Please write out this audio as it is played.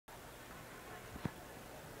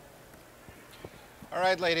All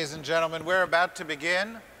right, ladies and gentlemen, we're about to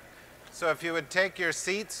begin. So if you would take your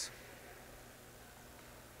seats.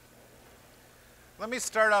 Let me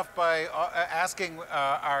start off by asking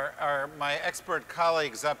my expert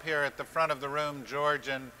colleagues up here at the front of the room, George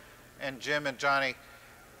and Jim and Johnny,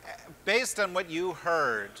 based on what you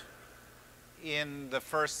heard in the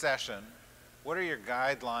first session, what are your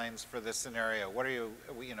guidelines for this scenario? What are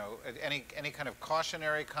any kind of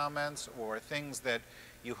cautionary comments or things that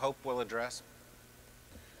you hope will address?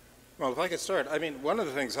 Well, if I could start, I mean, one of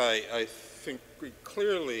the things I think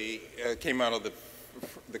clearly came out of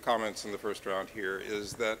the comments in the first round here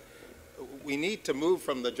is that we need to move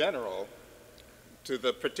from the general to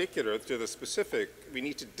the particular, to the specific. We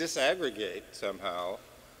need to disaggregate somehow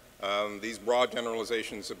these broad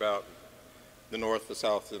generalizations about the North, the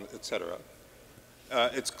South, et cetera.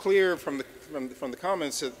 It's clear from the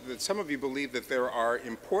comments that some of you believe that there are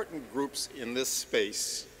important groups in this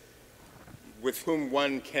space with whom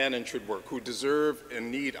one can and should work, who deserve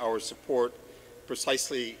and need our support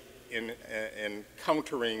precisely in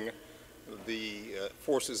countering the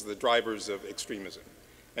forces, the drivers of extremism.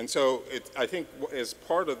 And so I think as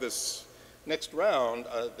part of this next round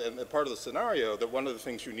and part of the scenario, that one of the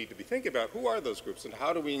things you need to be thinking about, who are those groups and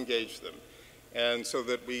how do we engage them? And so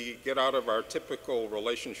that we get out of our typical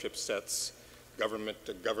relationship sets, government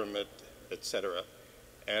to government, et cetera,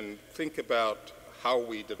 and think about how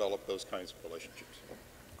we develop those kinds of relationships.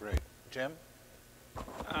 Great. Jim?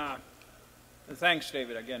 Thanks,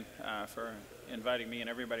 David, again, for inviting me and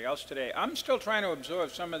everybody else today. I'm still trying to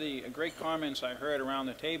absorb some of the great comments I heard around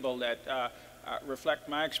the table that reflect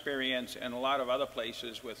my experience in a lot of other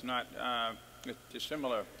places with not with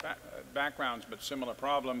similar backgrounds but similar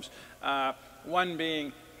problems. One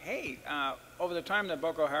being, hey, over the time that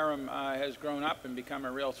Boko Haram has grown up and become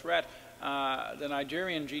a real threat, the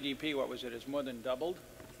Nigerian GDP, what was it, has more than doubled?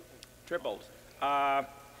 Tripled.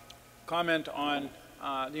 Comment on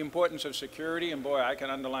the importance of security, and boy, I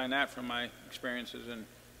can underline that from my experiences in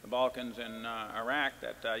the Balkans and Iraq,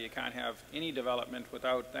 that you can't have any development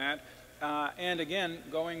without that. And again,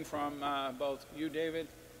 going from both you, David,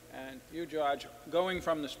 and you, George, going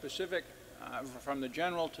from the specific, from the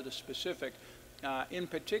general to the specific, in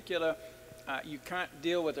particular, you can't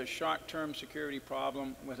deal with a short-term security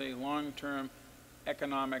problem with a long-term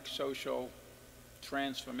economic, social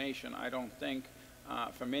transformation, I don't think,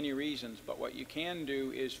 for many reasons. But what you can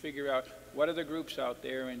do is figure out what are the groups out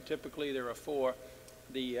there, and typically there are four.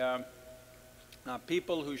 The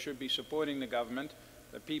people who should be supporting the government,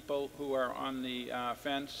 the people who are on the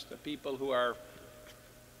fence, the people who are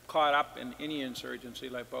caught up in any insurgency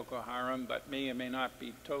like Boko Haram but may or may not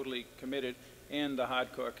be totally committed, and the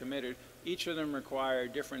hardcore committed. Each of them require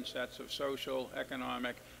different sets of social,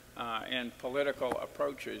 economic, and political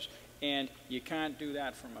approaches, and you can't do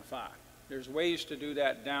that from afar. There's ways to do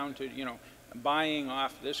that down to, buying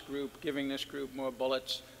off this group, giving this group more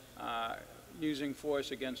bullets, using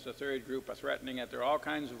force against a third group, or threatening it. There are all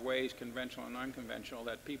kinds of ways, conventional and unconventional,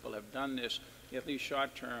 that people have done this, at least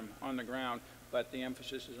short-term, on the ground, but the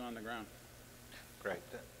emphasis is on the ground. Great.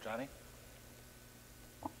 Johnny?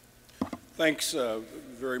 Thanks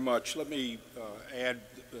very much. Let me add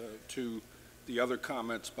to the other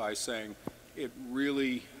comments by saying it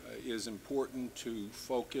really is important to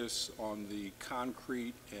focus on the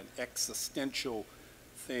concrete and existential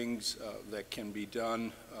things that can be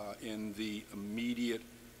done in the immediate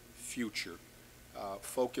future.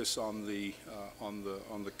 Focus on the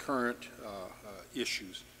current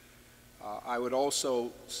issues. I would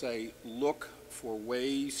also say look for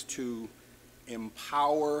ways to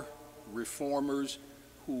empower reformers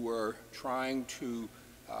who are trying to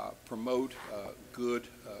promote good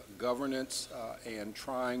governance and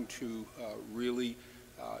trying to really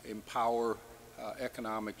empower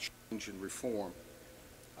economic change and reform.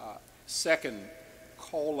 Second,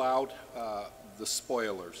 call out the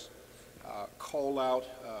spoilers. Call out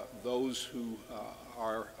those who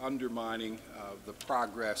are undermining the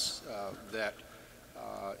progress that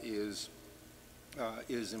is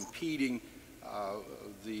impeding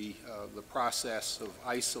the process of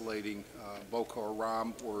isolating Boko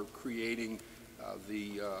Haram or creating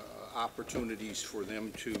the opportunities for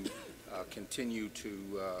them to continue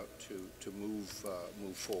to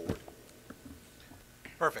move forward.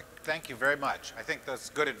 Perfect. Thank you very much. I think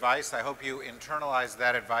that's good advice. I hope you internalize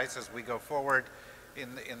that advice as we go forward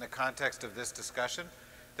in the context of this discussion.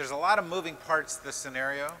 There's a lot of moving parts to this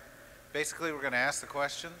scenario. Basically, we're going to ask the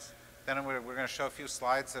questions. Then we're going to show a few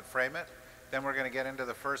slides that frame it. Then we're going to get into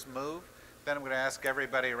the first move. Then I'm going to ask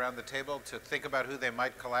everybody around the table to think about who they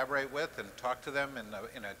might collaborate with and talk to them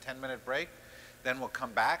in a 10-minute break. Then we'll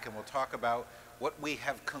come back and we'll talk about what we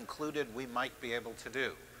have concluded we might be able to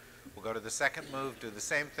do. We'll go to the second move, do the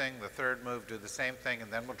same thing, the third move, do the same thing,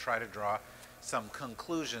 and then we'll try to draw some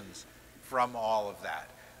conclusions from all of that.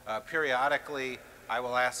 Periodically, I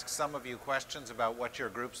will ask some of you questions about what your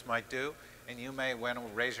groups might do, and you may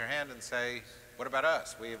raise your hand and say, what about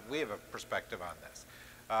us? We have a perspective on this.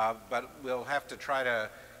 But we'll have to try to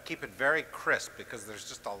keep it very crisp because there's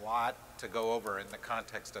just a lot to go over in the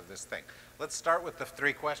context of this thing. Let's start with the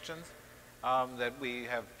 3 questions that we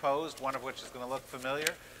have posed, one of which is going to look familiar.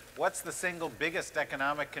 What's the single biggest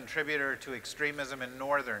economic contributor to extremism in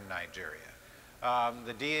northern Nigeria?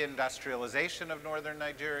 The deindustrialization of northern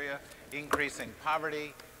Nigeria, increasing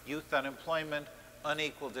poverty, youth unemployment,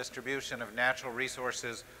 unequal distribution of natural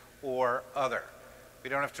resources, or other. We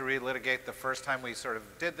don't have to relitigate the first time we sort of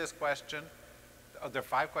did this question. Oh, there are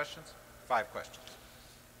 5 questions? 5 questions.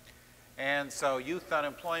 And so youth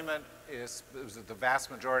unemployment the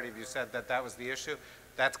vast majority of you said that that was the issue.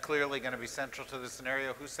 That's clearly going to be central to the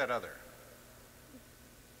scenario. Who said other?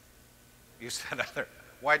 You said other.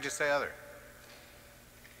 Why'd you say other?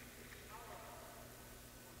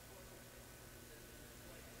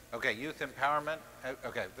 Okay, youth empowerment.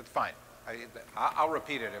 Okay, that's fine. I'll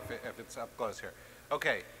repeat it if it's up close here.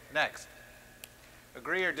 Okay, next.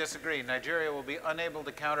 Agree or disagree? Nigeria will be unable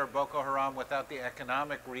to counter Boko Haram without the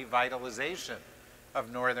economic revitalization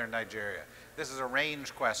of northern Nigeria. This is a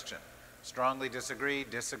range question. Strongly disagree,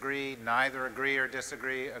 disagree, neither agree or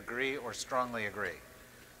disagree, agree or strongly agree.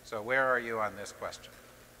 So where are you on this question?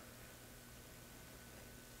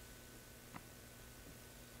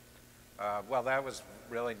 Well, that was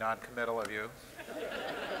really non-committal of you.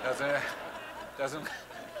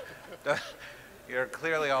 You're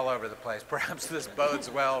clearly all over the place. Perhaps this bodes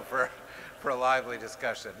well for a lively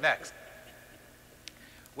discussion. Next.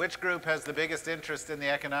 Which group has the biggest interest in the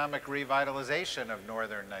economic revitalization of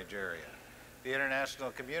northern Nigeria? The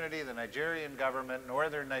international community, the Nigerian government,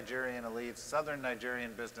 northern Nigerian elites, southern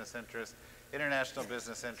Nigerian business interests, international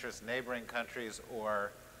business interests, neighboring countries,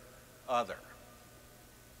 or other?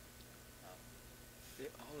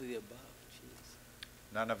 All of the above, jeez.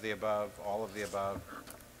 None of the above, all of the above.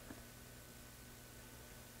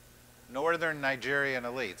 Northern Nigerian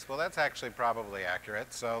elites. Well, that's actually probably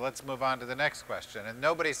accurate. So let's move on to the next question. And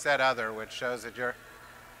nobody said other, which shows that you're...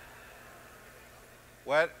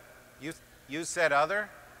 What? You said other?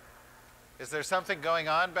 Is there something going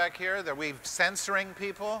on back here? Are we censoring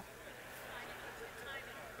people?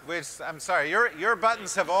 I'm sorry, your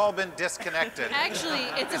buttons have all been disconnected. Actually,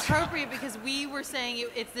 it's appropriate because we were saying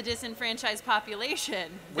it's the disenfranchised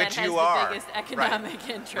population Which that has the biggest economic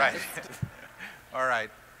interest. Right. All right.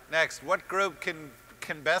 Next, what group can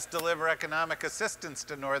best deliver economic assistance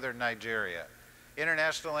to northern Nigeria?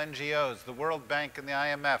 International NGOs, the World Bank and the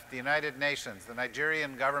IMF, the United Nations, the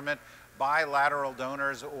Nigerian government, bilateral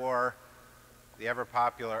donors, or the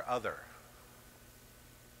ever-popular other?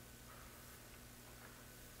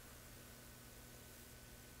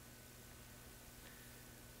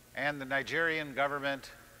 And the Nigerian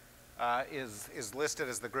government is listed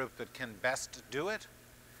as the group that can best do it.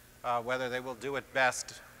 Whether they will do it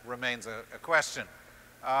best remains a question.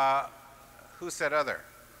 Who said other?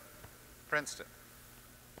 Princeton.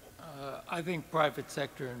 I think private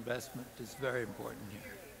sector investment is very important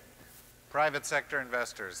here. Private sector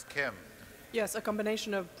investors. Kim. Yes, a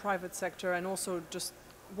combination of private sector and also just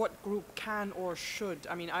what group can or should.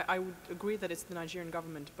 I mean, I would agree that it's the Nigerian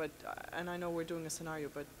government, but and I know we're doing a scenario,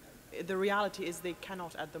 but the reality is they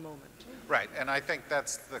cannot at the moment. Right, and I think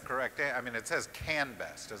that's the correct answer. I mean, it says can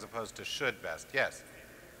best as opposed to should best. Yes.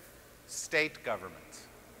 State governments.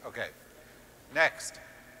 Okay. Next.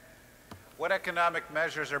 What economic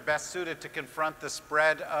measures are best suited to confront the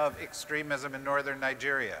spread of extremism in northern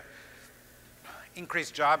Nigeria?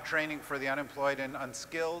 Increased job training for the unemployed and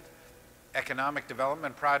unskilled, economic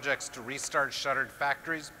development projects to restart shuttered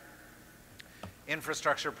factories,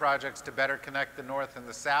 infrastructure projects to better connect the North and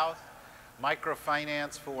the South,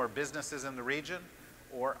 microfinance for businesses in the region,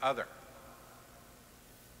 or other.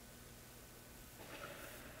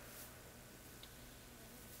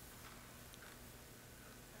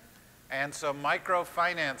 And so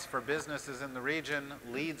microfinance for businesses in the region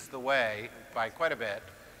leads the way by quite a bit.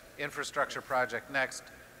 Infrastructure project next.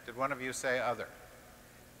 Did one of you say other?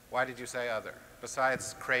 Why did you say other,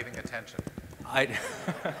 besides craving attention? I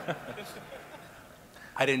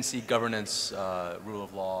didn't see governance, rule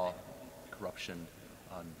of law, corruption.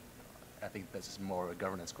 I think this is more a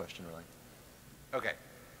governance question, really. Okay.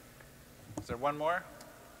 Is there one more?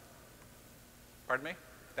 Pardon me?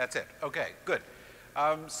 That's it. Okay, good.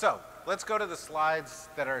 So let's go to the slides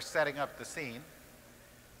that are setting up the scene.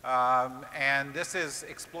 And this is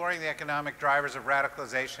exploring the economic drivers of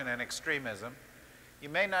radicalization and extremism. You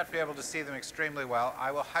may not be able to see them extremely well.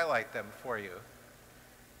 I will highlight them for you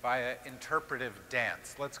via interpretive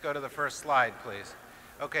dance. Let's go to the first slide, please.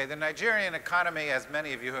 Okay, the Nigerian economy, as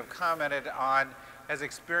many of you have commented on, has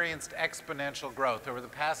experienced exponential growth. Over the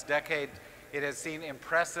past decade, it has seen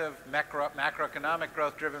impressive macroeconomic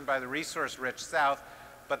growth driven by the resource-rich South,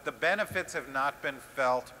 but the benefits have not been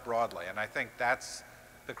felt broadly, and I think that's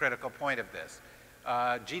the critical point of this.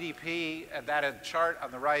 GDP, that chart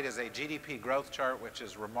on the right is a GDP growth chart, which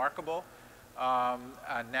is remarkable.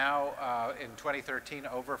 Now, in 2013,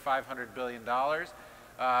 over $500 billion.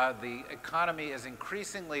 The economy is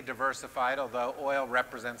increasingly diversified, although oil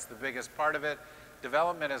represents the biggest part of it.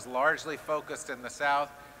 Development is largely focused in the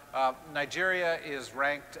South. Nigeria is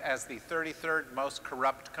ranked as the 33rd most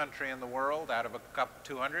corrupt country in the world out of a couple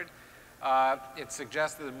 200. It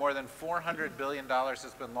suggests that more than $400 billion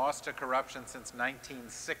has been lost to corruption since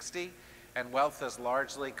 1960, and wealth is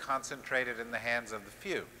largely concentrated in the hands of the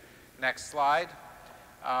few. Next slide.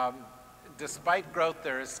 Despite growth,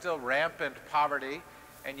 there is still rampant poverty,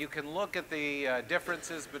 and you can look at the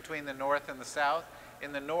differences between the North and the South.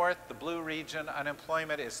 In the North, the blue region,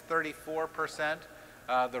 unemployment is 34%.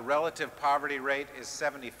 The relative poverty rate is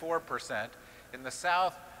 74%. In the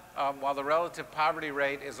South, while the relative poverty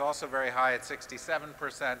rate is also very high at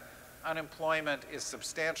 67%, unemployment is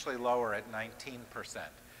substantially lower at 19%.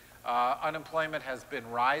 Unemployment has been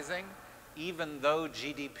rising, even though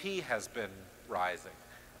GDP has been rising.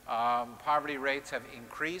 Poverty rates have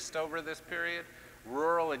increased over this period.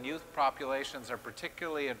 Rural and youth populations are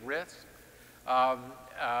particularly at risk.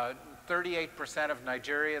 38% of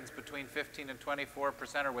Nigerians between 15 and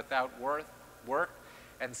 24% are without work,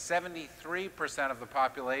 and 73% of the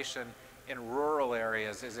population in rural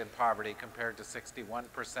areas is in poverty compared to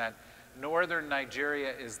 61%. Northern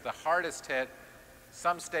Nigeria is the hardest hit.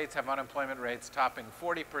 Some states have unemployment rates topping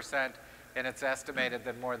 40%, and it's estimated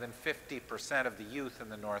that more than 50% of the youth in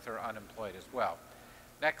the north are unemployed as well.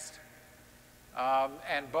 Next.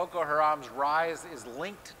 And Boko Haram's rise is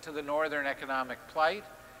linked to the northern economic plight.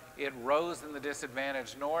 It rose in the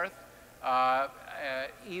disadvantaged north.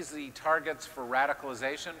 Easy targets for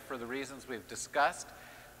radicalization for the reasons we've discussed.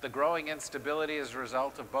 The growing instability as a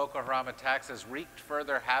result of Boko Haram attacks has wreaked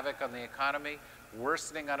further havoc on the economy,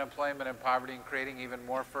 worsening unemployment and poverty and creating even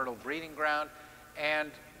more fertile breeding ground.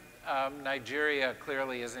 And Nigeria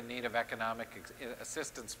clearly is in need of economic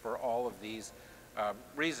assistance for all of these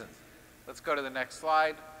reasons. Let's go to the next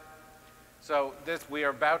slide. So we are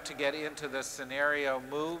about to get into the scenario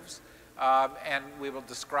moves, and we will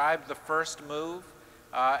describe the first move,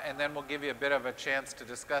 and then we'll give you a bit of a chance to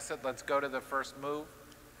discuss it. Let's go to the first move.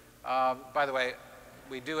 By the way,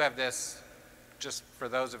 we do have this just for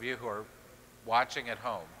those of you who are watching at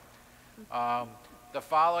home. The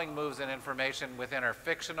following moves and information within are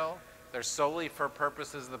fictional. They're solely for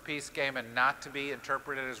purposes of the peace game and not to be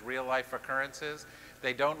interpreted as real-life occurrences.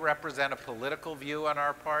 They don't represent a political view on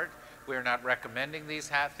our part. We are not recommending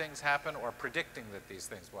these things happen or predicting that these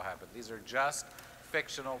things will happen. These are just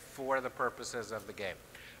fictional for the purposes of the game.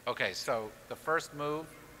 Okay, so the first move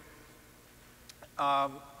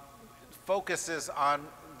focuses on,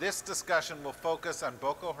 this discussion will focus on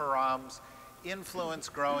Boko Haram's influence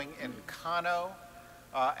growing in Kano,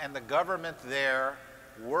 and the government there,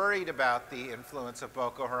 worried about the influence of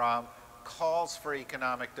Boko Haram, calls for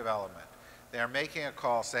economic development. They're making a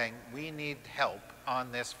call saying, we need help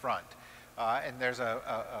on this front. And there's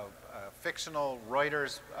a fictional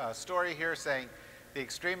Reuters story here saying, the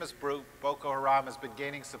extremist group Boko Haram has been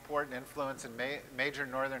gaining support and influence in major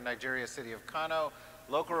northern Nigeria city of Kano.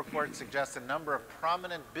 Local reports suggest a number of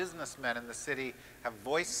prominent businessmen in the city have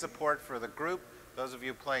voiced support for the group. Those of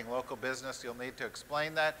you playing local business, you'll need to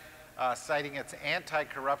explain that, citing its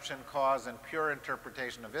anti-corruption cause and pure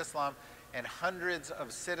interpretation of Islam, and hundreds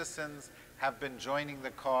of citizens have been joining the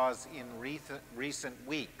cause in recent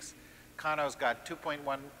weeks. Kano's got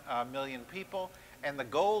 2.1 million people, and the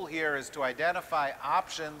goal here is to identify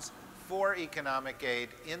options for economic aid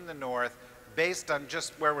in the north based on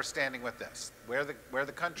just where we're standing with this, where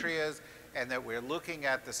the country is, and that we're looking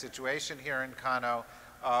at the situation here in Kano.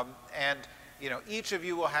 And you know, each of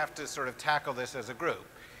you will have to sort of tackle this as a group.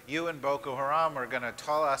 You and Boko Haram are going to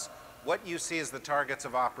tell us what you see as the targets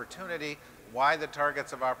of opportunity, why the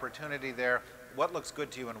targets of opportunity there, what looks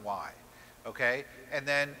good to you and why, okay? And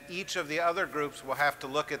then each of the other groups will have to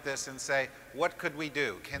look at this and say, what could we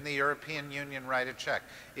do? Can the European Union write a check?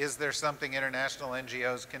 Is there something international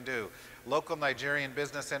NGOs can do? Local Nigerian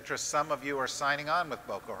business interests, some of you are signing on with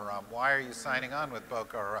Boko Haram. Why are you signing on with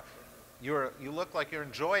Boko Haram? You look like you're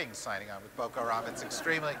enjoying signing on with Boko Haram. It's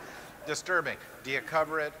extremely disturbing. Do you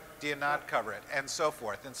cover it? Do you not cover it? And so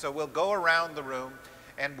forth. And so we'll go around the room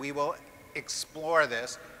and we will explore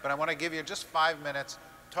this. But I want to give you just 5 minutes.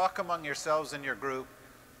 Talk among yourselves in your group.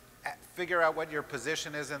 Figure out what your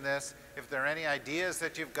position is in this. If there are any ideas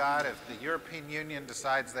that you've got, if the European Union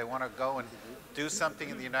decides they want to go and do something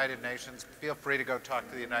in the United Nations, feel free to go talk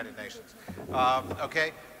to the United Nations.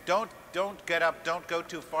 Okay? Don't get up, don't go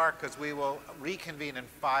too far, because we will reconvene in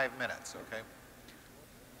 5 minutes, okay?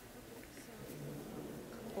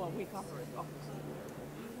 Well, we cover it. Oh.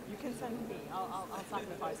 You can send me. I'll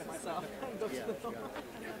sacrifice myself.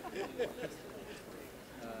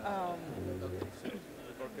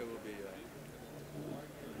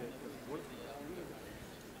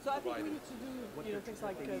 So I think we need to do, things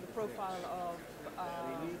like the profile of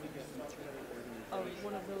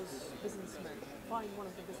one of those businessmen. Find one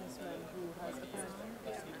of the businessmen who has apparently.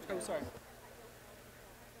 Oh, sorry.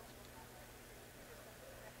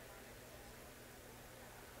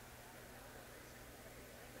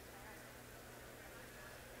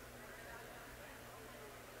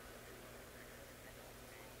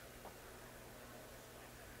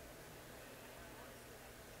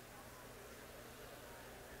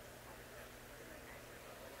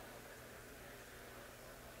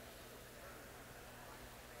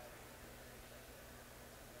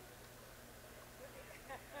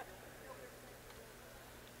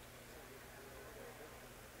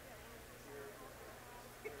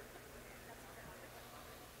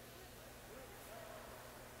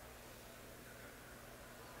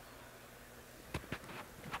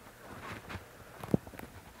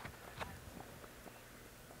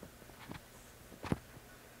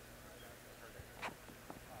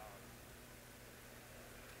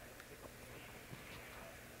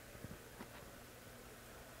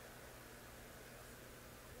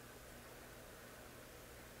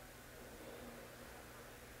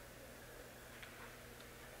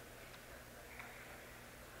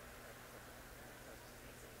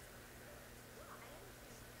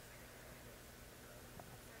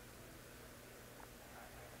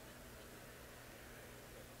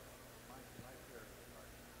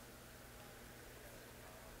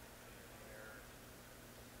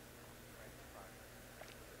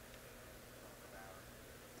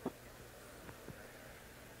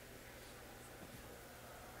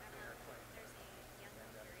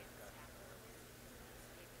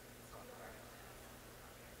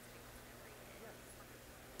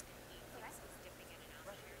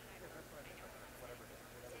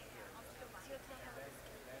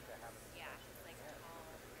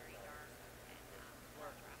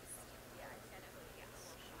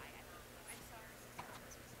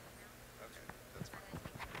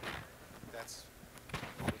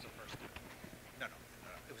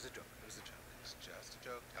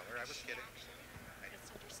 I was kidding. I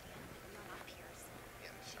misunderstand that you're not peers.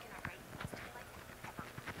 Yeah, She no. cannot write ever.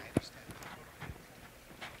 I understand.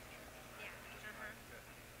 Yeah. I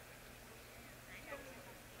know.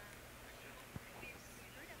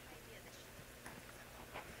 Screwed up idea that she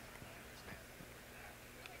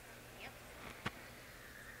Yep.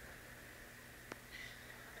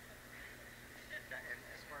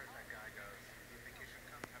 As far as that guy goes, do you think he should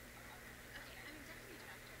come? Okay, I mean, definitely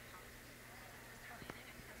director of policy. It's probably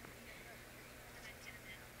an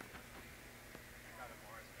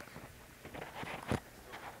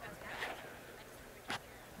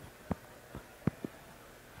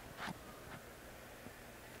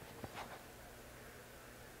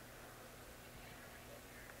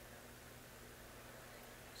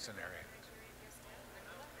Scenario.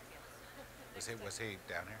 Was he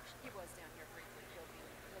down here? He was down here briefly. He'll be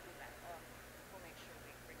back. We'll make sure we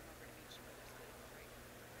bring him over to meet you.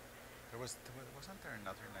 Wasn't there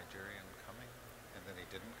another Nigerian coming, and then he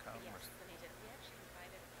didn't come? Yes, Or? then he did. He actually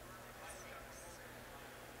invited 6.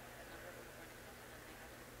 A number of them were going to come, and then they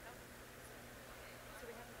haven't come. So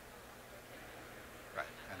we haven't. Right,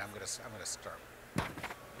 and I'm gonna start.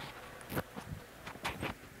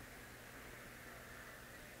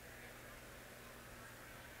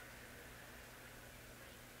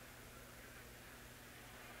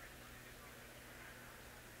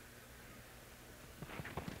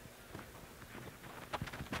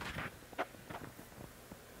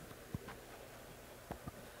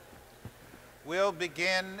 We'll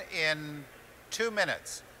begin in 2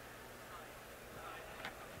 minutes.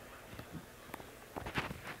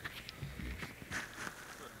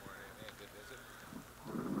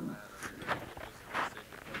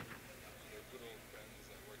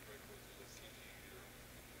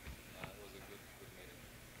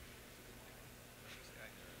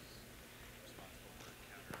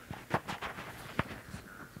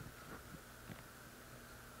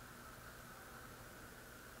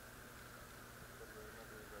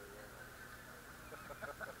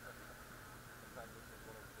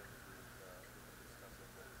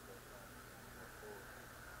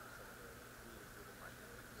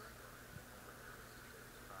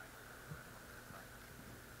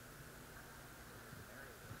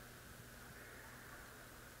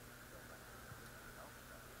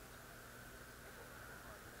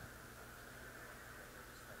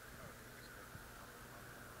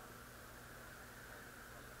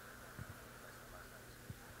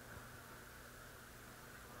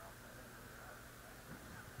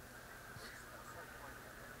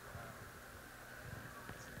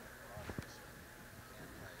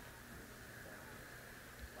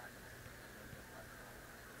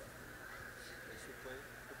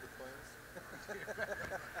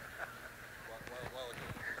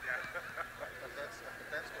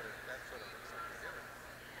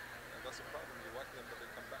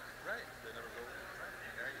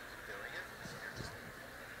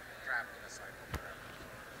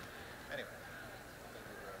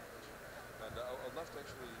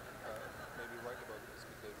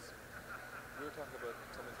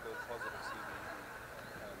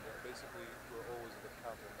 basically we're always the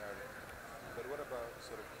counter narrative. But what about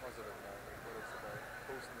sort of positive narrative? What is about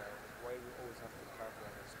post narrative? Why do we always have to counter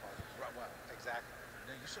and respond? Right, well, exactly.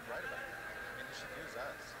 No, you should write about it. I mean, you should use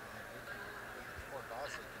us. I mean, we foreign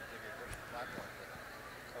policy can give you a different platform for that.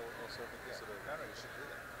 Oh, so I think Yeah. sort of No, you should do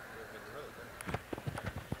that. I mean, really good.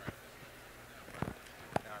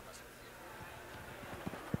 Now I must.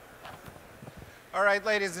 All right,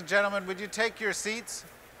 ladies and gentlemen, would you take your seats?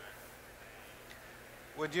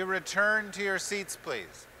 Would you return to your seats,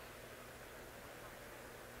 please?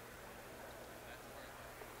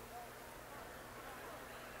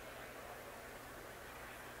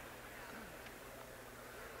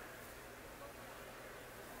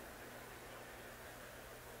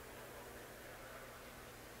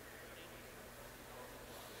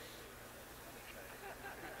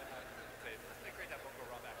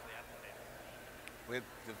 We'd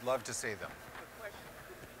love to see them.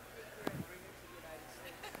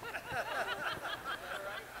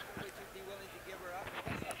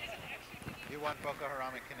 You want Boko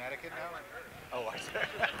Haram in Connecticut now? Oh, I see.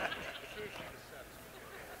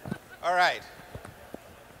 All right.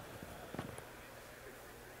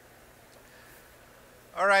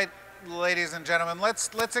 All right, ladies and gentlemen,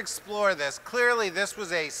 let's explore this. Clearly, this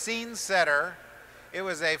was a scene setter. It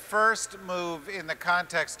was a first move in the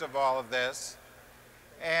context of all of this.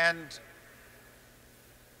 And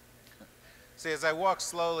see, as I walk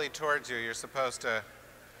slowly towards you, you're supposed to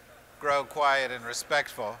grow quiet and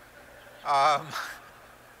respectful.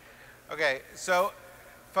 Okay, so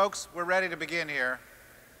folks, we're ready to begin here.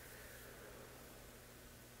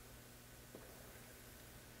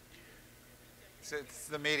 It's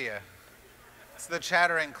the media. It's the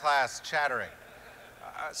chattering class chattering.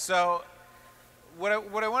 So what I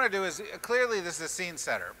want to do is, clearly this is a scene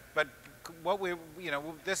setter, but what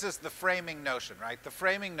this is the framing notion, right? The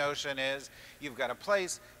framing notion is you've got a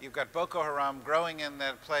place, you've got Boko Haram growing in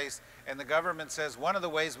that place, and the government says one of the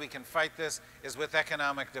ways we can fight this is with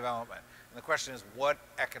economic development. And the question is, what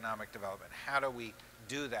economic development? How do we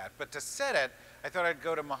do that? But to set it, I thought I'd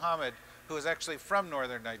go to Mohammed, who is actually from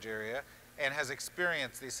northern Nigeria and has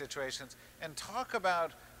experienced these situations, and talk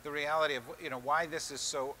about the reality of why this is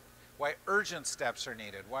so, why urgent steps are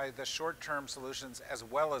needed, why the short-term solutions as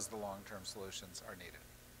well as the long-term solutions are needed.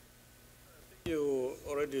 You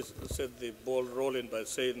already said the ball rolling by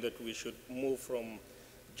saying that we should move from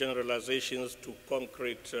generalizations to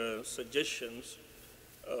concrete suggestions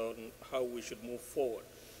on how we should move forward.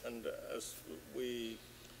 And as we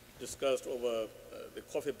discussed over the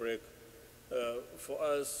coffee break, for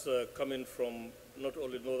us coming from not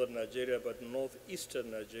only northern Nigeria but northeastern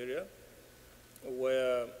Nigeria,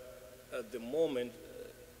 where at the moment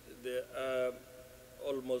there are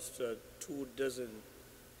almost 24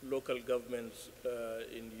 local governments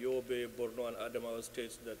in Yobe, Borno, and Adamawa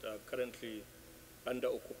states that are currently under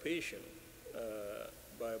occupation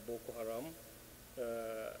by Boko Haram,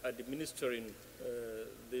 administering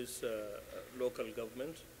this local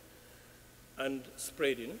government and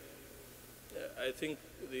spreading. I think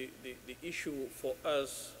the issue for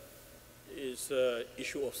us is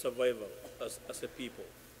issue of survival as a people.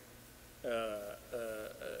 A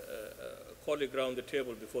colleague around the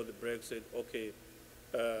table before the break said, okay,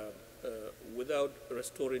 without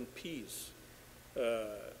restoring peace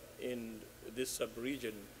in this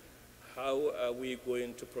sub-region, how are we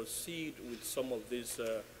going to proceed with some of these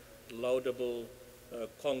laudable,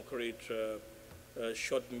 concrete,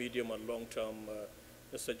 short, medium, and long-term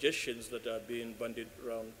suggestions that are being bandied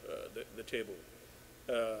around the table?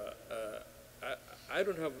 I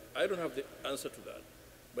don't have the answer to that,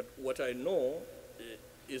 but what I know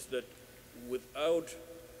is that without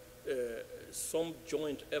some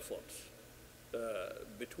joint efforts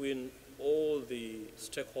between all the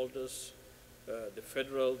stakeholders, the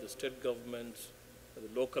federal, the state governments,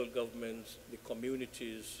 the local governments, the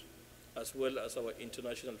communities, as well as our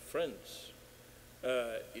international friends,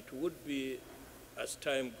 it would be, as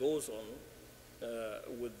time goes on,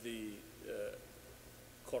 with the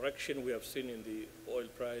correction we have seen in the oil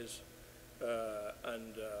price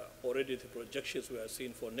and already the projections we are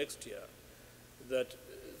seeing for next year, that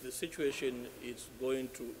the situation is going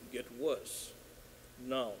to get worse.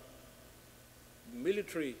 Now,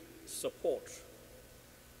 military support,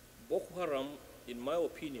 Boko Haram, in my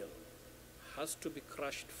opinion, has to be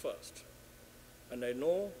crushed first. And I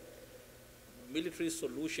know military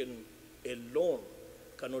solution alone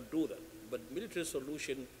cannot do that, but military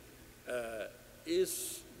solution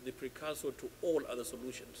is the precursor to all other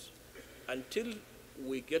solutions. Until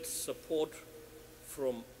we get support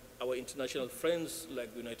from our international friends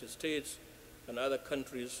like the United States and other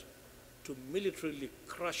countries to militarily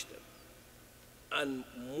crush them, and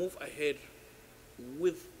move ahead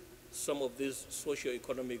with some of these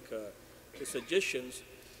socio-economic suggestions,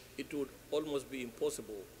 it would almost be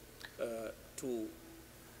impossible to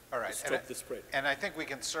stop the spread. And I think we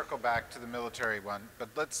can circle back to the military one, but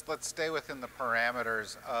let's stay within the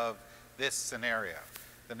parameters of this scenario.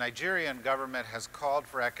 The Nigerian government has called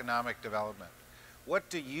for economic development. What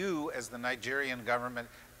do you, as the Nigerian government,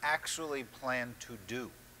 actually plan to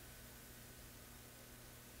do?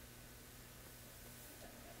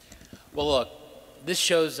 Well, look, this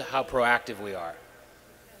shows how proactive we are.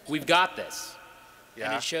 We've got this. Yeah.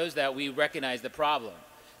 And it shows that we recognize the problem.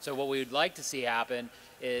 So what we would like to see happen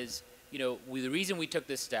is, the reason we took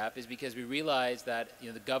this step is because we realized that,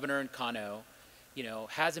 the governor in Kano,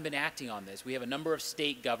 hasn't been acting on this. We have a number of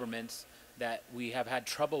state governments that we have had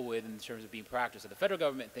trouble with in terms of being proactive. So the federal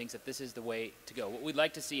government thinks that this is the way to go. What we'd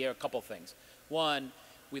like to see are a couple things. One,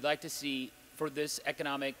 we'd like to see, for this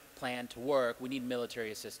economic plan to work, we need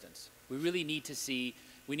military assistance. We really need to see,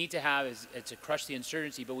 we need to have, to crush the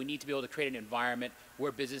insurgency, but we need to be able to create an environment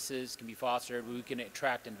where businesses can be fostered, where we can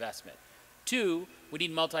attract investment. Two, we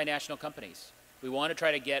need multinational companies. We want to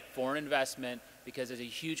try to get foreign investment because there's a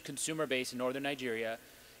huge consumer base in northern Nigeria.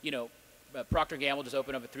 Procter & Gamble just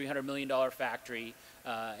opened up a $300 million factory,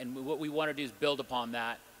 and what we want to do is build upon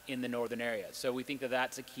that in the northern area. So we think that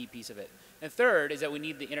that's a key piece of it. And third is that we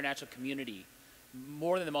need the international community.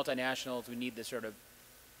 More than the multinationals, we need the sort of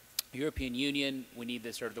European Union, we need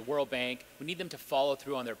the sort of the World Bank, we need them to follow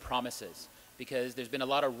through on their promises, because there's been a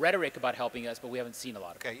lot of rhetoric about helping us, but we haven't seen a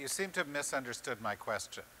lot of it. Okay, you seem to have misunderstood my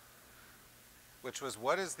question, which was,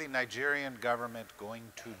 what is the Nigerian government going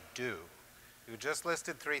to do? You just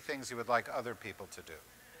listed 3 things you would like other people to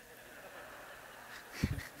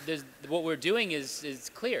do. What we're doing is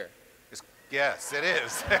clear. Yes, it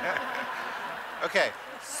is. Okay,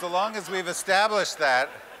 so long as we've established that,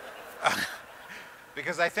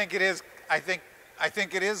 because I think it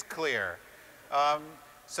is clear.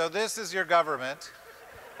 So this is your government.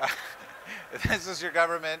 This is your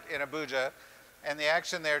government in Abuja, and the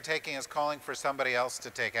action they're taking is calling for somebody else to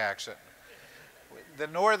take action. The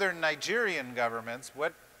northern Nigerian governments,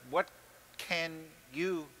 what can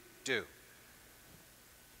you do?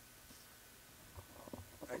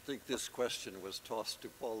 I think this question was tossed to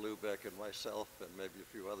Paul Lubeck and myself and maybe a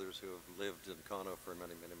few others who have lived in Kano for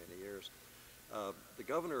many, many, many years. The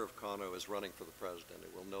governor of Kano is running for the president.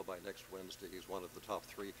 It will know by next Wednesday. He's one of the top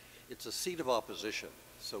 3. It's a seat of opposition,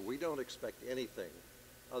 so we don't expect anything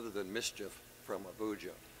other than mischief from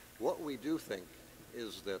Abuja. What we do think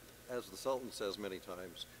is that, as the Sultan says many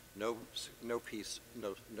times, no peace,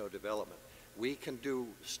 no development. We can do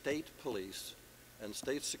state police and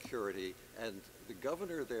state security, and the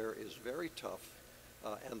governor there is very tough,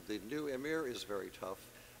 and the new emir is very tough,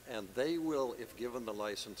 and they will, if given the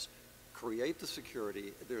license, create the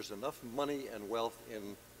security. There's enough money and wealth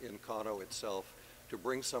in Kano itself to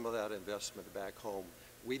bring some of that investment back home.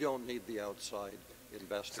 We don't need the outside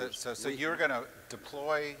investors. So you're going to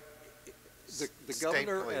deploy the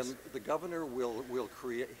governor police. And the governor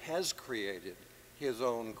has created his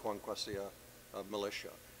own Kwankwasia militia.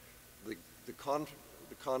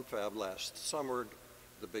 The confab last summer,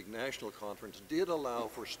 the big national conference, did allow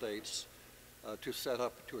for states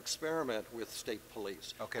to experiment with state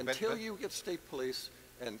police. Okay, Until you get state police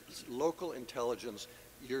and local intelligence,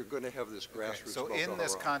 you're going to have this grassroots. So in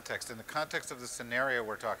this context, in the context of the scenario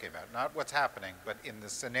we're talking about, not what's happening, but in the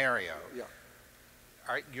scenario,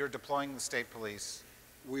 you're deploying the state police.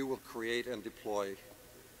 We will create and deploy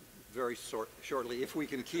very shortly, if we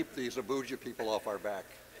can keep these Abuja people off our back.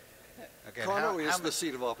 Okay, Kano is the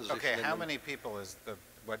seat of opposition. Okay, how many people is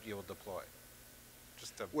what you will deploy?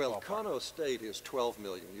 Just a well, ballpark. Kano State is 12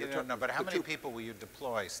 million. No, but how many people will you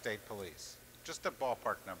deploy state police? Just a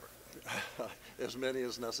ballpark number. As many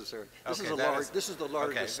as necessary. This is the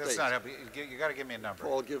largest state. That's not helping. You got to give me a number.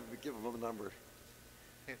 Paul, give them a number.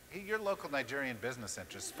 Your local Nigerian business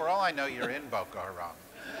interests. For all I know, you're in Boko Haram.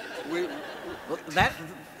 Well,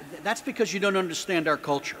 that's because you don't understand our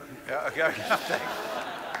culture. Yeah, okay.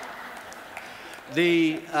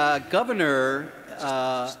 The governor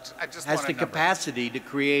has the capacity to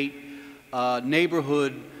create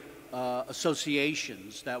neighborhood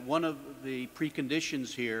associations. That one of the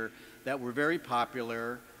preconditions here that were very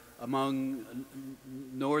popular among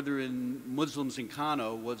northern Muslims in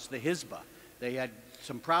Kano was the Hizbah. They had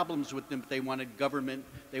some problems with them, but they wanted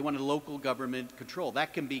local government control.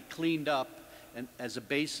 That can be cleaned up and as a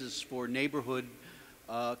basis for neighborhood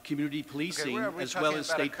community policing as well as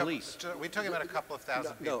state police. We're talking about a couple of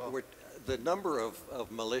thousand people. No, the number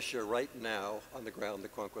of militia right now on the ground, the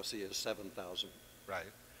Kwankwasia, is 7,000. Right.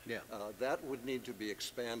 Yeah. That would need to be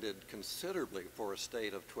expanded considerably for a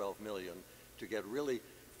state of 12 million to get really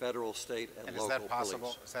federal, state, and local is that possible?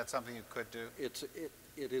 police. Is that something you could do?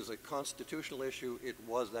 It is a constitutional issue.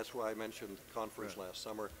 That's why I mentioned the conference last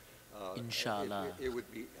summer. Inshallah. It would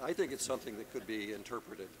be, I think it's something that could be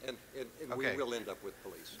interpreted, and Okay. we will end up with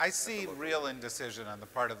police. I see real indecision on the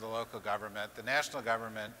part of the local government. The national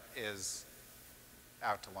government is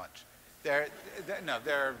out to lunch.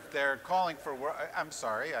 They're calling for. I'm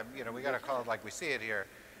sorry. We got to call it like we see it here.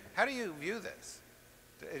 How do you view this?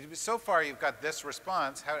 So far, you've got this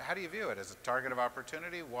response. How do you view it? As a target of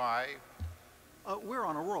opportunity? Why? We're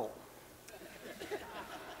on a roll.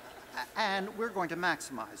 And we're going to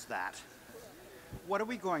maximize that. What are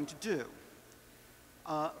we going to do?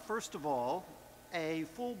 First of all, a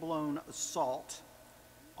full-blown assault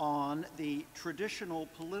on the traditional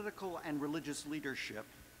political and religious leadership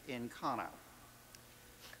in Kano.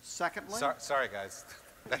 Secondly... Sorry, guys.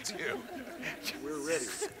 That's you. We're ready.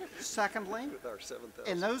 Secondly, with our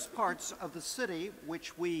 7,000. in those parts of the city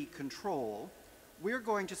which we control, we're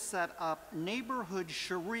going to set up neighborhood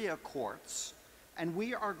Sharia courts, and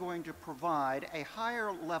we are going to provide a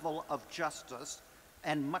higher level of justice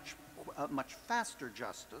and much faster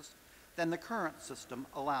justice than the current system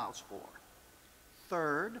allows for.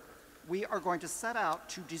 Third, we are going to set out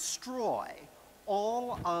to destroy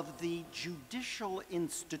all of the judicial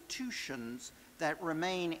institutions that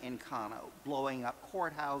remain in Kano, blowing up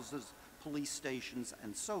courthouses, police stations,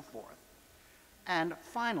 and so forth. And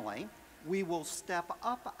finally, we will step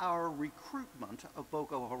up our recruitment of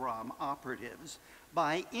Boko Haram operatives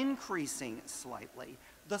by increasing slightly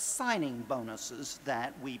the signing bonuses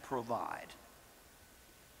that we provide.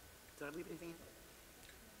 Did I leave anything?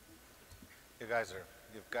 You guys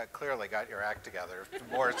you've clearly got your act together,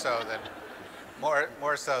 more so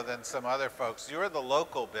than some other folks. You're the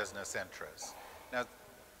local business interests. Now,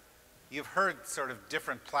 you've heard sort of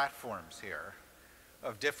different platforms here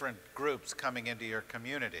of different groups coming into your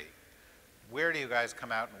community. Where do you guys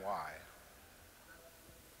come out and why?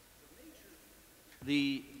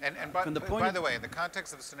 By the way, in the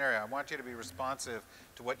context of the scenario, I want you to be responsive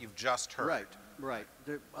to what you've just heard. Right.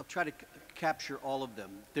 I'll try to capture all of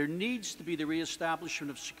them. There needs to be the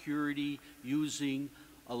reestablishment of security using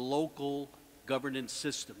a local governance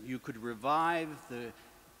system. You could revive the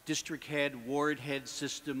district head, ward head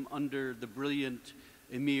system under the brilliant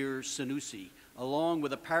Emir Sanusi, along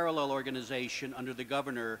with a parallel organization under the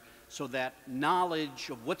governor, so that knowledge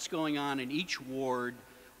of what's going on in each ward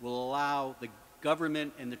will allow the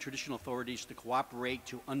government and the traditional authorities to cooperate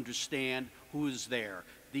to understand who is there.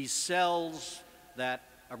 These cells that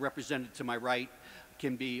are represented to my right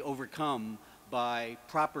can be overcome by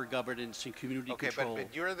proper governance and community control. Okay,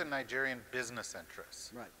 but you're the Nigerian business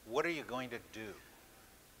interests. Right. What are you going to do?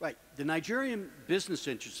 Right. The Nigerian business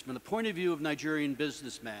interests, from the point of view of Nigerian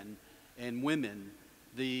businessmen and women,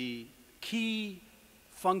 the key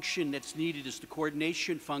function that's needed is the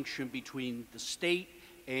coordination function between the state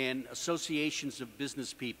and associations of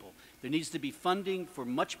business people. There needs to be funding for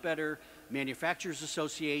much better manufacturers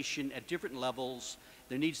association at different levels.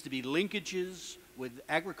 There needs to be linkages with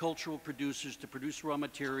agricultural producers to produce raw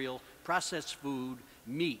material, processed food,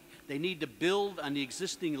 meat. They need to build on the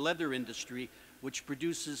existing leather industry, which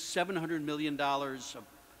produces $700 million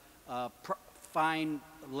of fine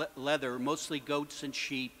leather, mostly goats and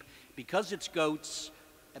sheep. Because it's goats,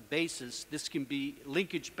 basis, this can be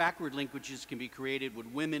backward linkages can be created with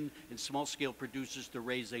women and small-scale producers to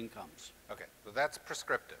raise incomes. Okay, so that's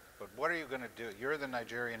prescriptive, but what are you going to do? You're the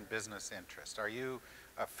Nigerian business interest. Are you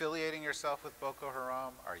affiliating yourself with Boko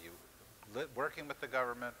Haram? Are you working with the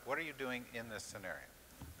government? What are you doing in this scenario?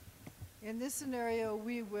 In this scenario,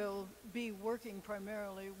 we will be working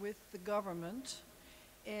primarily with the government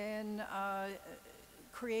in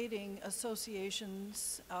creating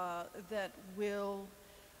associations that will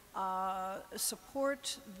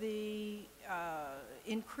support the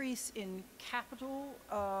increase in capital,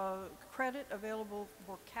 credit available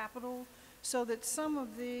for capital, so that some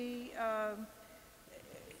of the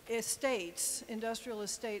estates, industrial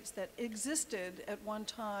estates that existed at one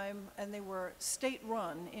time and they were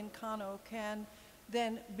state-run in Kano can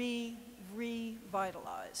then be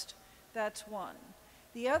revitalized. That's one.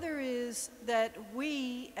 The other is that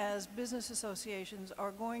we, as business associations,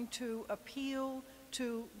 are going to appeal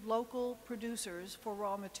to local producers for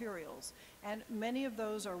raw materials. And many of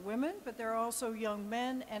those are women, but there are also young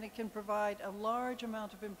men, and it can provide a large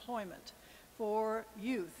amount of employment for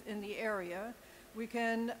youth in the area. We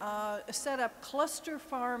can set up cluster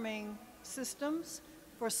farming systems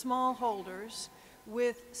for smallholders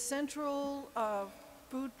with central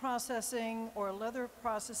food processing or leather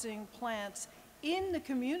processing plants in the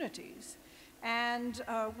communities. And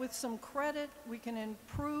with some credit, we can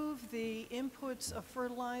improve the inputs of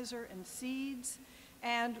fertilizer and seeds.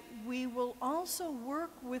 And we will also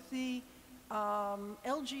work with the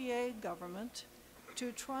LGA government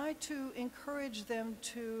to try to encourage them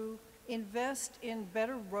to invest in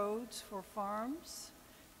better roads for farms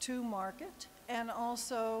to market, and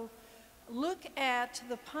also look at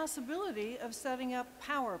the possibility of setting up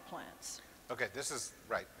power plants. Okay, this is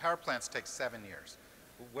right. Power plants take 7 years.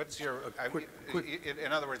 What's your,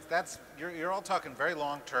 in other words, you're all talking very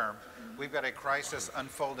long term. We've got a crisis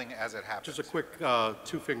unfolding as it happens. Just a quick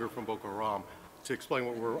two-finger from Boko Haram to explain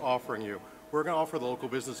what we're offering you. We're going to offer the local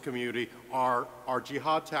business community our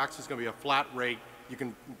jihad tax is going to be a flat rate. You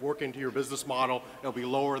can work into your business model. It'll be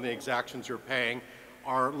lower than the exactions you're paying.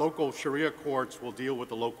 Our local Sharia courts will deal with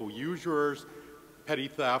the local usurers. Petty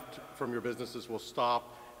theft from your businesses will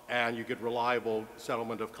stop, and you get reliable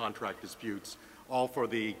settlement of contract disputes, all for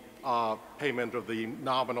the payment of the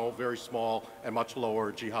nominal, very small, and much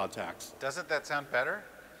lower jihad tax. Doesn't that sound better?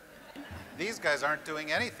 These guys aren't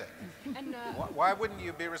doing anything. And, why wouldn't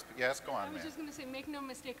you be, yes, go on, I was just going to say, make no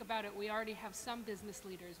mistake about it, we already have some business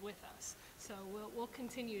leaders with us. So we'll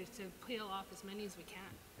continue to peel off as many as we can.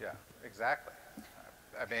 Yeah, exactly.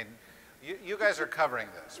 I mean, you guys are covering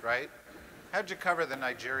this, right? How'd you cover the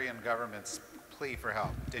Nigerian government's plea for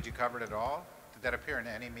help? Did you cover it at all? Did that appear in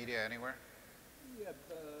any media anywhere? Yeah,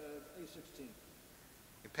 A16.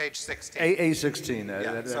 Page 16.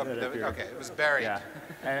 A16. Okay, it was buried.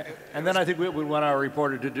 Yeah. And then I think we want our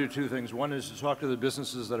reporter to do two things. One is to talk to the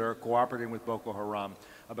businesses that are cooperating with Boko Haram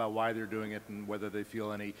about why they're doing it and whether they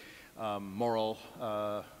feel any moral,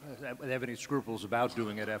 they have any scruples about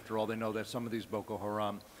doing it. After all, they know that some of these Boko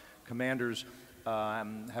Haram commanders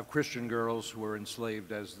have Christian girls who are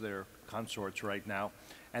enslaved as their consorts right now.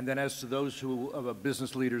 And then as to those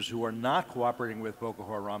business leaders who are not cooperating with Boko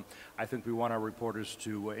Haram, I think we want our reporters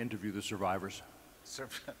to interview the survivors.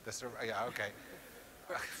 Yeah, okay.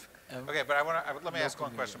 Okay, but let me ask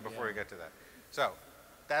one question before we get to that. So,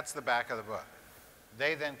 that's the back of the book.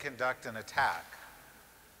 They then conduct an attack.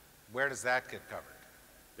 Where does that get covered?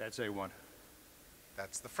 That's A1.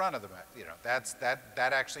 That's the front of the,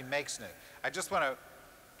 that actually makes news. I just want to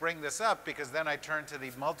bring this up because then I turn to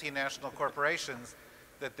the multinational corporations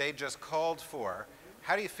that they just called for.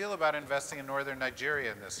 How do you feel about investing in northern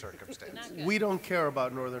Nigeria in this circumstance? We don't care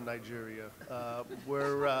about northern Nigeria.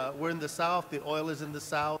 We're in the south, the oil is in the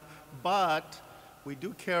south, but we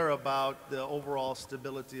do care about the overall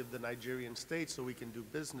stability of the Nigerian state so we can do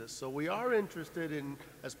business. So we are interested in,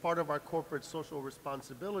 as part of our corporate social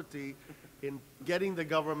responsibility, in getting the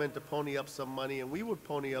government to pony up some money, and we would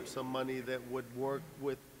pony up some money that would work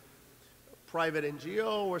with private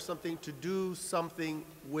NGO or something to do something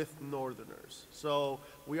with Northerners. So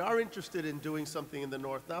we are interested in doing something in the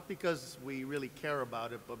North, not because we really care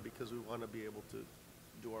about it, but because we want to be able to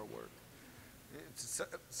do our work.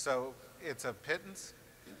 So it's a pittance?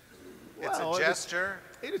 Well, it's a gesture?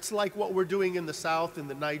 It's like what we're doing in the South, in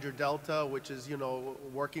the Niger Delta, which is,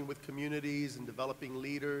 working with communities and developing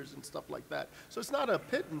leaders and stuff like that. So it's not a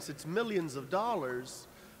pittance, it's millions of dollars.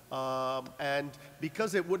 And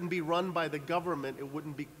because it wouldn't be run by the government, it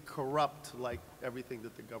wouldn't be corrupt like everything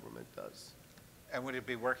that the government does. And would it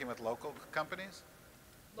be working with local companies?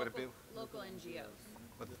 Local NGOs.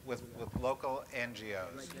 With local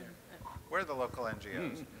NGOs. Right there. Where are the local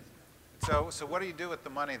NGOs? So what do you do with the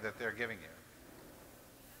money that they're giving you?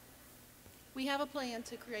 We have a plan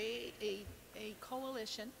to create a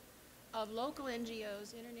coalition of local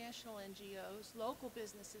NGOs, international NGOs, local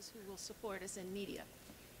businesses who will support us in media.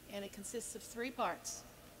 And it consists of 3 parts.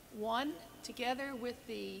 One, together with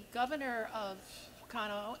the governor of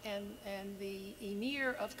Kano and the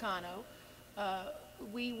emir of Kano,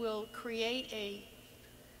 we will create a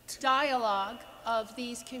dialogue of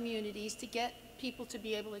these communities to get people to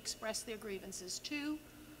be able to express their grievances. 2,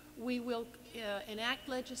 we will enact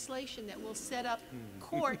legislation that will set up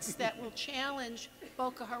courts that will challenge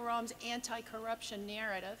Boko Haram's anti-corruption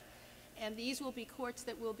narrative. And these will be courts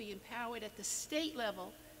that will be empowered at the state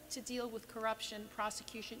level to deal with corruption,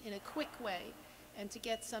 prosecution in a quick way, and to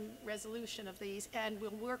get some resolution of these. And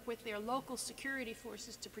we'll work with their local security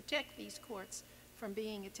forces to protect these courts from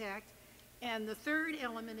being attacked. And the third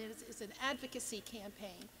element is an advocacy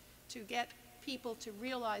campaign to get people to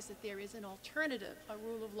realize that there is an alternative, a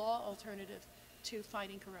rule of law alternative to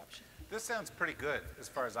fighting corruption. This sounds pretty good as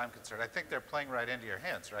far as I'm concerned. I think they're playing right into your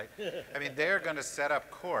hands, right? I mean, they're going to set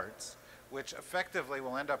up courts which effectively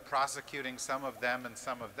will end up prosecuting some of them and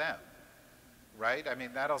some of them, right? I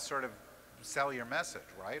mean, that'll sort of sell your message,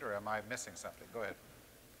 right? Or am I missing something? Go ahead.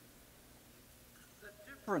 The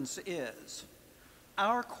difference is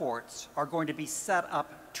Our courts are going to be set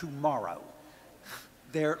up tomorrow.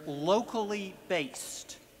 They're locally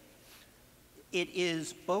based. It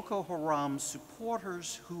is Boko Haram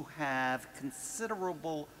supporters who have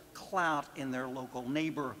considerable clout in their local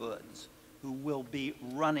neighborhoods who will be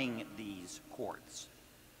running these courts.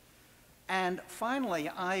 And finally,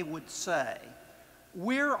 I would say,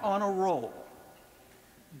 we're on a roll.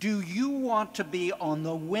 Do you want to be on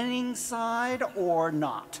the winning side or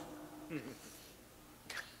not?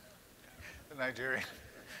 The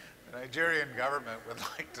Nigerian government would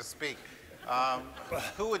like to speak.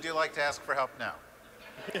 Who would you like to ask for help now?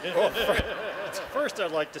 Well, first,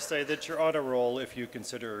 I'd like to say that you're on a roll if you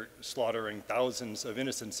consider slaughtering thousands of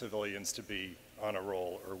innocent civilians to be on a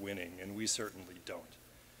roll or winning, and we certainly don't.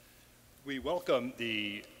 We welcome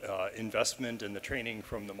the investment and the training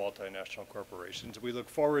from the multinational corporations. We look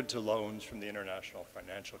forward to loans from the international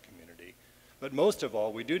financial community. But most of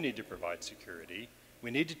all, we do need to provide security.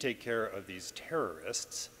 We need to take care of these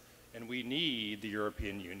terrorists, and we need the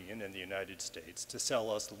European Union and the United States to sell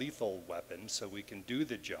us lethal weapons so we can do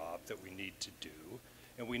the job that we need to do.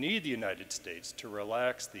 And we need the United States to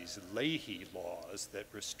relax these Leahy laws that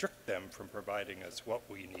restrict them from providing us what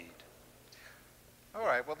we need. All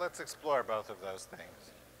right, well, let's explore both of those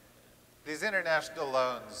things. These international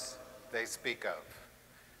loans they speak of.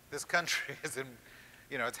 This country is in,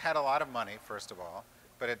 it's had a lot of money, first of all,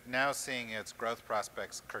 but it's now seeing its growth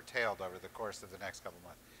prospects curtailed over the course of the next couple of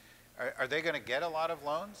months. Are they going to get a lot of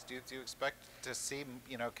loans? Do you expect to see,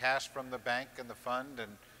 cash from the bank and the fund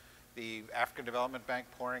and the African Development Bank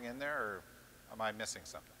pouring in there, or am I missing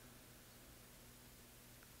something?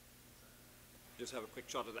 Just have a quick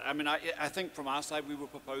shot at that. I mean, I think from our side we were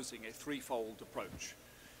proposing a threefold approach.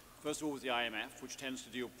 First of all, with the IMF, which tends to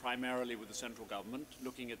deal primarily with the central government,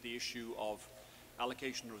 looking at the issue of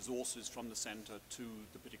allocation of resources from the center to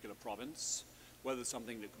the particular province, whether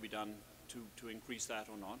something that could be done to increase that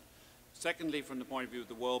or not. Secondly, from the point of view of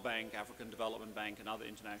the World Bank, African Development Bank, and other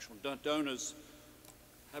international donors,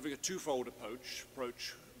 having a twofold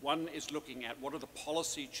approach. One is looking at what are the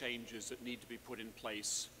policy changes that need to be put in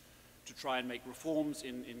place to try and make reforms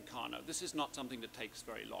in Kano. This is not something that takes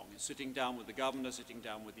very long. It's sitting down with the governor, sitting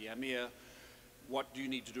down with the emir. What do you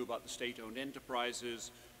need to do about the state-owned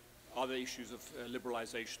enterprises? Are there issues of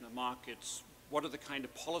liberalization of markets? What are the kind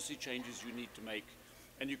of policy changes you need to make?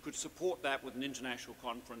 And you could support that with an international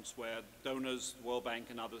conference where donors, the World Bank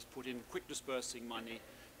and others, put in quick dispersing money,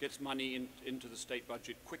 gets money into the state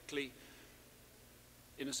budget quickly,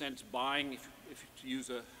 in a sense buying, if to use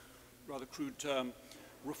a rather crude term,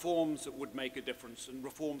 reforms that would make a difference and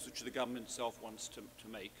reforms which the government itself wants to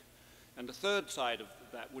make. And the third side of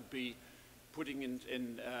that would be putting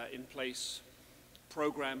in place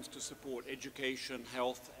programs to support education,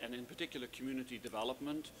 health, and in particular community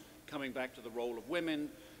development, coming back to the role of women,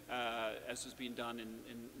 as has been done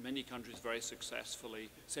in many countries very successfully,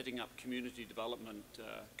 setting up community development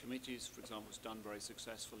committees, for example, was done very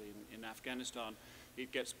successfully in Afghanistan.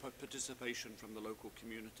 It gets participation from the local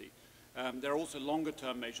community. There are also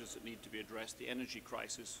longer-term measures that need to be addressed. The energy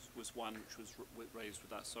crisis was one which was raised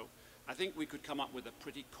with us. So I think we could come up with a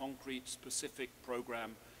pretty concrete, specific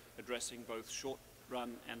program addressing both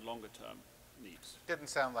short-run and longer-term needs. Didn't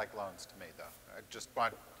sound like loans to me, though. I just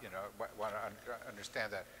want to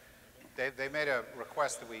understand that. They made a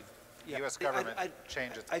request that the U.S. government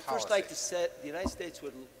change its policy. I'd first like to say the United States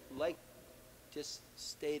would like just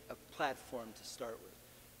state a platform to start with.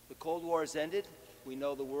 The Cold War has ended. We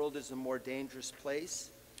know the world is a more dangerous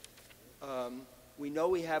place. We know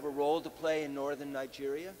we have a role to play in northern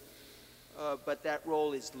Nigeria, but that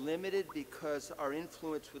role is limited because our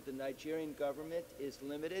influence with the Nigerian government is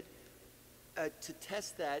limited. To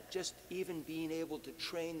test that, just even being able to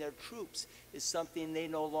train their troops is something they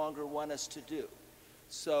no longer want us to do.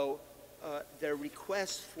 So their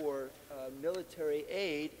request for military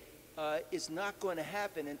aid is not going to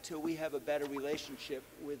happen until we have a better relationship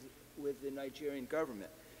with the Nigerian government.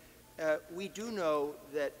 We do know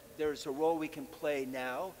that there's a role we can play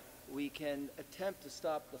now. We can attempt to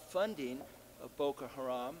stop the funding of Boko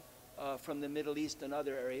Haram from the Middle East and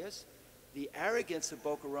other areas. The arrogance of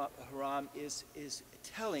Boko Haram is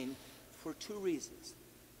telling for two reasons.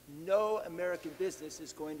 No American business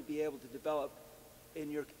is going to be able to develop in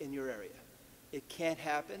your area. It can't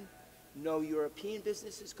happen. No European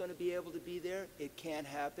business is going to be able to be there. It can't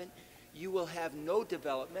happen. You will have no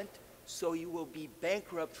development, so you will be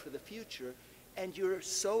bankrupt for the future. And you're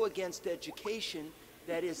so against education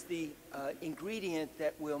that is the ingredient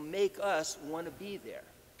that will make us want to be there.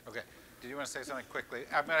 Okay. Did you want to say something quickly?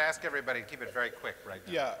 I'm going to ask everybody to keep it very quick right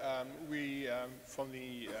now. Yeah, we from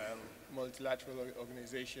the multilateral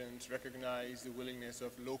organizations recognize the willingness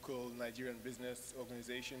of local Nigerian business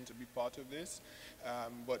organizations to be part of this.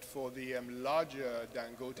 But for the larger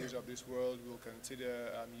Dangotes of this world, we'll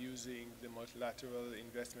consider using the Multilateral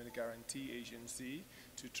Investment Guarantee Agency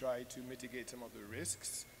to try to mitigate some of the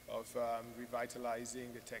risks of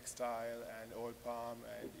revitalizing the textile and oil palm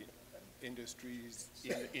and industries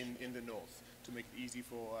in the north to make it easy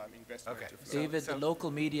for investment to flow. David, the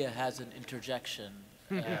local media has an interjection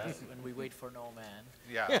when we wait for no man.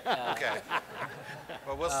 Yeah, okay.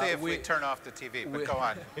 Well, we'll see if we turn off the TV, but go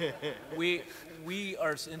on. We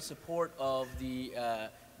are in support of the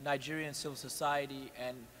Nigerian civil society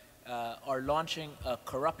and are launching a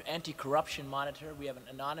anti-corruption monitor. We have an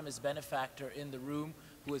anonymous benefactor in the room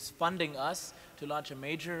who is funding us to launch a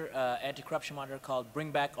major anti-corruption monitor called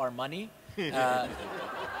Bring Back Our Money.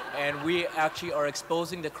 And we actually are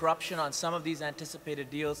exposing the corruption on some of these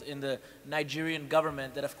anticipated deals in the Nigerian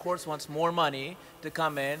government that, of course, wants more money to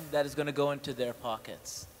come in that is going to go into their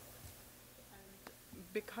pockets.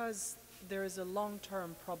 Because there is a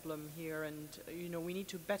long-term problem here, and we need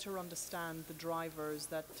to better understand the drivers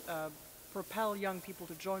that propel young people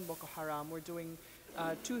to join Boko Haram. We're doing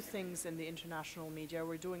two things in the international media.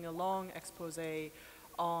 We're doing a long expose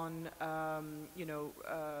on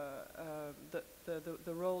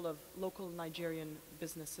the role of local Nigerian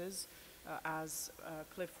businesses, as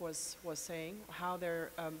Cliff was saying, how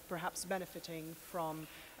they're perhaps benefiting from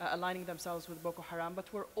aligning themselves with Boko Haram,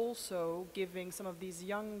 but we're also giving some of these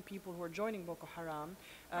young people who are joining Boko Haram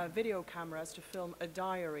video cameras to film a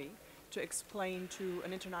diary to explain to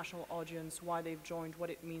an international audience why they've joined, what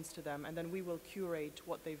it means to them, and then we will curate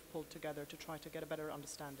what they've pulled together to try to get a better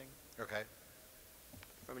understanding. Okay.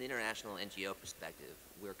 From an international NGO perspective,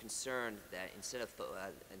 we're concerned that instead of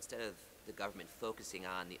the government focusing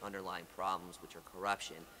on the underlying problems, which are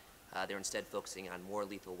corruption, they're instead focusing on more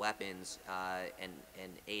lethal weapons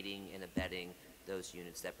and aiding and abetting those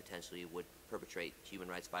units that potentially would perpetrate human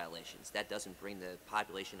rights violations. That doesn't bring the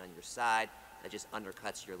population on your side. That just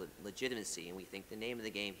undercuts your legitimacy, and we think the name of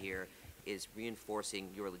the game here is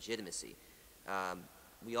reinforcing your legitimacy.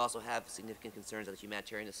 We also have significant concerns on the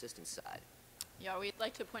humanitarian assistance side. Yeah, we'd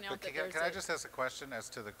like to point out that Can I just ask a question as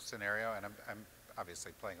to the scenario? And I'm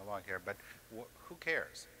obviously playing along here, but who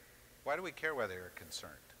cares? Why do we care whether you're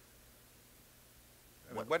concerned?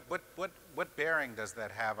 I mean, what bearing does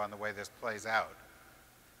that have on the way this plays out?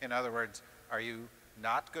 In other words, are you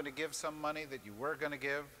not going to give some money that you were going to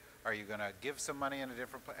give? Are you going to give some money in a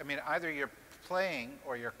different place? I mean, either you're playing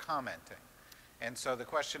or you're commenting. And so the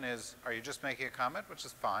question is, are you just making a comment, which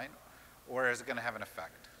is fine, or is it going to have an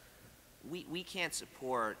effect? We can't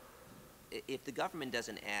support, if the government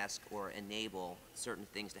doesn't ask or enable certain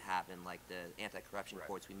things to happen, like the anti-corruption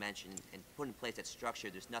courts we mentioned, and put in place that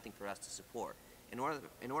structure, there's nothing for us to support. In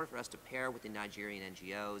order for us to pair with the Nigerian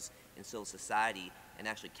NGOs and civil society and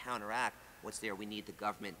actually counteract what's there, we need the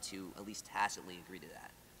government to at least tacitly agree to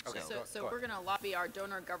that. Okay, so we're going to lobby our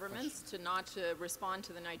donor governments to not to respond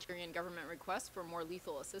to the Nigerian government request for more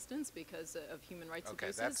lethal assistance because of human rights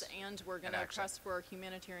abuses, and we're going to press for a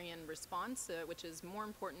humanitarian response, which is more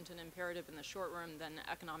important and imperative in the short run than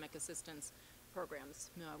economic assistance programs.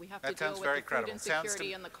 We have to deal with the food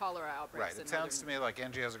insecurity and the cholera outbreaks. Right. It sounds to me like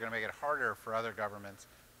NGOs are going to make it harder for other governments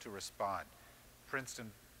to respond.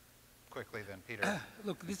 Princeton, quickly, then Peter.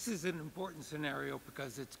 Look, this is an important scenario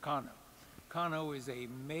because it's Kano. Kano is a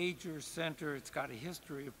major center. It's got a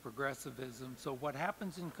history of progressivism. So what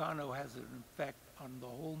happens in Kano has an effect on the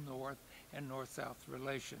whole North and North-South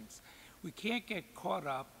relations. We can't get caught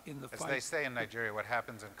up in the fight. As they say in Nigeria, what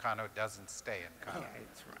happens in Kano doesn't stay in Kano. Yeah,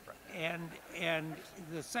 that's right. And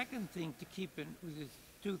the second thing to keep in is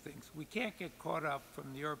two things. We can't get caught up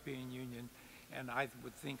from the European Union, and I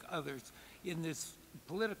would think others, in this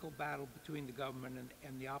political battle between the government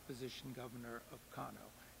and the opposition governor of Kano.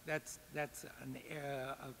 That's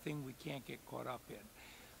a thing we can't get caught up in.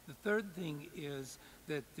 The third thing is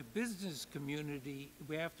that the business community,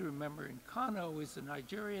 we have to remember in Kano is a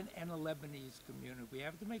Nigerian and a Lebanese community. We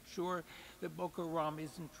have to make sure that Boko Haram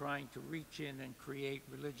isn't trying to reach in and create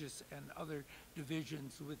religious and other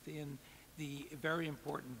divisions within the very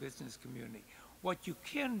important business community. What you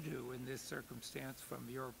can do in this circumstance from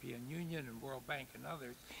the European Union and World Bank and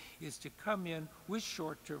others is to come in with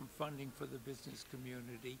short-term funding for the business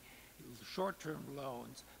community, short-term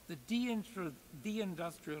loans. The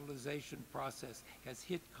deindustrialization process has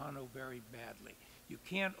hit Kano very badly. You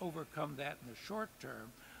can't overcome that in the short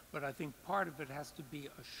term, but I think part of it has to be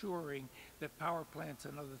assuring that power plants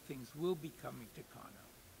and other things will be coming to Kano.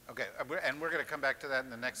 Okay, and we're going to come back to that in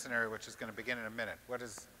the next scenario, which is going to begin in a minute. What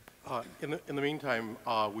is... In the meantime,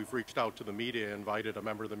 we've reached out to the media, invited a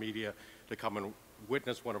member of the media to come and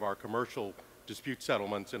witness one of our commercial dispute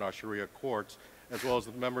settlements in our Sharia courts, as well as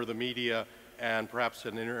a member of the media and perhaps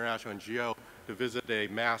an international NGO to visit a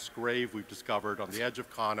mass grave we've discovered on the edge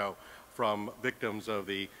of Kano from victims of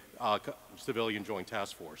the Civilian Joint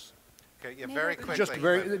Task Force. Okay, yeah, very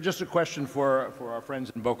quickly. Just a question for our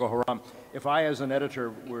friends in Boko Haram. If I, as an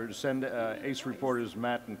editor, were to send ACE reporters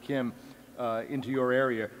Matt and Kim into your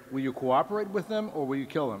area, will you cooperate with them or will you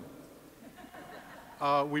kill them?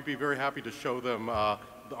 We'd be very happy to show them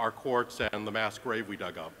our courts and the mass grave we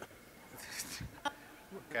dug up.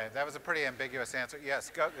 Okay, that was a pretty ambiguous answer.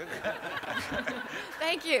 Yes, go.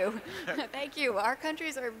 Thank you. Thank you. Our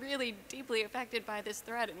countries are really deeply affected by this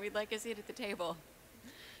threat, and we'd like a seat at the table.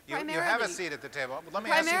 You have a seat at the table. Let me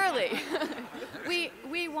primarily,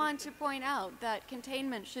 we want to point out that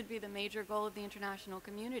containment should be the major goal of the international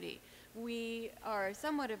community. We are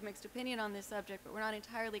somewhat of mixed opinion on this subject, but we're not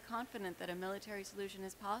entirely confident that a military solution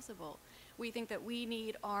is possible. We think that we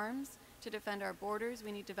need arms to defend our borders.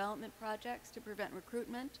 We need development projects to prevent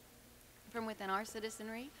recruitment from within our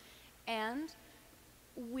citizenry. And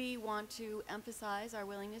we want to emphasize our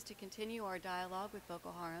willingness to continue our dialogue with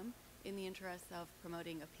Boko Haram in the interest of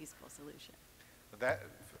promoting a peaceful solution.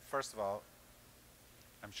 First of all,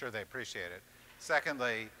 I'm sure they appreciate it.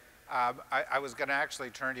 Secondly, I was going to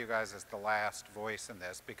actually turn to you guys as the last voice in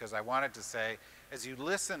this, because I wanted to say, as you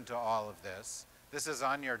listen to all of this, this is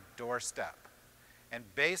on your doorstep. And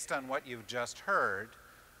based on what you've just heard,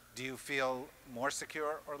 do you feel more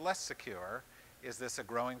secure or less secure? Is this a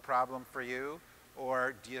growing problem for you?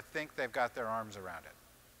 Or do you think they've got their arms around it?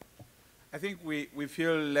 I think we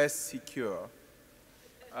feel less secure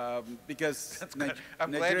because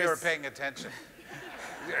I'm glad you were paying attention.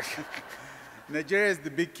 Nigeria is the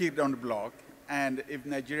big kid on the block, and if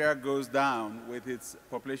Nigeria goes down with its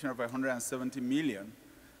population of 170 million,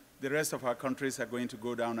 the rest of our countries are going to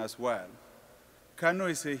go down as well. Kano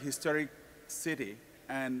is a historic city,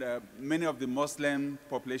 and many of the Muslim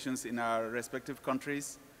populations in our respective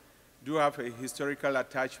countries do have a historical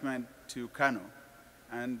attachment to Kano.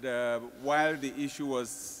 And while the issue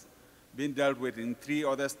was being dealt with in 3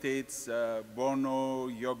 other states, Borno,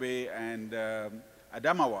 Yobe, and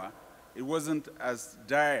Adamawa, it wasn't as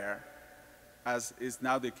dire as is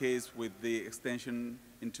now the case with the extension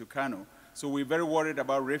into Kano. So we're very worried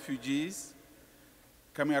about refugees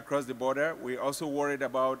coming across the border. We're also worried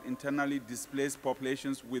about internally displaced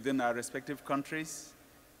populations within our respective countries.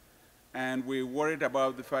 And we're worried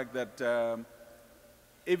about the fact that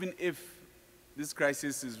even if this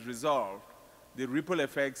crisis is resolved, the ripple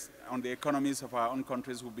effects on the economies of our own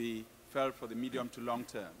countries will be felt for the medium to long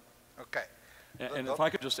term. Okay. And if I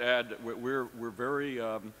could just add, we're very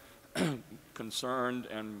concerned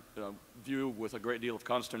and view with a great deal of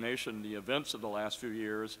consternation the events of the last few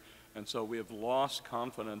years, and so we have lost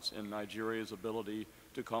confidence in Nigeria's ability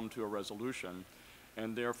to come to a resolution.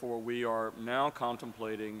 And therefore, we are now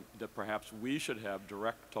contemplating that perhaps we should have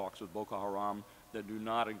direct talks with Boko Haram that do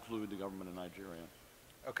not include the government of Nigeria.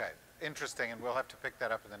 Okay, interesting, and we'll have to pick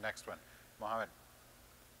that up in the next one. Mohammed.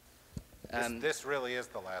 This really is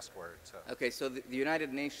the last word. So. Okay, so the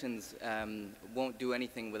United Nations won't do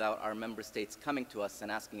anything without our member states coming to us and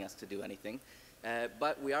asking us to do anything.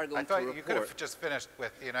 But we are going to report. I thought you could have just finished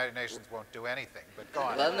with the United Nations won't do anything, but go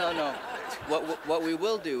on. Well, no. What we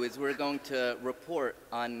will do is we're going to report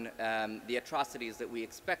on the atrocities that we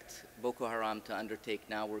expect Boko Haram to undertake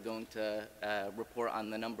now. We're going to report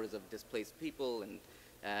on the numbers of displaced people and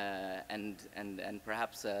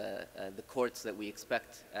perhaps the courts that we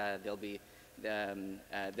expect they'll be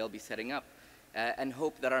setting up. And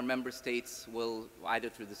hope that our member states will, either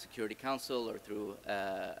through the Security Council or through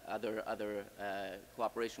other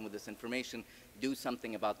cooperation with this information, do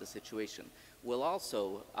something about the situation. We'll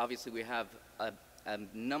also, obviously we have a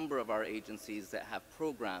number of our agencies that have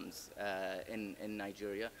programs in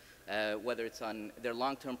Nigeria, whether it's on their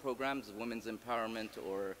long-term programs, women's empowerment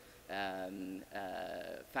or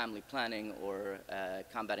family planning or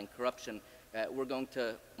combating corruption. We're going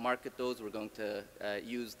to market those. We're going to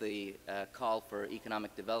use the call for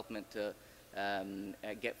economic development to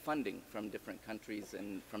get funding from different countries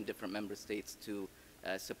and from different member states to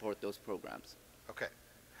support those programs. Okay,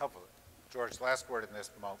 helpful. George, last word in this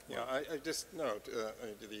moment. Yeah, I just note,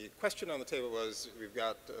 the question on the table was, we've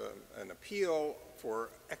got an appeal for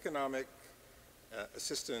economic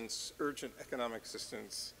assistance, urgent economic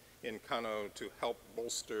assistance in Kano to help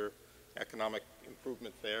bolster economic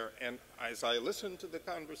improvement there. And as I listen to the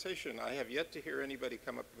conversation, I have yet to hear anybody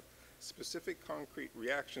come up with specific concrete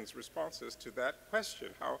reactions, responses to that question.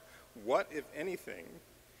 What, if anything,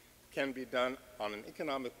 can be done on an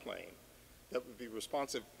economic plane that would be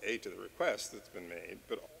responsive, A, to the request that's been made,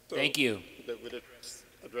 but also Thank you. that would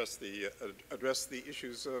address the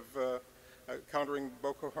issues of countering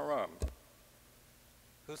Boko Haram.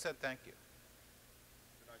 Who said thank you?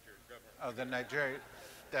 The Nigerian government. Oh, the Nigerian.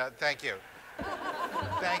 Thank you.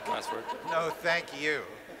 Thank you. Last word. No, thank you.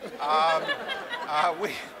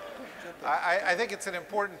 I think it's an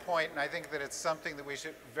important point, and I think that it's something that we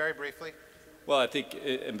should, very briefly. Well, I think,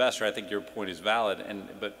 Ambassador, I think your point is valid,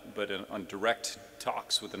 but on direct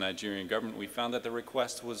talks with the Nigerian government, we found that the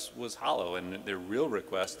request was hollow, and their real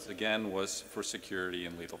request, again, was for security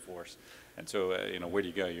and lethal force. And so, where do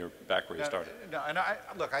you go? You're back where you started. No, and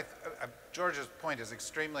look, George's point is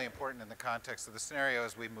extremely important in the context of the scenario.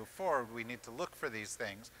 As we move forward, we need to look for these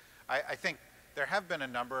things. I think there have been a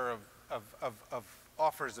number of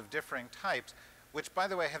offers of differing types, which, by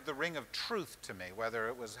the way, have the ring of truth to me, whether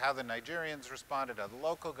it was how the Nigerians responded, how the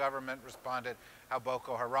local government responded, how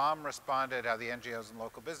Boko Haram responded, how the NGOs and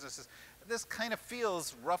local businesses. This kind of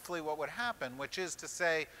feels roughly what would happen, which is to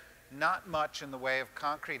say not much in the way of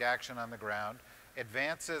concrete action on the ground,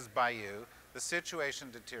 advances by you, the situation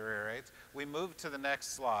deteriorates. We move to the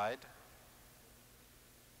next slide,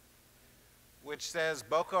 which says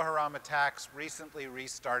Boko Haram attacks recently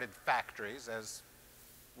restarted factories, as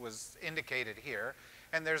was indicated here.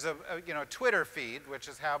 And there's a Twitter feed, which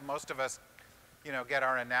is how most of us get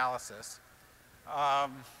our analysis.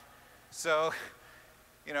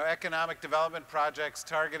 Economic development projects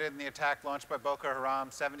targeted in the attack launched by Boko Haram,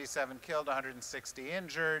 77 killed, 160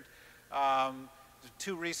 injured.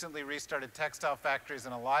 2 recently restarted textile factories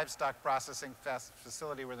and a livestock processing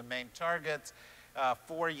facility were the main targets.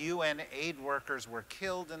 4 UN aid workers were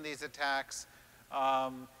killed in these attacks.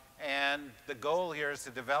 And the goal here is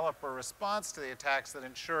to develop a response to the attacks that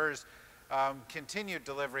ensures continued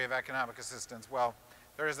delivery of economic assistance. Well,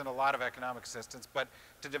 there isn't a lot of economic assistance, but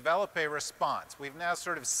to develop a response. We've now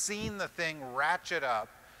sort of seen the thing ratchet up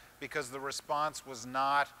because the response was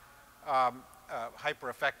not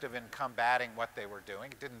hyper-effective in combating what they were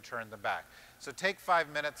doing. It didn't turn them back. So take 5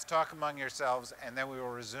 minutes, talk among yourselves, and then we will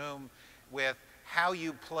resume with how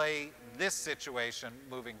you play this situation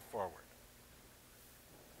moving forward.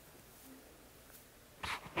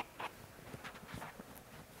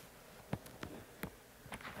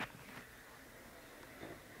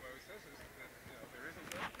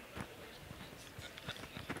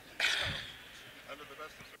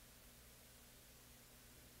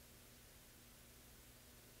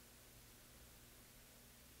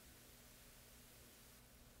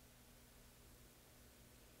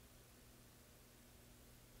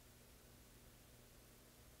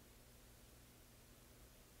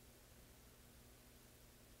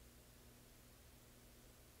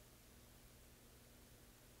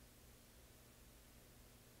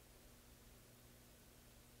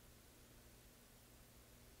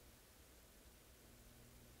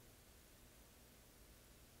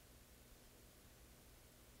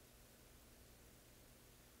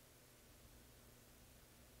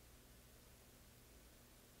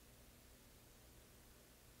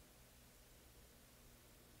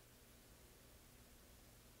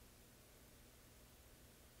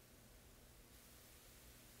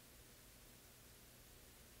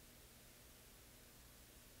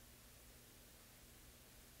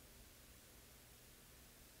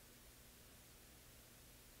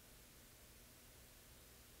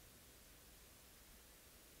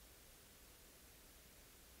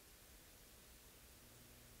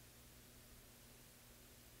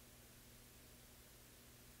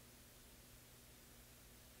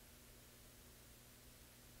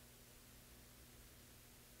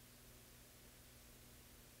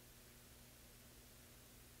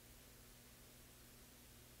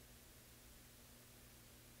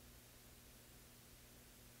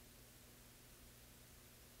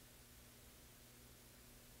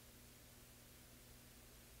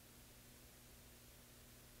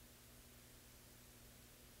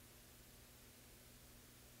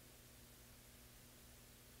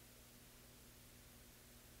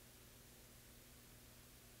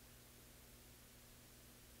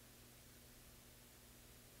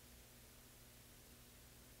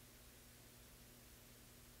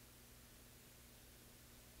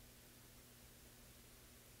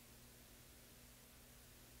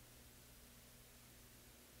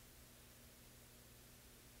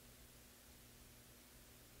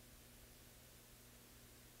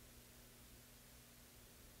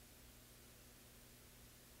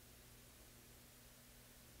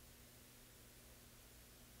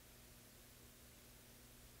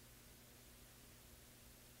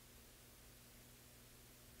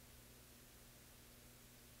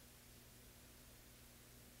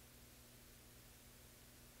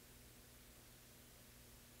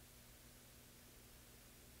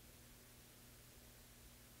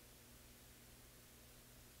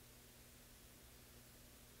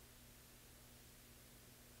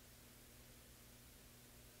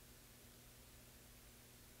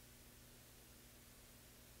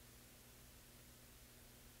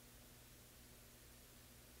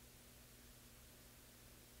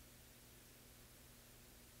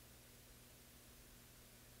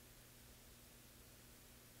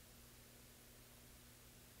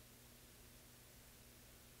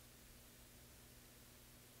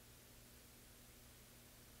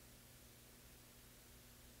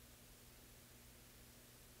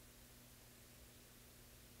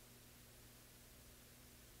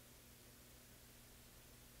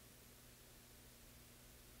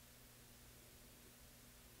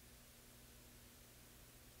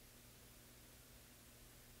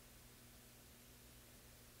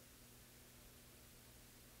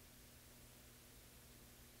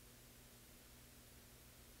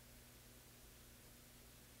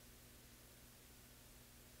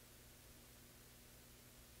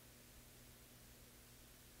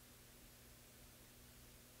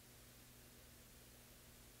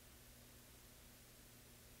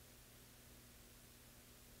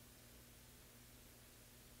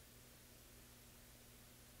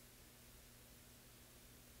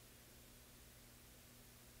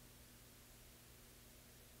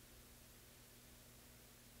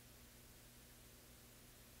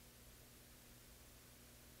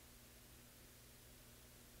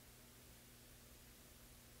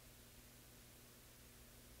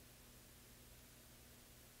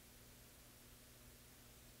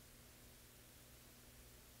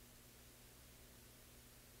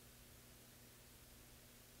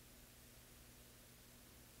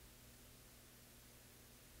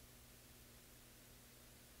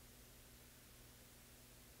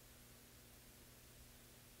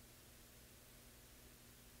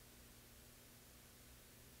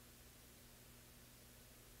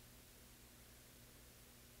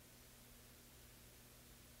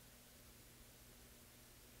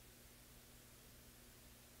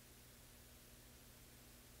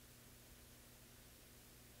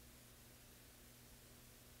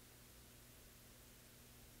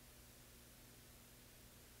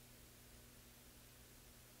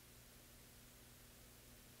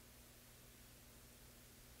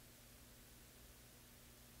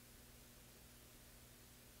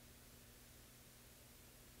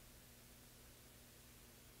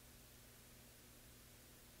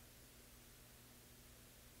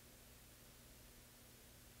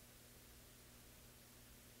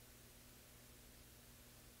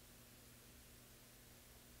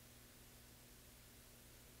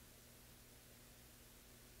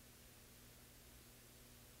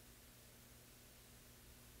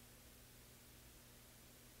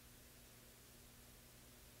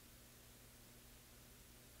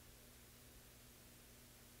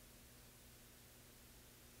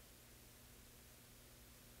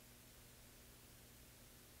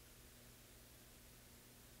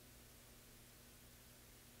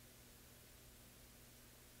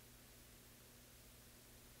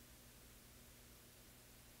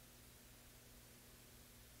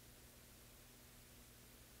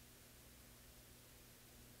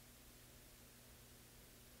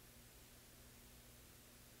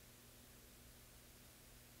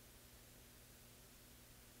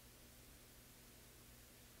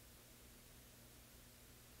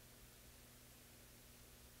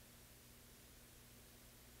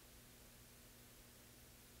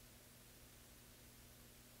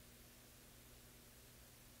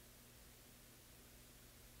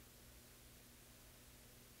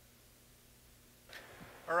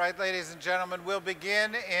 All right, ladies and gentlemen, we'll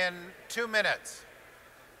begin in 2 minutes.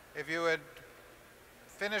 If you would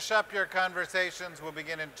finish up your conversations, we'll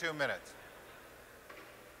begin in 2 minutes.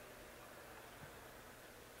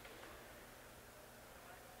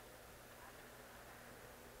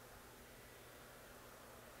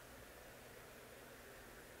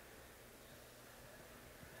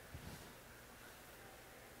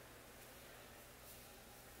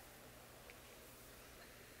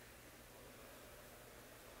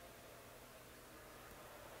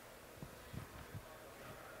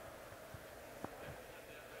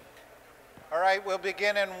 All right, we'll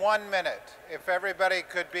begin in 1 minute. If everybody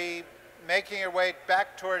could be making your way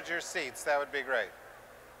back towards your seats, that would be great.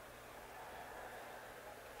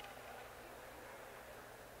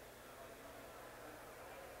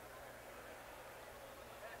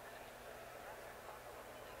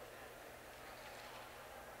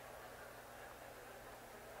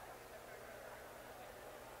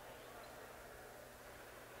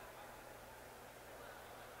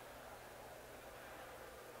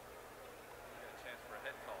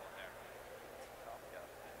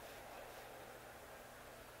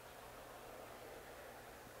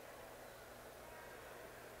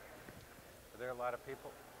 Are there a lot of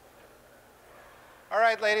people? All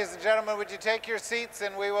right, ladies and gentlemen, would you take your seats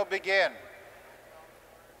and we will begin.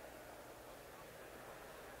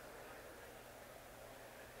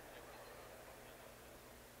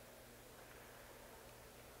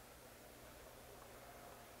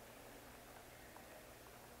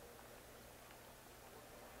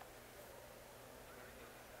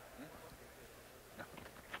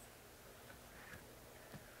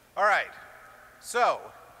 All right, so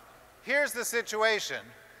here's the situation.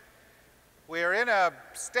 We are in a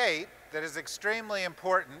state that is extremely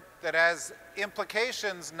important, that has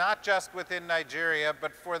implications not just within Nigeria,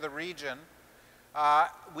 but for the region.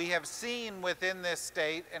 We have seen within this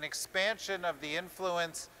state an expansion of the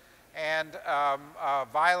influence and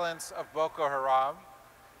violence of Boko Haram.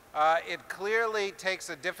 It clearly takes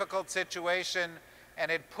a difficult situation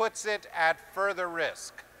and it puts it at further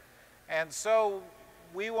risk. And so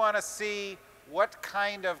we want to see what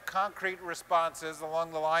kind of concrete responses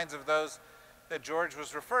along the lines of those that George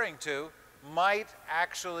was referring to might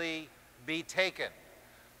actually be taken.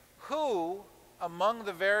 Who among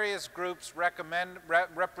the various groups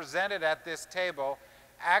represented at this table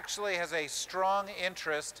actually has a strong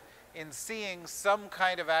interest in seeing some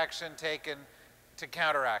kind of action taken to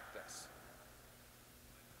counteract this?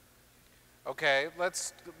 Okay,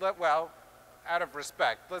 well, out of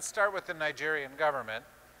respect, let's start with the Nigerian government.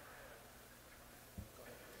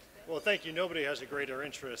 Well, thank you. Nobody has a greater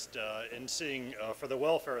interest in seeing for the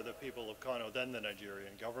welfare of the people of Kano than the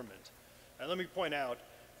Nigerian government. And let me point out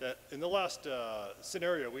that in the last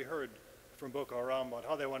scenario, we heard from Boko Haram about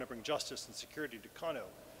how they want to bring justice and security to Kano.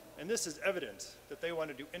 And this is evidence that they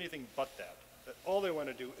want to do anything but that all they want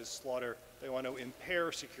to do is slaughter. They want to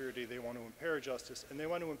impair security, they want to impair justice, and they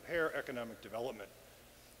want to impair economic development.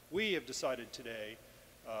 We have decided today,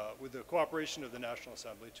 with the cooperation of the National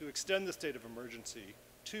Assembly, to extend the state of emergency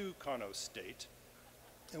to Kano State,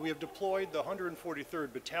 and we have deployed the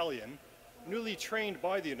 143rd Battalion, newly trained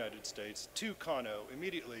by the United States, to Kano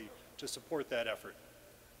immediately to support that effort.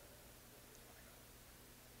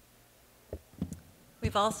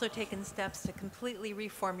 We've also taken steps to completely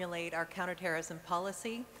reformulate our counterterrorism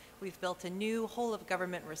policy. We've built a new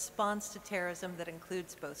whole-of-government response to terrorism that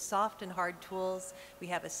includes both soft and hard tools. We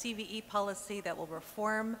have a CVE policy that will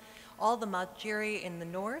reform all the Majiri in the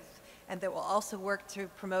north, and that will also work to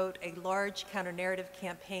promote a large counter-narrative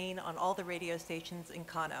campaign on all the radio stations in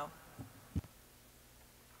Kano.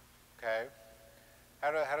 Okay.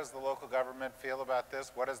 How does the local government feel about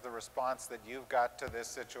this? What is the response that you've got to this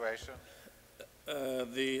situation?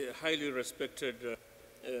 The highly respected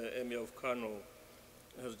Emir of Kano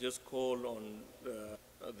has just called on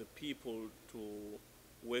the people to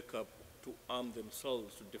wake up, to arm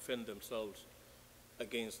themselves, to defend themselves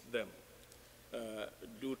against them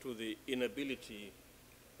due to the inability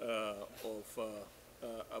of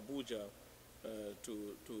Abuja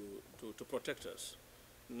to protect us.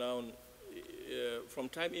 Now, from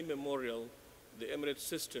time immemorial, the emirate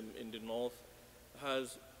system in the north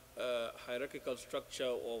has a hierarchical structure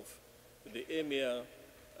of the emir,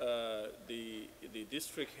 the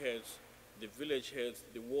district heads, the village heads,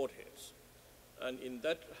 the ward heads. And in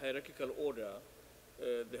that hierarchical order,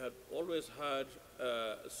 they had always had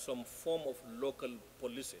some form of local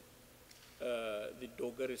policing, the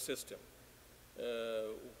Dogari system,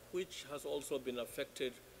 which has also been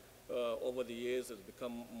affected over the years, has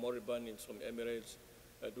become moribund in some emirates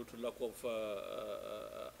due to lack of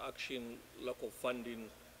action, lack of funding,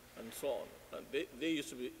 and so on. And they used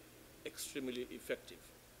to be extremely effective.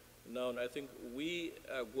 Now, I think we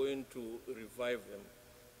are going to revive them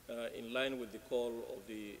in line with the call of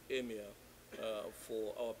the Emir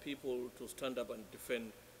for our people to stand up and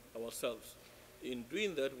defend ourselves. In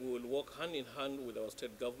doing that, we will work hand in hand with our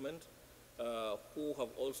state government, who have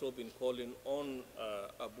also been calling on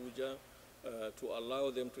Abuja to allow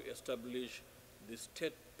them to establish the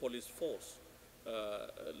state police force,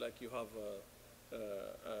 like you have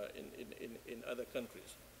in other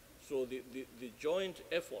countries. So the joint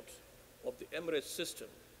effort of the Emirates system,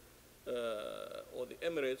 or the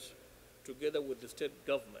Emirates, together with the state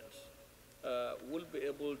governments, will be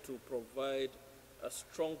able to provide a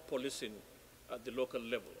strong policing at the local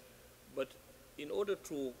level. But in order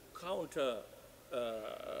to counter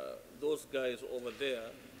those guys over there,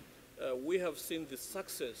 we have seen the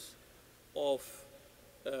success of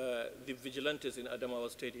the vigilantes in Adamawa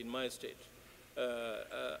State, in my state.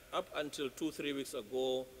 Up until 2-3 weeks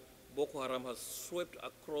ago, Boko Haram has swept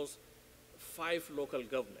across 5 local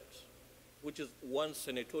governments, which is 1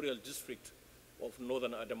 senatorial district of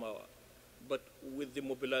northern Adamawa. But with the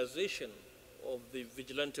mobilization of the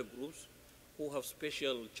vigilante groups, who have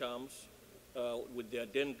special charms with their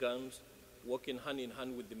den guns, working hand in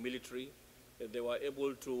hand with the military, they were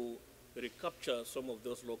able to recapture some of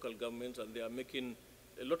those local governments, and they are making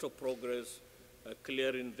a lot of progress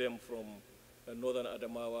clearing them from northern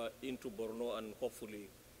Adamawa into Borno, and hopefully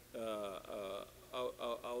out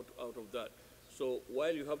of that. So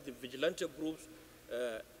while you have the vigilante groups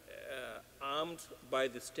armed by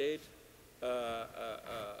the state,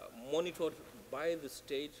 monitored by the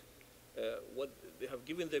state, what they have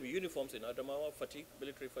given them uniforms in Adamawa, fatigue,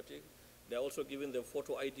 military fatigue. They're also giving them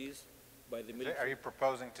photo IDs by the military. Are you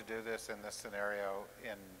proposing to do this in this scenario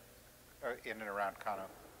in and around Kano?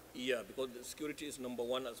 Yeah, because the security is number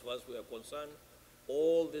one as far as we are concerned.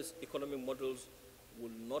 All these economic models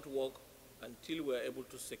will not work until we are able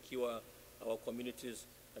to secure our communities,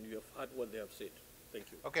 and you have heard what they have said.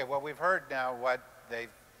 Thank you. Okay, well, we've heard now what the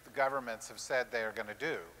governments have said they are going to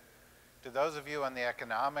do. Do those of you on the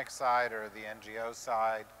economic side or the NGO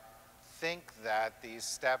side think that these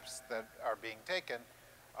steps that are being taken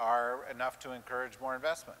are enough to encourage more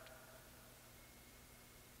investment?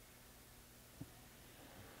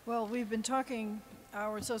 Well, we've been talking,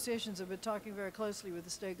 our associations have been talking very closely with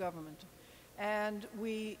the state government. And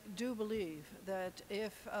we do believe that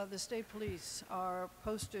if the state police are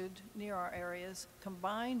posted near our areas,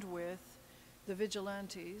 combined with the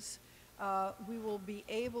vigilantes, we will be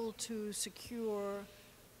able to secure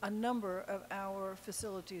a number of our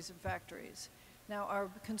facilities and factories. Now, our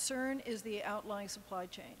concern is the outlying supply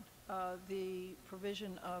chain, the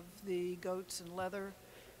provision of the goats and leather,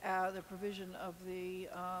 the provision of the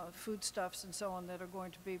foodstuffs and so on that are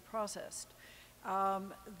going to be processed.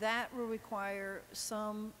 That will require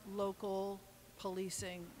some local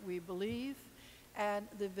policing, we believe, and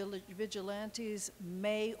the vigilantes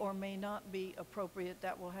may or may not be appropriate.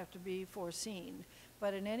 That will have to be foreseen.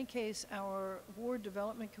 But in any case, our Ward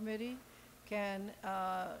Development Committee can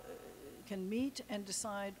meet and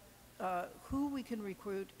decide who we can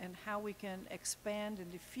recruit and how we can expand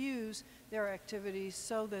and diffuse their activities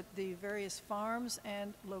so that the various farms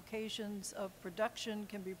and locations of production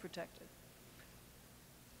can be protected.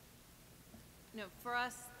 No, for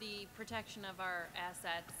us, the protection of our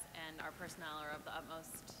assets and our personnel are of the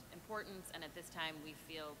utmost importance, and at this time we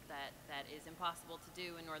feel that that is impossible to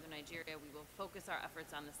do in northern Nigeria. We will focus our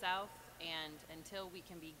efforts on the south, and until we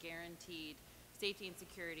can be guaranteed safety and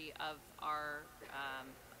security of our,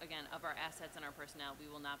 again, of our assets and our personnel, we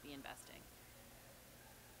will not be investing.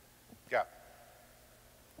 Yeah.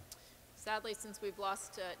 Sadly, since we've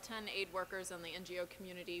lost 10 aid workers in the NGO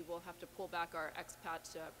community, we'll have to pull back our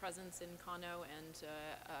expat presence in Kano and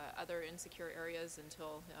other insecure areas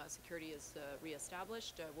until security is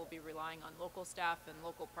reestablished. We'll be relying on local staff and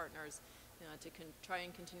local partners to try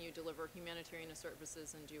and continue to deliver humanitarian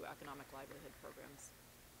services and do economic livelihood programs.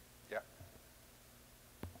 Yeah.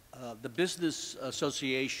 The Business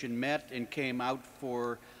Association met and came out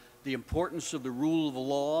for the importance of the rule of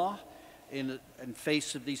law in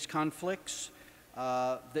face of these conflicts.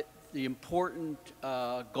 The important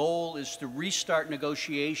goal is to restart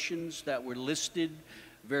negotiations that were listed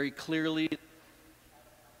very clearly in the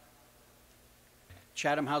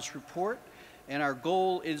Chatham House report. And our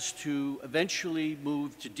goal is to eventually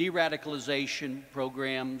move to de-radicalization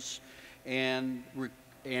programs and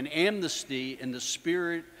amnesty in the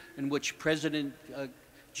spirit in which President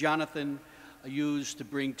Jonathan used to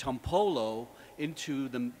bring Tompolo into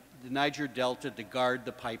the Niger Delta to guard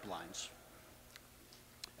the pipelines.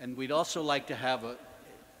 And we'd also like to have an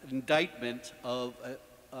indictment of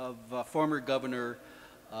former governor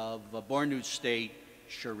of Borno State,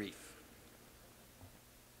 Sharif.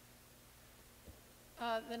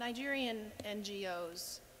 The Nigerian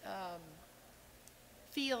NGOs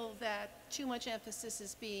feel that too much emphasis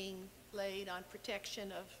is being laid on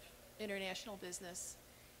protection of international business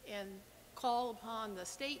and call upon the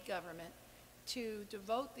state government to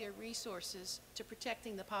devote their resources to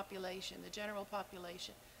protecting the population, the general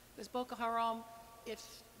population. Because Boko Haram, if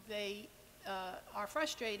they are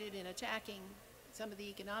frustrated in attacking some of the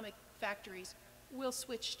economic factories, will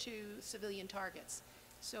switch to civilian targets.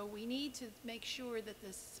 So we need to make sure that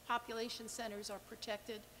the population centers are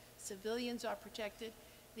protected, civilians are protected.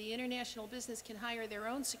 The international business can hire their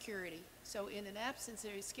own security. So in an absence,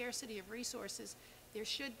 there is scarcity of resources, there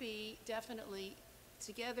should be definitely,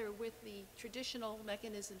 together with the traditional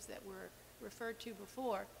mechanisms that were referred to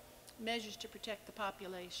before, measures to protect the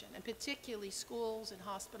population, and particularly schools and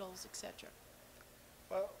hospitals, etc.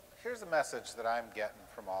 Well, here's a message that I'm getting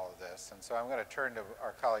from all of this, and so I'm going to turn to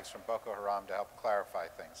our colleagues from Boko Haram to help clarify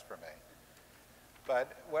things for me.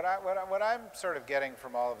 But what I'm sort of getting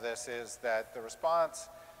from all of this is that the response,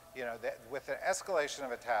 you know, with the escalation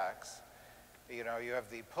of attacks, you know, you have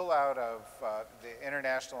the pullout of the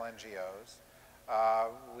international NGOs.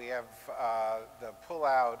 We have the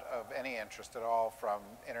pullout of any interest at all from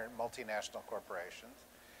multinational corporations.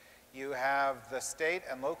 You have the state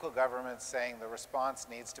and local governments saying the response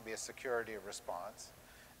needs to be a security response.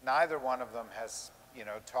 Neither one of them has, you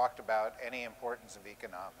know, talked about any importance of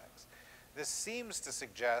economics. This seems to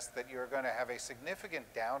suggest that you're going to have a significant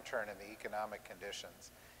downturn in the economic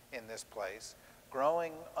conditions in this place,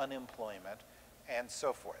 growing unemployment, and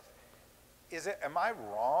so forth. Am I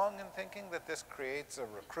wrong in thinking that this creates a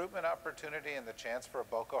recruitment opportunity and the chance for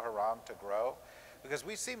Boko Haram to grow? Because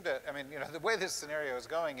we seem to, I mean, you know, the way this scenario is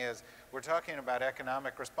going is we're talking about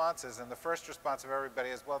economic responses, and the first response of everybody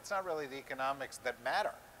is, well, it's not really the economics that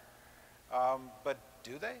matter. But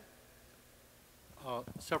do they?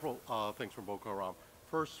 Several things from Boko Haram.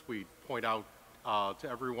 First, we point out to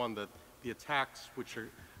everyone that the attacks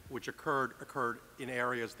which occurred in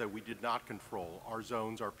areas that we did not control. Our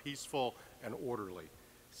zones are peaceful and orderly.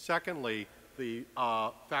 Secondly, the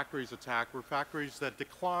factories attacked were factories that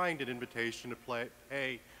declined an invitation to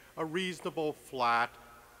pay a reasonable flat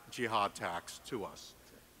jihad tax to us.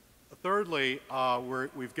 Thirdly, we're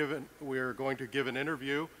going to give an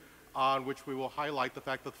interview on which we will highlight the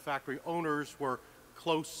fact that the factory owners were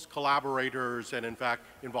close collaborators and in fact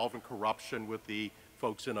involved in corruption with the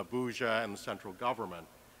folks in Abuja and the central government.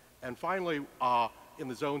 And finally, in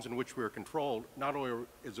the zones in which we are controlled, not only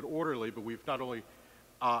is it orderly, but we've not only,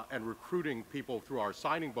 and recruiting people through our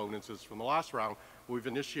signing bonuses from the last round, we've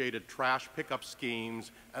initiated trash pickup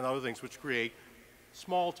schemes and other things which create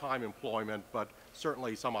small-time employment, but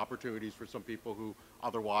certainly some opportunities for some people who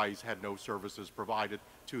otherwise had no services provided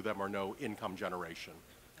to them or no income generation.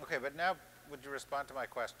 Okay, but now would you respond to my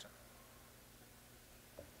question?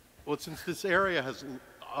 Well, since this area has,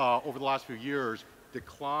 over the last few years,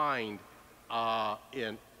 declined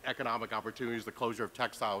in economic opportunities, the closure of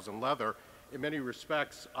textiles and leather, in many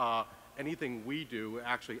respects, anything we do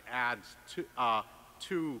actually adds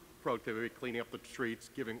to productivity, cleaning up the streets,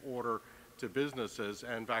 giving order to businesses,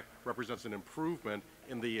 and in fact represents an improvement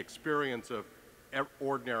in the experience of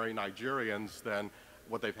ordinary Nigerians than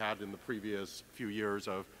what they've had in the previous few years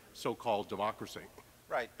of so-called democracy.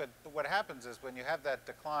 Right, but what happens is when you have that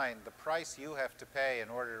decline, the price you have to pay in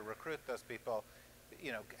order to recruit those people,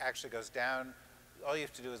 you know, actually goes down. All you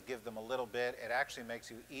have to do is give them a little bit. It actually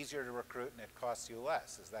makes you easier to recruit and it costs you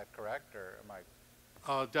less. Is that correct, or am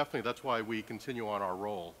I? Definitely, that's why we continue on our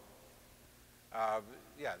role.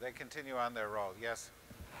 Yeah, they continue on their role, yes?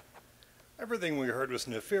 Everything we heard was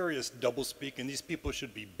nefarious doublespeak, and these people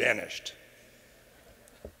should be banished.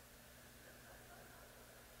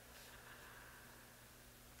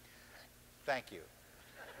 Thank you.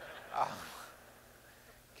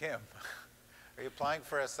 Kim, are you applying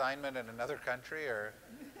for assignment in another country, or?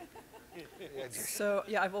 So,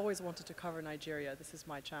 yeah, I've always wanted to cover Nigeria. This is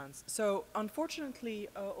my chance. So, unfortunately,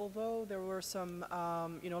 although there were some,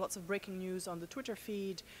 lots of breaking news on the Twitter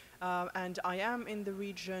feed, and I am in the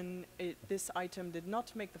region, this item did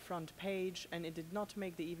not make the front page, and it did not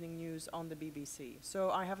make the evening news on the BBC. So,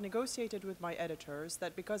 I have negotiated with my editors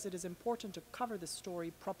that because it is important to cover the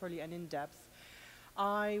story properly and in depth,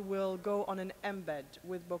 I will go on an embed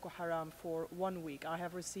with Boko Haram for 1 week. I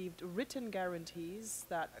have received written guarantees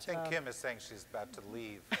that... I think Kim is saying she's about to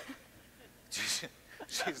leave.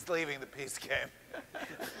 She's leaving the PeaceGame.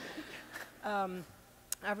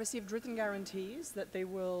 I've received written guarantees that they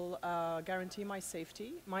will guarantee my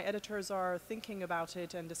safety. My editors are thinking about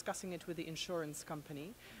it and discussing it with the insurance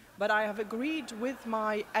company. But I have agreed with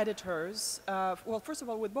my editors, well, first of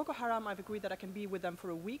all, with Boko Haram, I've agreed that I can be with them for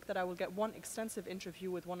a week, that I will get one extensive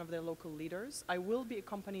interview with one of their local leaders. I will be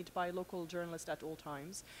accompanied by a local journalist at all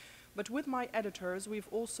times. But with my editors, we've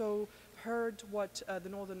also heard what the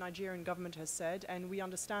northern Nigerian government has said, and we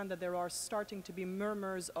understand that there are starting to be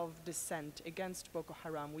murmurs of dissent against Boko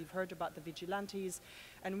Haram. We've heard about the vigilantes,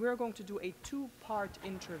 and we're going to do a two-part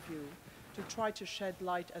interview to try to shed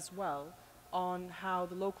light as well on how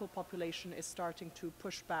the local population is starting to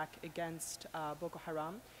push back against Boko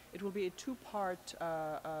Haram. It will be a two-part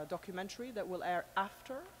documentary that will air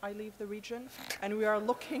after I leave the region, and we are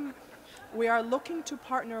looking to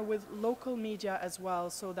partner with local media as well,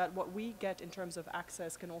 so that what we get in terms of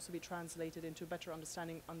access can also be translated into better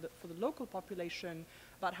understanding for the local population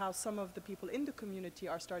about how some of the people in the community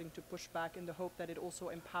are starting to push back, in the hope that it also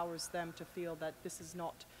empowers them to feel that this is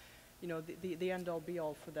not, you know, the end-all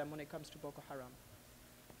be-all for them when it comes to Boko Haram.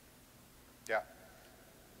 Yeah.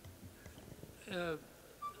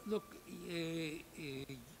 Look, you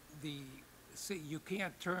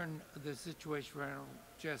can't turn the situation around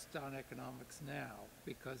just on economics now,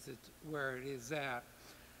 because it's where it is at.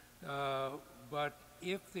 But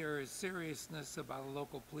if there is seriousness about a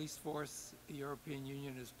local police force, the European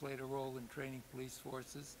Union has played a role in training police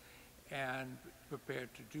forces and prepared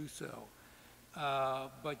to do so.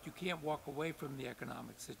 But you can't walk away from the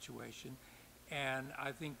economic situation, and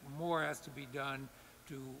I think more has to be done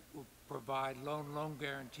to provide loan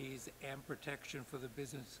guarantees and protection for the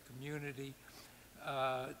business community,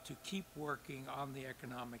 to keep working on the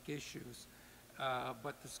economic issues,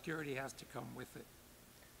 but the security has to come with it.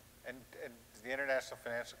 And is the international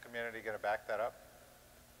financial community going to back that up?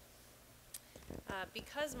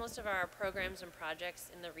 Because most of our programs and projects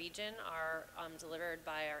in the region are delivered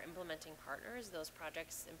by our implementing partners, those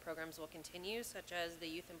projects and programs will continue, such as the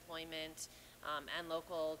youth employment and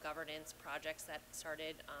local governance projects that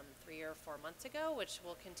started 3 or 4 months ago, which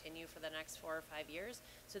will continue for the next 4 or 5 years.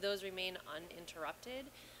 So those remain uninterrupted.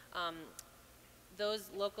 Those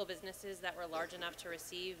local businesses that were large enough to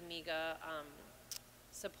receive MEGA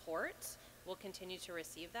support will continue to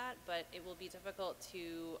receive that, but it will be difficult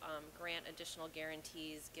to grant additional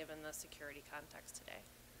guarantees given the security context today.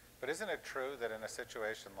 But isn't it true that in a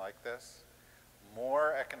situation like this,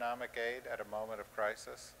 more economic aid at a moment of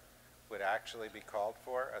crisis would actually be called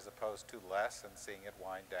for, as opposed to less and seeing it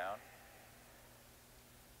wind down,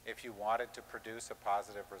 if you wanted to produce a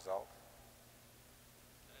positive result?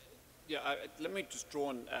 Yeah, let me just draw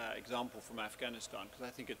an example from Afghanistan, because I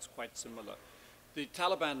think it's quite similar. The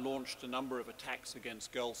Taliban launched a number of attacks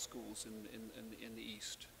against girls' schools in the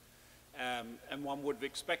east. And one would have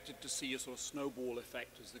expected to see a sort of snowball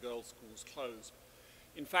effect as the girls' schools closed.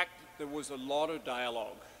 In fact, there was a lot of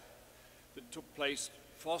dialogue that took place,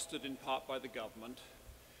 fostered in part by the government,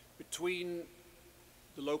 between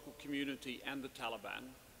the local community and the Taliban,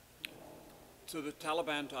 so the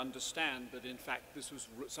Taliban to understand that in fact this was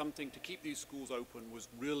something to keep these schools open was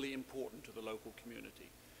really important to the local community.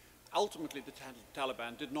 Ultimately, the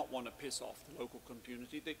Taliban did not want to piss off the local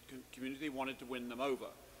community. The community wanted to win them over.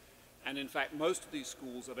 And in fact, most of these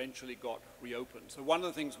schools eventually got reopened. So one of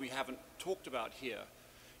the things we haven't talked about here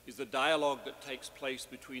is the dialogue that takes place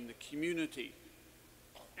between the community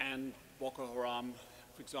and Boko Haram,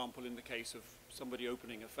 for example, in the case of somebody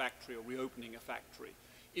opening a factory or reopening a factory.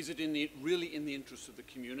 Is it really in the interest of the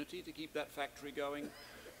community to keep that factory going?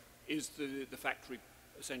 Is the factory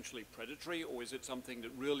essentially predatory, or is it something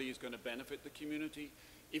that really is going to benefit the community?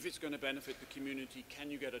 If it's going to benefit the community,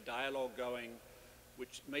 can you get a dialogue going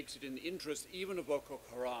which makes it in the interest even of Boko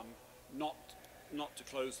Haram not to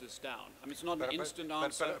close this down? I mean, it's not an instant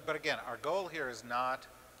answer. But again, our goal here is not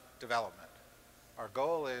development. Our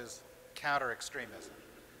goal is counter-extremism.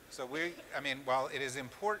 So while it is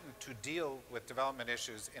important to deal with development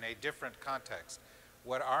issues in a different context,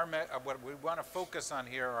 what we want to focus on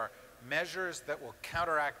here are measures that will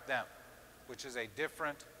counteract them, which is a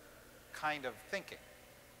different kind of thinking.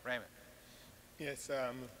 Raymond. Yes,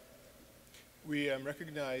 we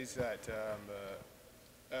recognize that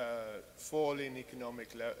fall in economic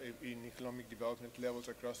development levels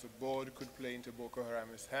across the board could play into Boko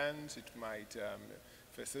Haram's hands. It might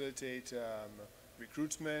facilitate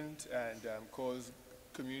recruitment and cause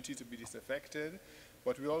community to be disaffected.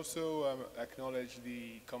 But we also acknowledge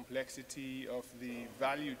the complexity of the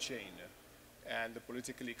value chain and the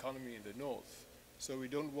political economy in the north. So we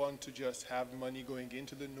don't want to just have money going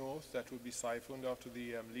into the north that will be siphoned off to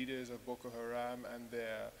the leaders of Boko Haram and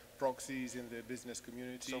their proxies in the business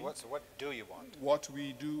community. So what do you want?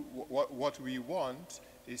 What we want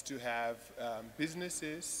is to have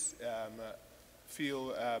businesses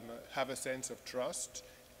have a sense of trust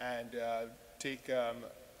and take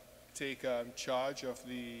charge of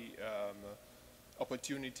the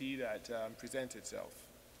opportunity that presents itself.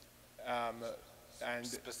 And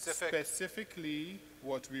specifically,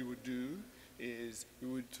 what we would do is we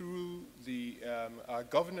would, through our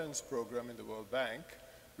governance program in the World Bank,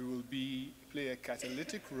 we will play a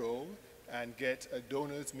catalytic role and get a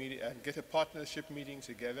donors meeting and get a partnership meeting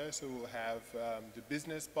together. So we'll have the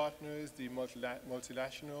business partners, the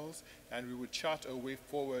multinationals, and we would chart a way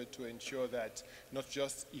forward to ensure that not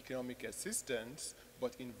just economic assistance,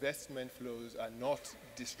 but investment flows are not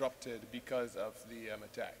disrupted because of the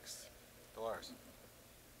attacks. Dolores.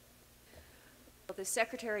 Well, the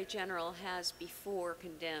Secretary General has before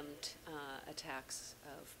condemned attacks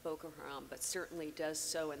of Boko Haram, but certainly does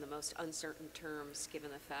so in the most uncertain terms,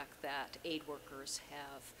 given the fact that aid workers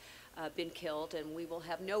have been killed, and we will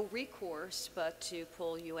have no recourse but to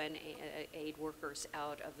pull UN aid workers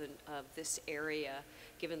out of this area,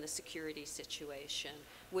 given the security situation,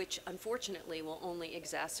 which unfortunately will only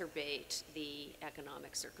exacerbate the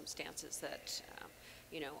economic circumstances that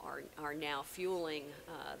are now fueling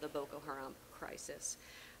the Boko Haram crisis.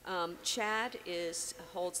 Chad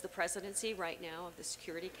holds the presidency right now of the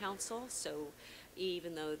Security Council, so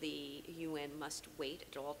even though the UN must wait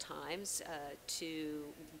at all times to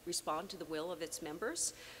respond to the will of its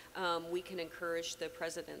members, we can encourage the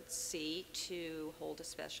presidency to hold a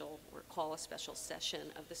special or call a special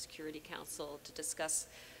session of the Security Council to discuss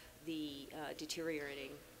the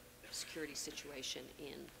deteriorating security situation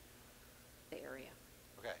in the area.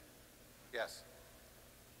 Okay. Yes.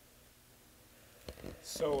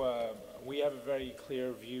 So we have a very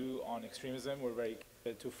clear view on extremism. We're very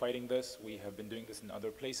committed to fighting this. We have been doing this in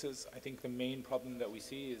other places. I think the main problem that we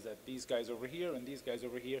see is that these guys over here and these guys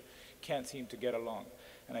over here can't seem to get along.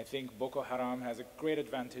 And I think Boko Haram has a great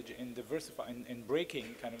advantage in diversifying, in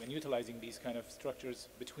breaking and utilizing these kind of structures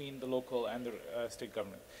between the local and the state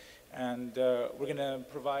government. And we're going to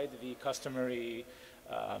provide the customary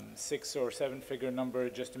 6 or 7 figure number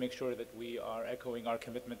just to make sure that we are echoing our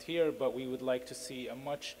commitment here, but we would like to see a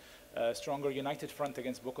much stronger united front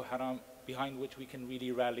against Boko Haram, behind which we can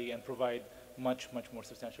really rally and provide much more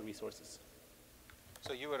substantial resources.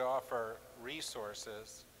 So you would offer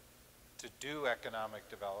resources to do economic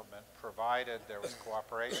development, provided there was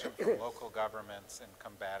cooperation from local governments in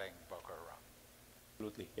combating Boko Haram?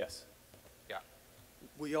 Absolutely, yes. Yeah.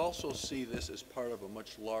 We also see this as part of a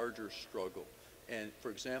much larger struggle. And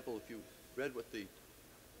for example, if you read what the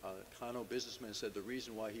Kano businessman said, the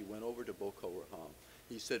reason why he went over to Boko Haram,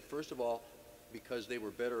 he said, first of all, because they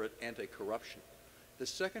were better at anti-corruption. The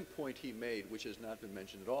second point he made, which has not been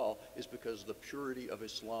mentioned at all, is because of the purity of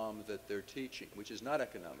Islam that they're teaching, which is not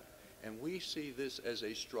economic. And we see this as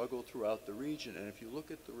a struggle throughout the region. And if you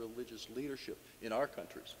look at the religious leadership in our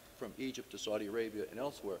countries, from Egypt to Saudi Arabia and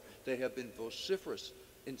elsewhere, they have been vociferous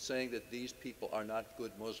in saying that these people are not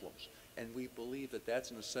good Muslims. And we believe that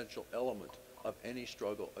that's an essential element of any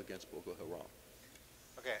struggle against Boko Haram.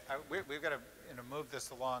 Okay, we've got to move this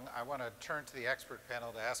along. I want to turn to the expert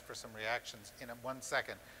panel to ask for some reactions in 1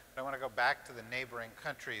 second. But I want to go back to the neighboring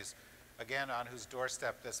countries, again, on whose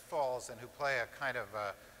doorstep this falls and who play a kind of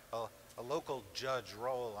a local judge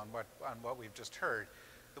role on what we've just heard.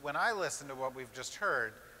 When I listen to what we've just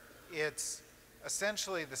heard, it's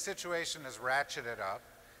essentially the situation has ratcheted up.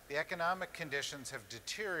 The economic conditions have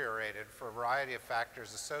deteriorated for a variety of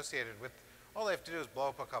factors associated with, all they have to do is blow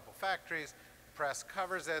up a couple factories, the press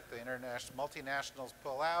covers it, the international multinationals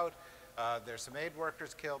pull out, there's some aid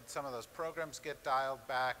workers killed, some of those programs get dialed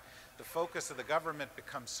back. The focus of the government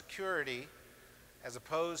becomes security as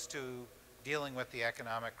opposed to dealing with the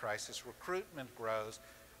economic crisis. Recruitment grows,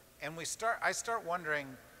 and I start wondering,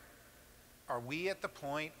 are we at the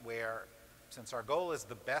point where, since our goal is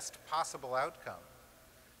the best possible outcome,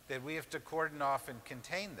 that we have to cordon off and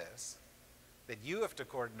contain this, that you have to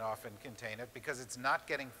cordon off and contain it because it's not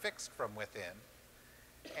getting fixed from within,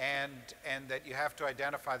 and that you have to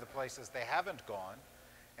identify the places they haven't gone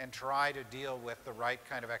and try to deal with the right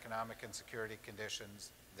kind of economic and security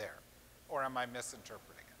conditions there? Or am I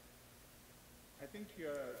misinterpreting it? I think you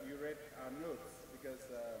read our notes, because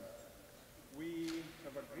we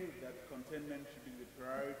have agreed that containment should be the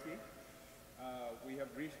priority. We have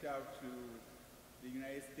reached out to the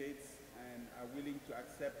United States and are willing to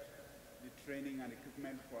accept the training and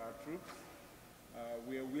equipment for our troops.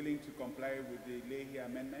 We are willing to comply with the Leahy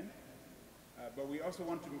Amendment, but we also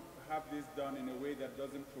want to have this done in a way that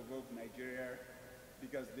doesn't provoke Nigeria,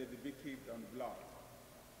 because they're the victims on blood.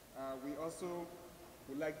 We also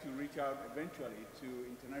would like to reach out eventually to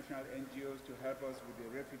international NGOs to help us with the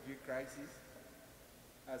refugee crisis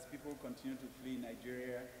as people continue to flee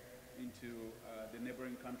Nigeria into the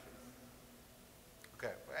neighboring countries.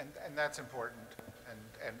 Okay, and that's important,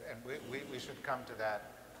 and we should come to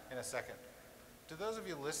that in a second. Do those of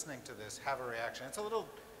you listening to this have a reaction? It's a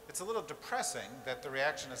little depressing that the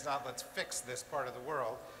reaction is not let's fix this part of the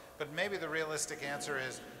world, but maybe the realistic answer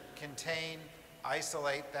is contain,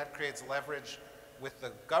 isolate, that creates leverage with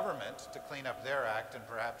the government to clean up their act, and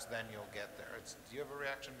perhaps then you'll get there. Do you have a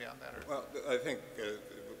reaction beyond that? Or? Well, I think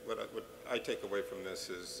what I take away from this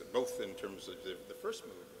is both in terms of the first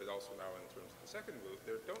move, but also now in terms of the second move,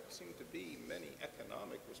 there don't seem to be many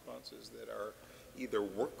economic responses that are either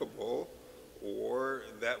workable or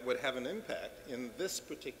that would have an impact in this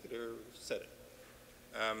particular setting.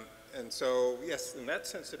 And so, yes, in that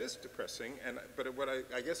sense, it is depressing. But what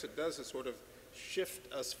I guess it does is sort of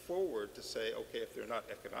shift us forward to say, okay, if they're not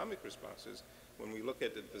economic responses, when we look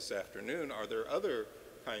at it this afternoon, are there other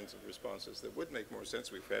kinds of responses that would make more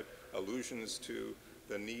sense? We've had allusions to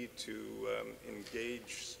the need to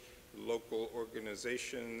engage local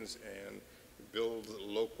organizations and build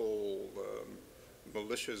local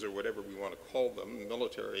militias or whatever we want to call them,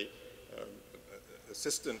 military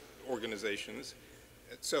assistant organizations.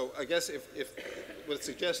 So I guess if what it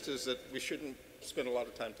suggests is that we shouldn't spend a lot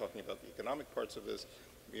of time talking about the economic parts of this,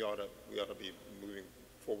 we ought to be moving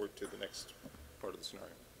forward to the next part of the scenario.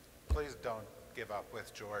 Please don't give up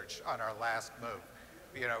with George on our last move.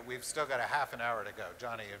 You know, we've still got a half an hour to go.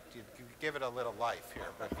 Johnny, you give it a little life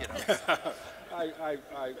here, but you know.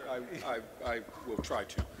 I will try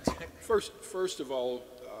to. First of all,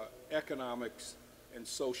 economics and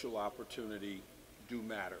social opportunity do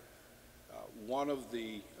matter. One of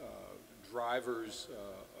the drivers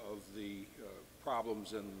of the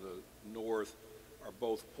problems in the North are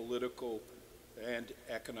both political and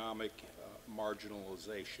economic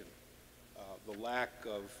marginalization. The lack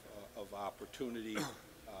of opportunity,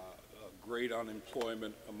 great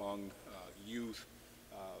unemployment among youth,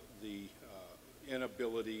 the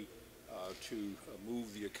inability to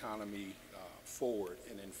move the economy forward.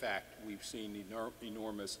 And in fact, we've seen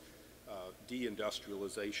enormous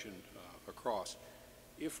deindustrialization across.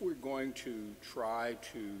 If we're going to try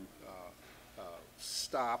to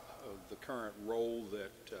stop the current role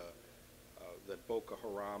that Boko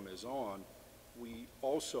Haram is on, we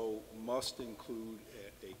also must include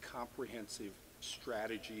a comprehensive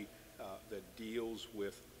strategy that deals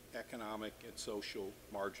with economic and social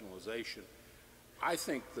marginalization. I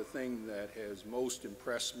think the thing that has most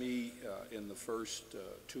impressed me in the first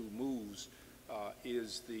two moves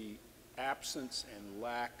is the absence and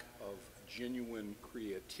lack of genuine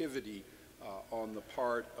creativity on the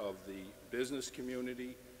part of the business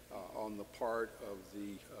community, on the part of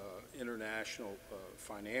the international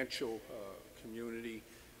financial community,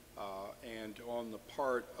 and on the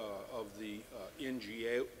part of the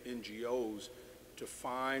NGOs to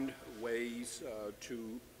find ways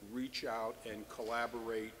to reach out and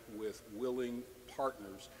collaborate with willing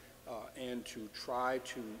partners and to try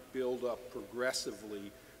to build up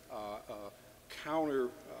progressively counter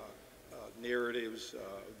narratives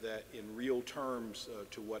that in real terms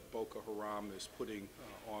to what Boko Haram is putting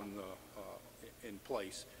in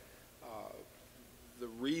place. The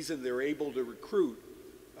reason they're able to recruit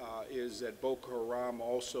is that Boko Haram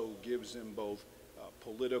also gives them both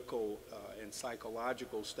political and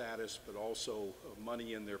psychological status, but also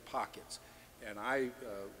money in their pockets. And I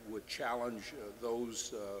would challenge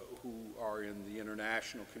those who are in the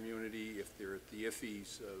international community, if they're at the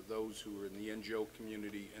IFEs, those who are in the NGO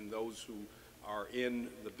community, and those who are in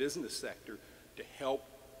the business sector to help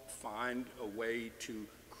find a way to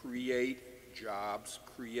create jobs,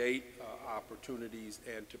 create opportunities,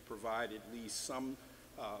 and to provide at least some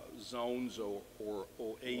zones or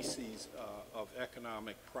oases of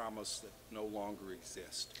economic promise that no longer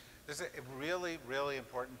exist. This is a really, really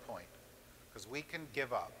important point, because we can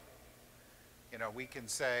give up. You know, we can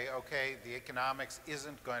say, okay, the economics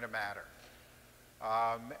isn't going to matter,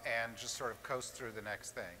 and just sort of coast through the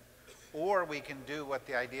next thing. Or we can do what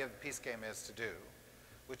the idea of PeaceGame is to do,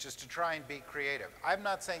 which is to try and be creative. I'm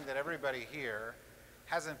not saying that everybody here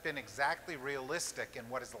hasn't been exactly realistic in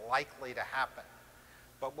what is likely to happen.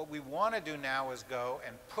 But what we want to do now is go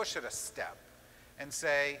and push it a step and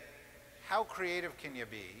say, how creative can you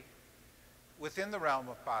be within the realm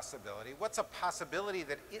of possibility? What's a possibility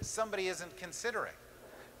that somebody isn't considering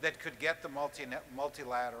that could get the multinational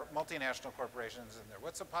corporations in there?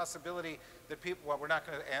 What's a possibility that people, well, we're going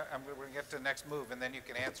to get to the next move and then you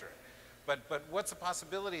can answer it. But what's a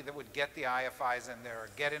possibility that would get the IFIs in there, or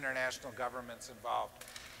get international governments involved,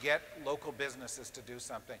 get local businesses to do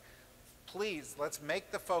something? Please, let's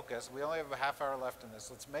make the focus, we only have a half hour left in this,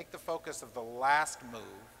 let's make the focus of the last move,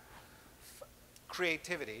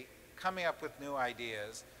 creativity, coming up with new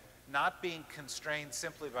ideas, not being constrained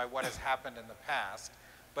simply by what has happened in the past,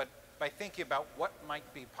 but by thinking about what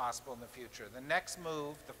might be possible in the future. The next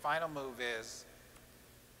move, the final move is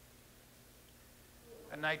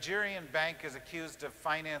a Nigerian bank is accused of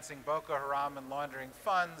financing Boko Haram and laundering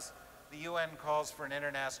funds. The UN calls for an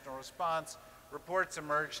international response. Reports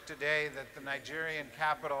emerged today that in the Nigerian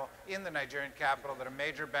capital, that a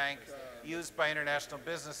major bank used by international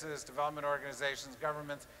businesses, development organizations,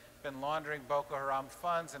 governments, been laundering Boko Haram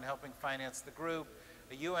funds and helping finance the group.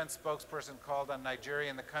 A UN spokesperson called on Nigeria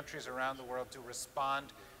and the countries around the world to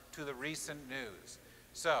respond to the recent news.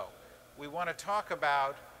 So, we want to talk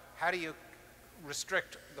about how do you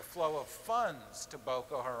restrict the flow of funds to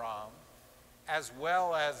Boko Haram, as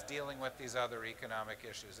well as dealing with these other economic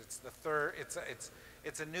issues. It's the third.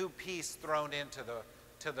 It's a new piece thrown into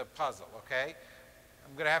the puzzle. Okay,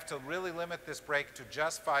 I'm going to have to really limit this break to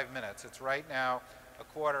just 5 minutes. It's right now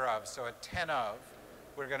 1:15, so at 10 of,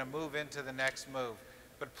 we're going to move into the next move.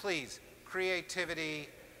 But please, creativity.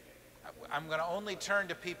 I'm going to only turn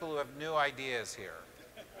to people who have new ideas here.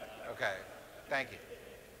 Okay, thank you.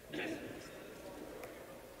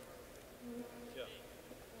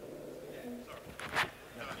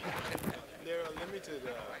 There are limited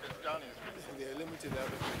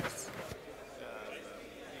avenues.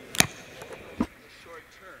 Short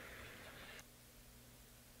term.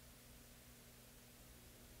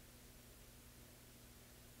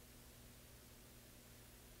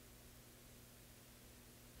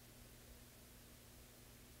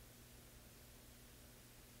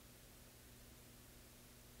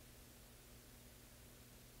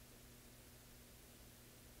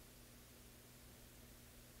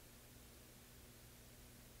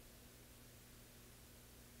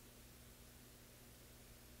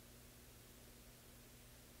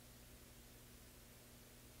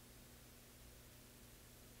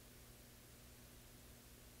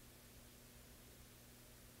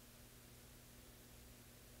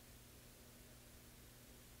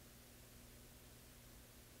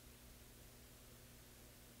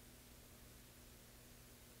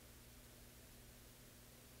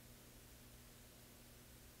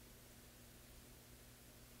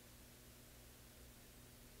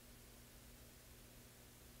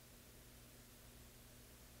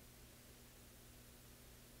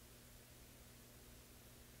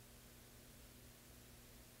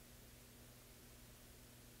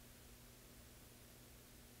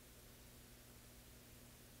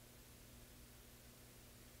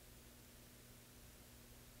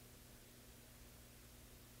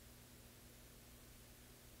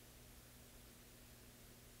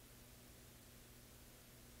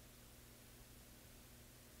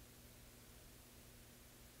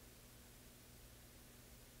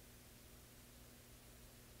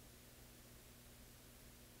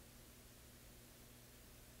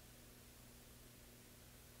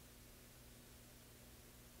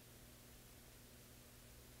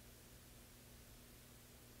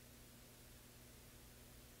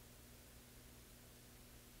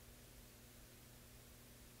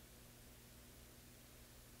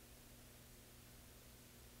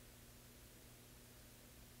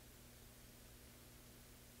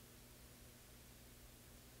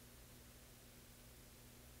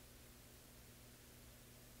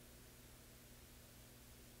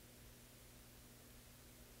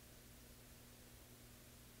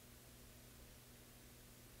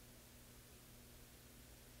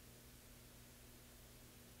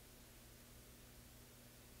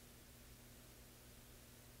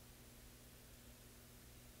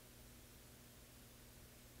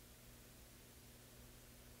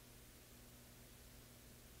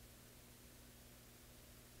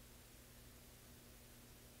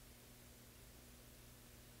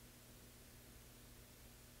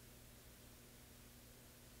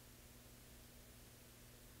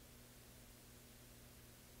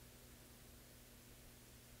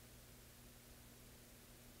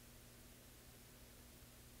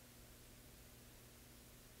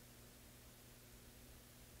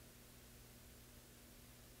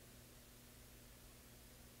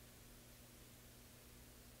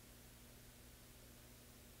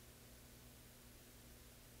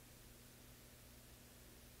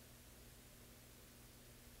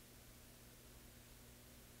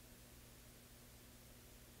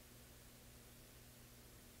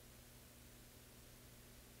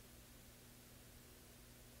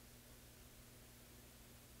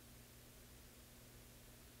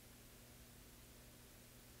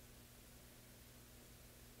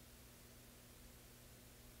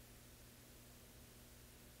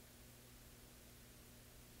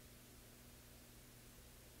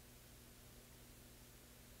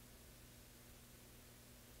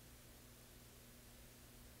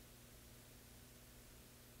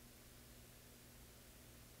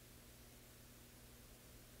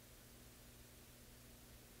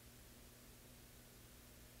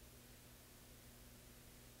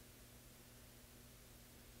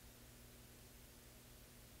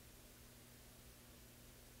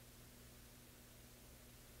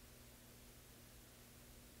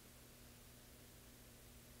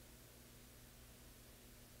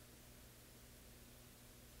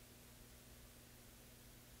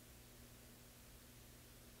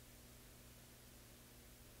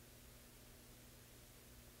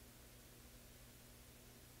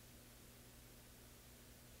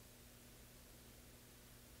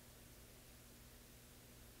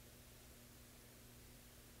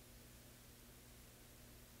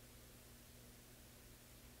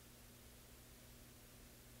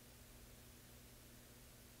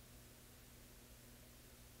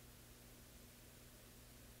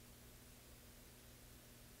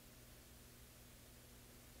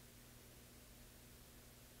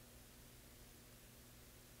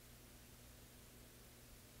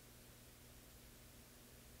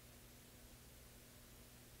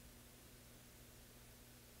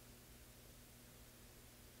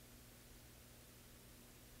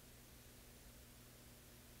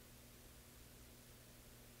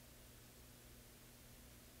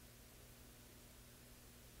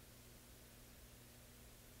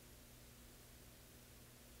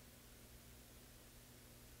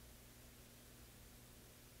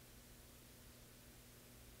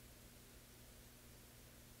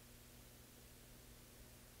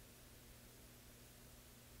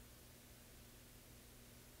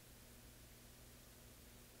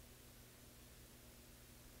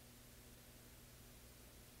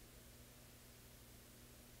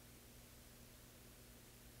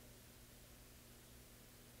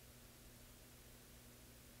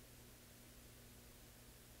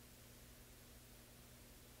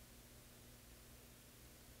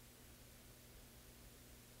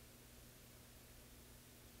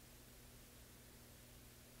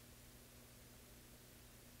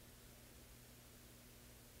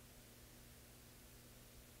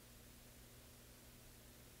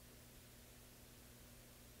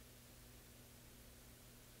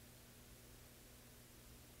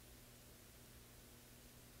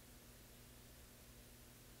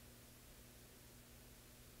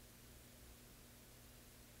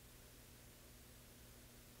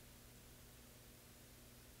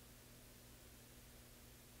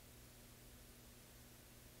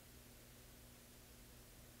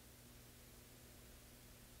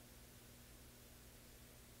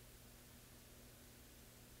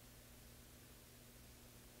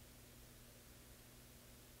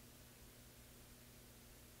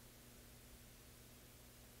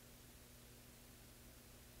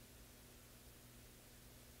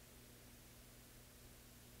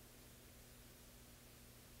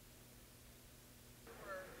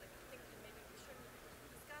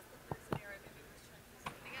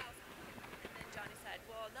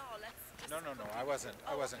 No, I wasn't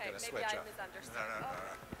going to switch off. Maybe I misunderstood.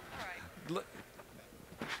 No. All right.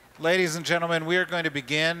 Ladies and gentlemen, we are going to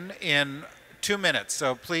begin in 2 minutes,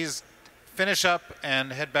 so please finish up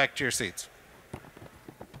and head back to your seats.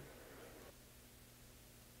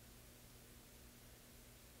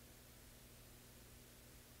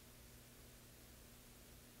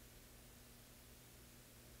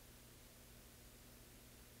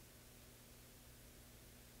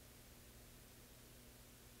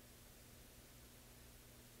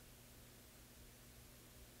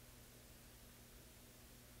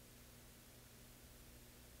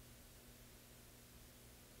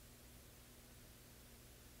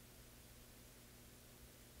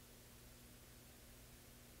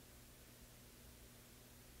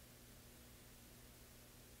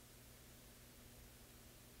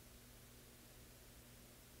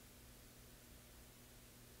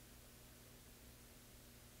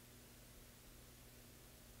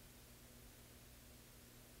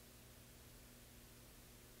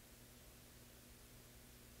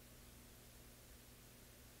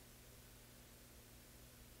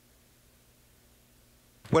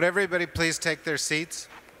 Would everybody please take their seats?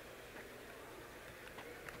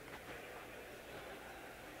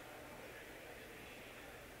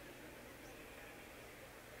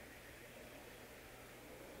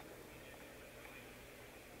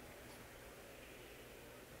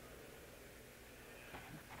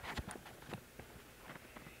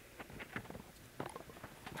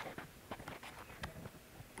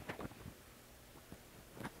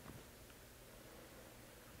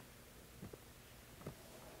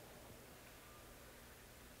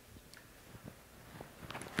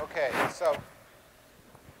 Okay, so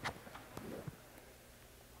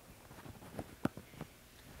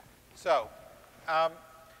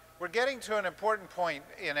we're getting to an important point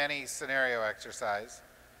in any scenario exercise,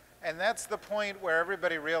 and that's the point where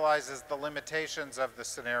everybody realizes the limitations of the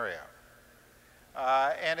scenario.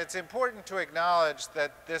 And it's important to acknowledge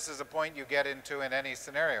that this is a point you get into in any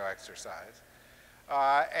scenario exercise.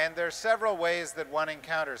 And there's several ways that one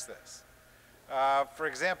encounters this. For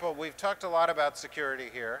example, we've talked a lot about security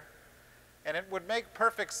here, and it would make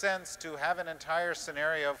perfect sense to have an entire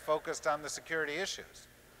scenario focused on the security issues.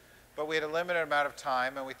 But we had a limited amount of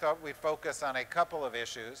time, and we thought we'd focus on a couple of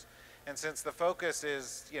issues. And since the focus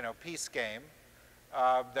is, PeaceGame,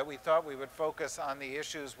 that we thought we would focus on the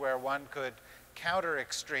issues where one could counter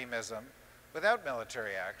extremism without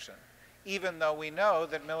military action, even though we know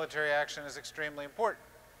that military action is extremely important,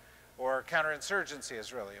 or counterinsurgency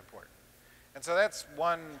is really important. And so that's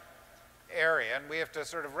one area, and we have to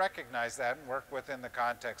sort of recognize that and work within the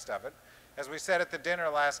context of it. As we said at the dinner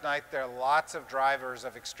last night, there are lots of drivers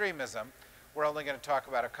of extremism. We're only going to talk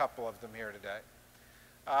about a couple of them here today.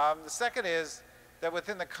 The second is that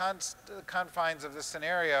within the confines of the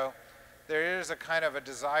scenario, there is a kind of a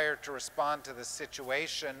desire to respond to the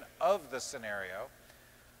situation of the scenario.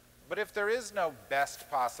 But if there is no best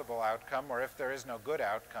possible outcome, or if there is no good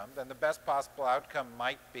outcome, then the best possible outcome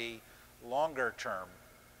might be longer term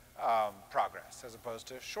progress as opposed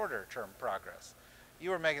to shorter term progress. You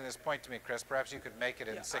were making this point to me, Chris. Perhaps you could make it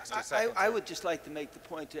in 60 seconds. I would just like to make the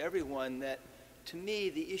point to everyone that, to me,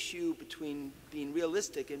 the issue between being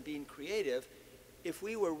realistic and being creative, if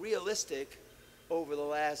we were realistic over the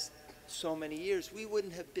last so many years, we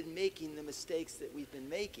wouldn't have been making the mistakes that we've been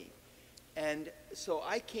making. And so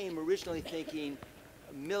I came originally thinking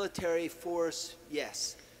military force,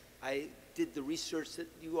 yes. I did the research that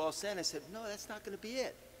you all sent. I said, no, that's not going to be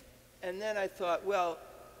it. And then I thought, well,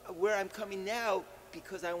 where I'm coming now,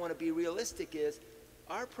 because I want to be realistic, is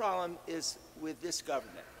our problem is with this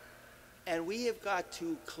government. And we have got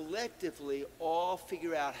to collectively all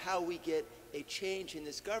figure out how we get a change in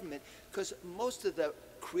this government, because most of the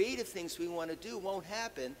creative things we want to do won't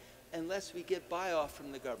happen unless we get buy-off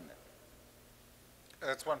from the government.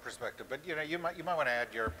 That's one perspective, but you might want to add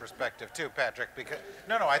your perspective too, Patrick. Because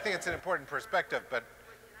no, I think it's an important perspective, but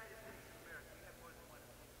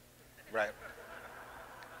right.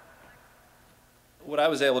 What I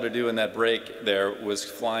was able to do in that break there was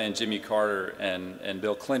fly in Jimmy Carter and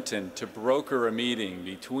Bill Clinton to broker a meeting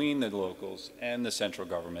between the locals and the central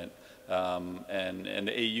government, and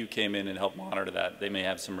the AU came in and helped monitor that. They may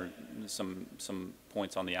have some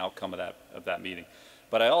points on the outcome of that meeting,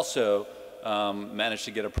 but I also managed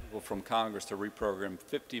to get approval from Congress to reprogram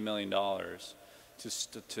 $50 million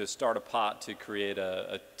to start a pot to create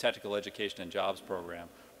a technical education and jobs program.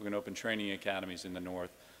 We're going to open training academies in the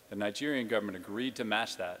north. The Nigerian government agreed to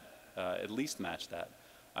match that, at least match that.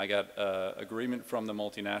 I got agreement from the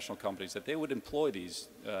multinational companies that they would employ these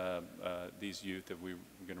youth that we were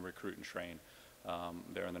going to recruit and train.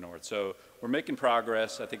 there in the north. So we're making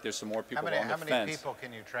progress. I think there's some more people on the fence. How many people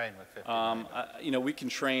can you train with 50 million? You know, we can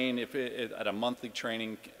train at a monthly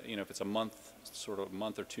training. You know, if it's a month, sort of a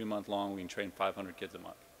month or 2 month long, we can train 500 kids a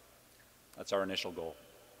month. That's our initial goal.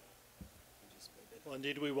 Well,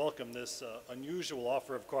 indeed, we welcome this unusual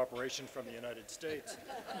offer of cooperation from the United States.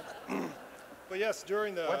 But yes,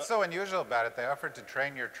 during the... What's so unusual about it? They offered to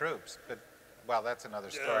train your troops, but, well, that's another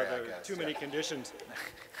story, I guess. Too many conditions.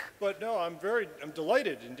 But no, I'm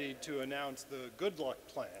delighted indeed to announce the Good Luck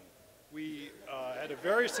Plan. We had a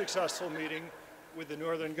very successful meeting with the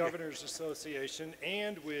Northern Governors Association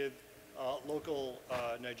and with local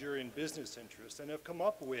Nigerian business interests, and have come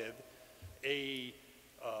up with a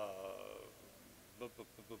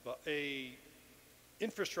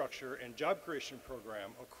infrastructure and job creation program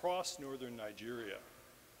across northern Nigeria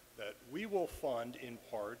that we will fund in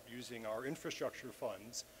part using our infrastructure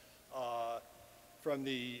funds from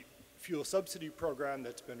the fuel subsidy program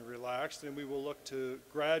that's been relaxed, and we will look to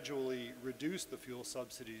gradually reduce the fuel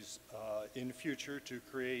subsidies in future to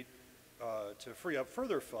create to free up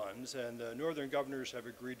further funds, and the northern governors have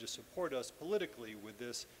agreed to support us politically with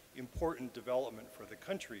this important development for the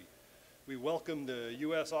country. We welcome the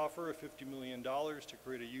U.S. offer of $50 million to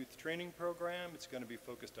create a youth training program. It's going to be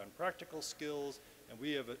focused on practical skills, and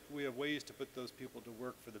we have ways to put those people to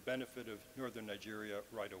work for the benefit of northern Nigeria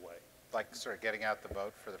right away. Like sort of getting out the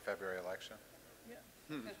vote for the February election?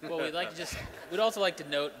 Well, we'd also like to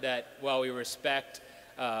note that while we respect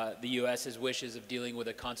the U.S.'s wishes of dealing with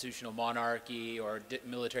a constitutional monarchy or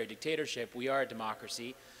military dictatorship, we are a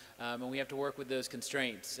democracy, and we have to work with those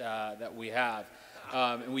constraints that we have.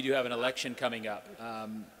 And we do have an election coming up.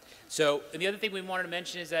 And the other thing we wanted to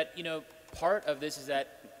mention is that, you know, part of this is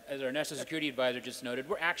that, as our National Security Advisor just noted,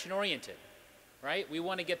 we're action-oriented, right? We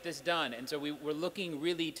want to get this done. And so we're looking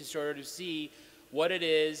really to sort of see what it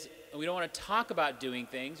is. And we don't want to talk about doing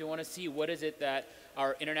things. We want to see what is it that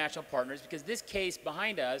our international partners, because this case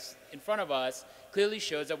behind us, in front of us, clearly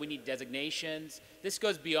shows that we need designations. This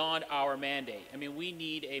goes beyond our mandate. I mean, we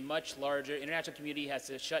need a much larger, international community has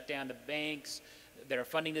to shut down the banks that are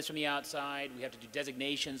funding this from the outside. We have to do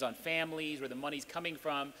designations on families, where the money's coming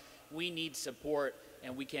from. We need support,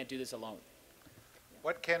 and we can't do this alone.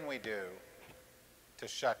 What can we do to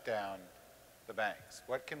shut down the banks?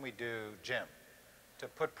 What can we do, Jim, to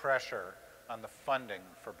put pressure on the funding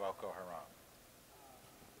for Boko Haram?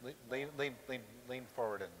 Lean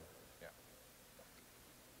forward and, yeah.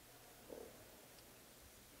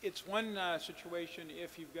 It's one situation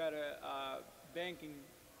if you've got a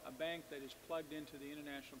bank that is plugged into the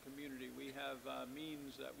international community. We have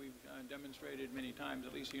means that we've demonstrated many times,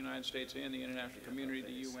 at least the United States and the international community,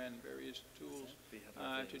 the UN, various tools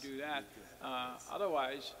to do that.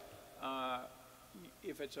 Otherwise,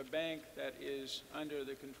 if it's a bank that is under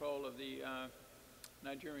the control of the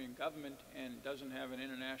Nigerian government and doesn't have an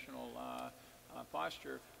international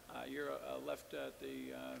posture, you're left at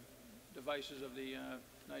the devices of the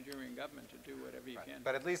Nigerian government to do whatever you can.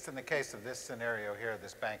 But at least in the case of this scenario here,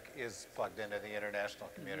 this bank is plugged into the international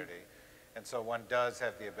community. And so one does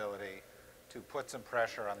have the ability to put some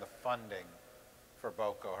pressure on the funding for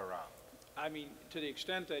Boko Haram. I mean, to the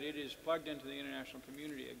extent that it is plugged into the international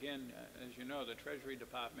community, again, as you know, the Treasury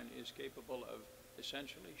Department is capable of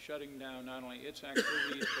essentially shutting down not only its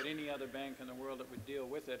activities, but any other bank in the world that would deal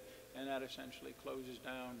with it, and that essentially closes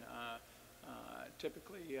down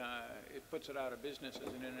typically, it puts it out of business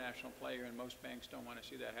as an international player, and most banks don't want to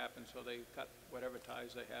see that happen, so they cut whatever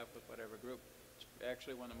ties they have with whatever group. It's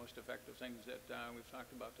actually one of the most effective things that we've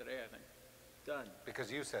talked about today, I think. Done.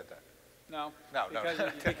 Because you said that. No. No.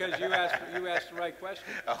 Because you asked the right question.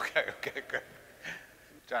 Okay, good.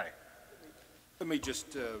 Johnny. Let me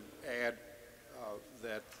just add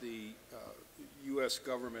that the U.S.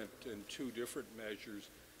 government in two different measures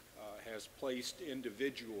has placed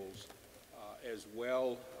individuals as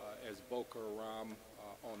well as Boko Haram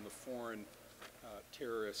on the foreign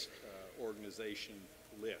terrorist organization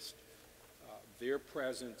list. Their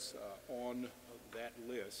presence on that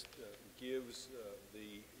list gives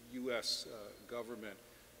the U.S. government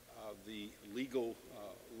the legal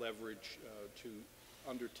leverage to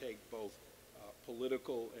undertake both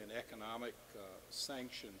political and economic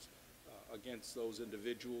sanctions against those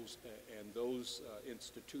individuals and those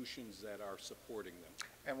institutions that are supporting them.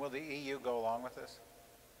 And will the EU go along with this?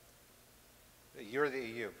 You're the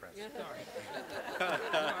EU, Prince.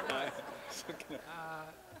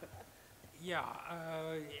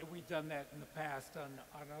 We've done that in the past on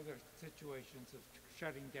other situations of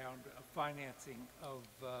shutting down financing of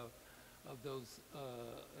those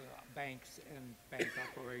banks and bank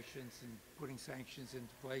operations and putting sanctions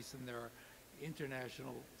into place. And there are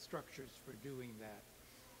international structures for doing that.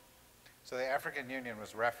 So the African Union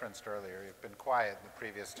was referenced earlier. You've been quiet in the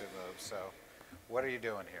previous two moves, so what are you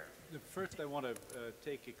doing here? First, I want to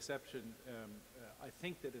take exception. I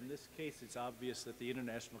think that in this case, it's obvious that the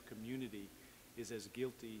international community is as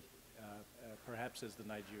guilty, perhaps, as the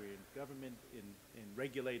Nigerian government in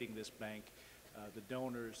regulating this bank. The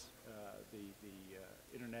donors, the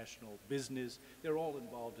international business, they're all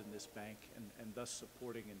involved in this bank and thus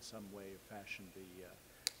supporting in some way or fashion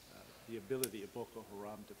the ability of Boko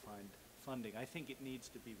Haram to find funding. I think it needs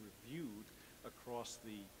to be reviewed across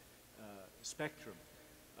the spectrum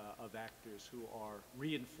of actors who are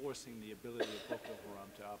reinforcing the ability of Boko Haram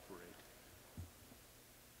to operate.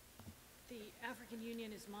 The African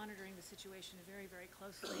Union is monitoring the situation very, very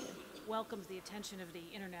closely and welcomes the attention of the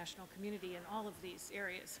international community in all of these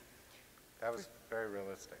areas. That was very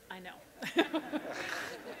realistic. I know.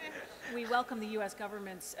 We welcome the U.S.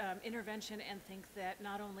 government's intervention and think that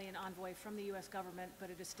not only an envoy from the U.S. government, but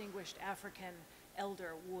a distinguished African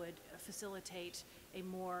elder would facilitate a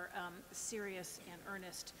more serious and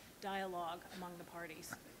earnest dialogue among the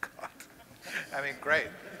parties. God. I mean, great.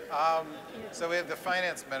 So we have the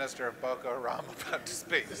finance minister of Boko Haram about to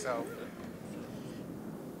speak. So,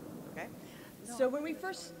 okay. So when we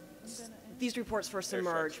these reports first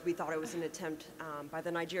emerged, we thought it was an attempt by the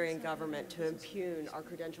Nigerian government to impugn our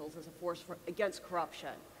credentials as a force against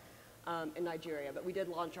corruption in Nigeria. But we did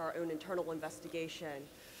launch our own internal investigation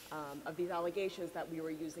of these allegations that we were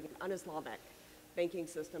using an un-Islamic banking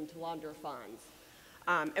system to launder funds.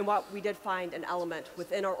 And what we did find an element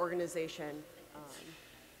within our organization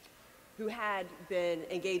who had been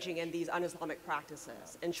engaging in these un-Islamic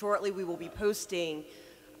practices. And shortly we will be posting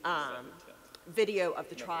video of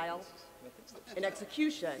the trial and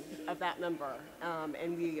execution of that member.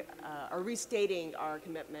 And we are restating our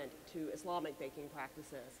commitment to Islamic banking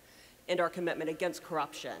practices and our commitment against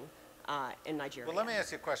corruption in Nigeria. Well, let me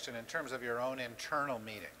ask you a question in terms of your own internal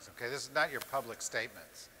meetings. Okay, this is not your public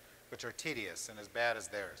statements, which are tedious and as bad as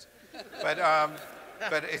theirs.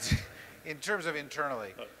 But it's, in terms of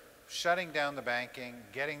internally, shutting down the banking,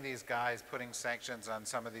 getting these guys, putting sanctions on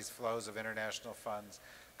some of these flows of international funds,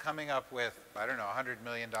 coming up with, I don't know, $100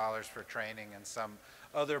 million for training and some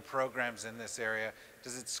other programs in this area.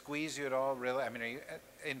 Does it squeeze you at all, really? I mean, are you,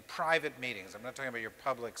 in private meetings, I'm not talking about your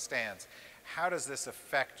public stance, how does this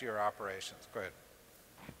affect your operations? Go ahead.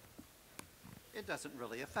 It doesn't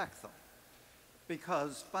really affect them,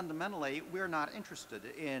 because fundamentally we're not interested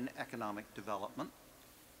in economic development.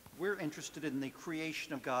 We're interested in the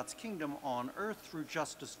creation of God's kingdom on earth through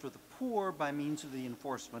justice for the poor by means of the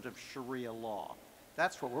enforcement of Sharia law.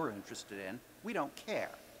 That's what we're interested in. We don't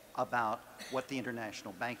care about what the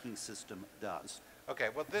international banking system does. Okay,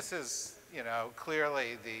 well, this is, you know,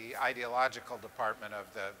 clearly the ideological department of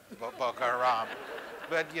the Boko Haram.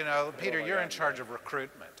 But, you know, Peter, you're in charge of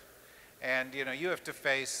recruitment. And, you know, you have to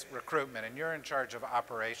face recruitment, and you're in charge of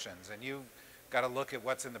operations, and you've got to look at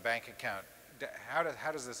what's in the bank account. How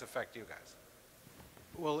does this affect you guys?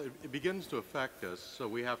 Well, it begins to affect us. So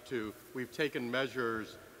we've taken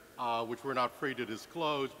measures which we're not free to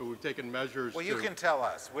disclose, but we've taken measures Well, you can tell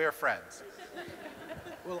us. We're friends.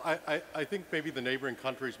 Well, I think maybe the neighboring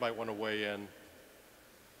countries might want to weigh in.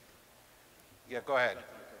 Yeah, go ahead.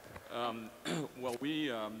 Well,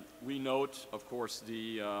 we note, of course,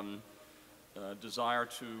 the desire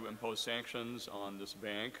to impose sanctions on this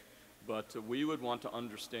bank, but we would want to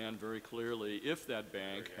understand very clearly if that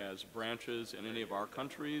bank has branches in any of our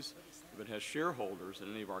countries, if it has shareholders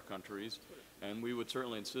in any of our countries, and we would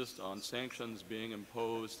certainly insist on sanctions being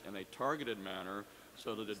imposed in a targeted manner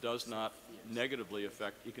so that it does not negatively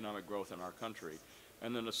affect economic growth in our country.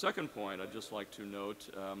 And then the second point I'd just like to note,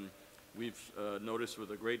 we've noticed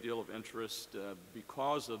with a great deal of interest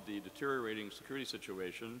because of the deteriorating security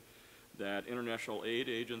situation that international aid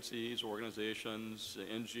agencies, organizations,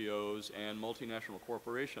 NGOs, and multinational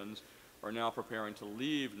corporations are now preparing to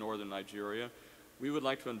leave northern Nigeria. We would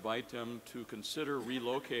like to invite them to consider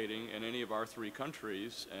relocating in any of our 3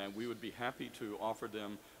 countries, and we would be happy to offer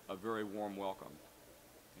them a very warm welcome.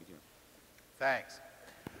 Thank you. Thanks.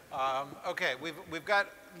 Okay, we've got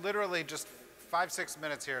literally just 5-6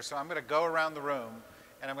 minutes here, so I'm going to go around the room,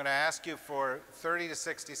 and I'm going to ask you for 30 to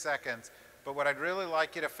 60 seconds. But what I'd really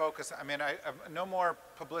like you to focus, I mean, no more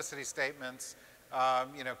publicity statements,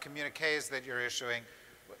 you know, communiques that you're issuing.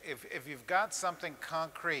 If you've got something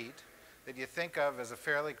concrete that you think of as a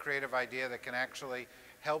fairly creative idea that can actually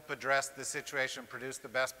help address the situation, produce the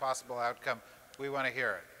best possible outcome, we want to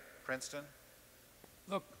hear it. Princeton?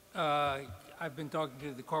 Look, I've been talking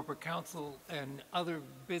to the corporate council and other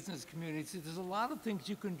business communities. There's a lot of things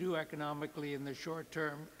you can do economically in the short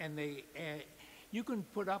term, and you can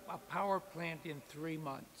put up a power plant in 3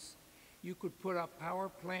 months. You could put up power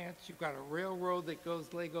plants. You've got a railroad that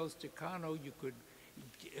goes Lagos to Kano. You could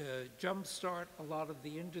jumpstart a lot of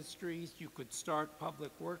the industries. You could start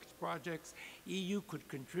public works projects. EU could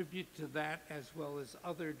contribute to that as well as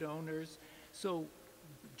other donors. So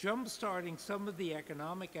jumpstarting some of the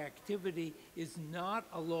economic activity is not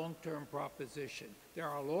a long-term proposition. There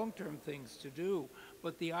are long-term things to do,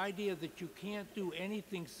 but the idea that you can't do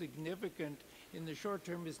anything significant in the short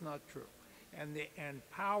term is not true. And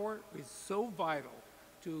power is so vital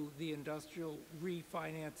to the industrial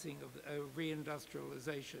refinancing of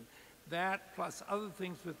reindustrialization. That plus other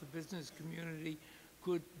things with the business community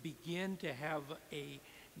could begin to have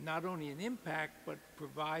not only an impact, but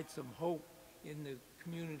provide some hope in the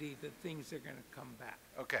community that things are going to come back.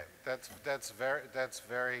 Okay, that's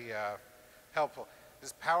very helpful.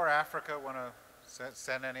 Does Power Africa want to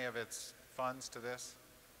send any of its funds to this,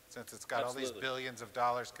 since it's got all these billions of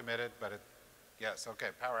dollars committed? But yes, okay,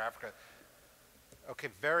 Power Africa. Okay,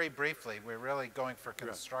 very briefly, we're really going for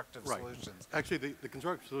constructive solutions. Actually, the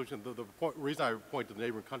constructive solution, the reason I point to the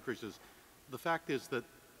neighboring countries is the fact is that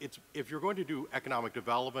if you're going to do economic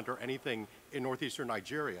development or anything in northeastern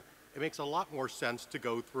Nigeria, it makes a lot more sense to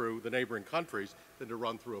go through the neighboring countries than to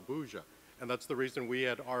run through Abuja. And that's the reason we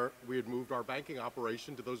had moved our banking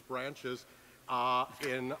operation to those branches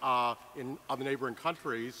in the neighboring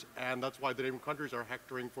countries, and that's why the neighboring countries are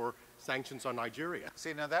hectoring for sanctions on Nigeria.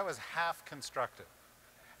 See, now that was half constructive.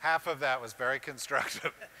 Half of that was very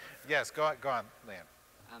constructive. Yes, go on,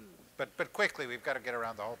 Leanne. But quickly, we've got to get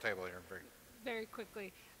around the whole table here. Very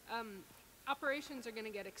quickly. Operations are going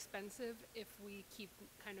to get expensive if we keep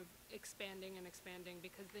kind of expanding and expanding,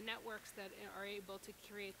 because the networks that are able to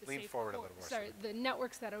create the the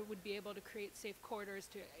networks that would be able to create safe corridors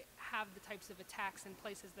to have the types of attacks in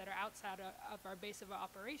places that are outside of our base of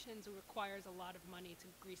operations requires a lot of money to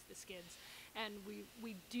grease the skids, and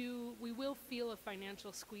we will feel a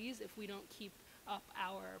financial squeeze if we don't keep up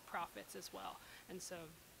our profits as well, and so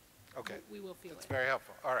we will feel it. That's very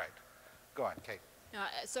helpful. All right, go on, Kate.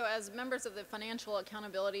 So as members of the Financial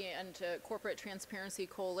Accountability and Corporate Transparency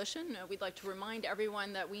Coalition, we'd like to remind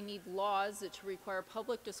everyone that we need laws to require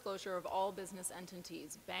public disclosure of all business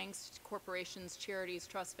entities, banks, corporations, charities,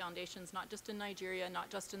 trusts, foundations, not just in Nigeria, not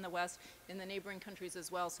just in the West, in the neighboring countries as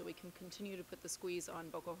well, so we can continue to put the squeeze on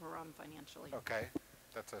Boko Haram financially. Okay,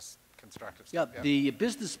 that's a constructive step. Yeah, the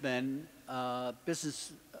businessmen,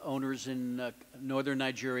 business owners in northern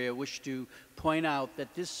Nigeria wish to point out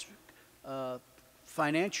that this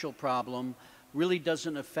financial problem really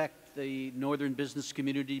doesn't affect the northern business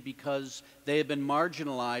community because they have been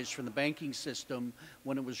marginalized from the banking system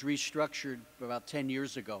when it was restructured about 10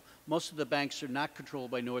 years ago. Most of the banks are not controlled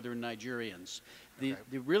by northern Nigerians. The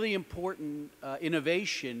really important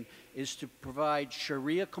innovation is to provide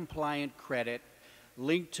Sharia-compliant credit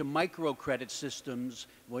linked to microcredit systems.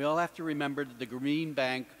 We all have to remember that the Green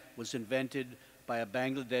Bank was invented by a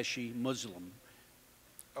Bangladeshi Muslim.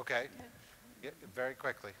 Okay. Yeah, very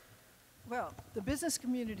quickly. Well, the business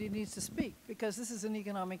community needs to speak because this is an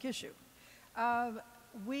economic issue.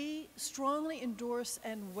 We strongly endorse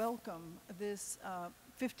and welcome this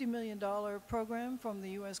 $50 million program from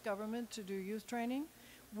the U.S. government to do youth training.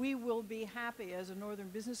 We will be happy as a northern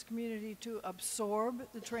business community to absorb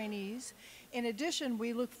the trainees. In addition,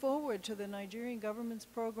 we look forward to the Nigerian government's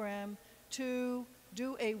program to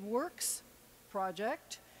do a works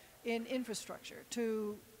project in infrastructure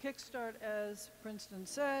to kickstart, as Princeton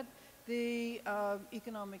said, the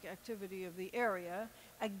economic activity of the area.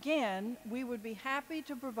 Again, we would be happy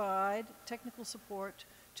to provide technical support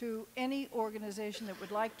to any organization that would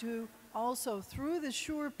like to also through the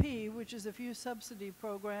SURE-P, which is a Youth Subsidy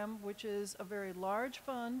Program, which is a very large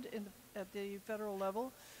fund at the federal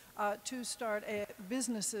level, to start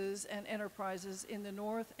businesses and enterprises in the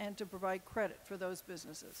north and to provide credit for those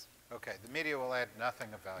businesses. Okay, the media will add nothing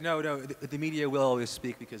of value. No, the media will always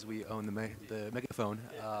speak because we own the megaphone.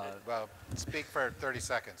 Well, speak for 30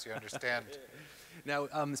 seconds, you understand? Now,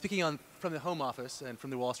 speaking from the Home Office and from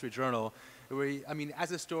the Wall Street Journal,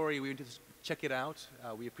 as a story, we want to check it out.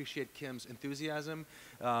 We appreciate Kim's enthusiasm,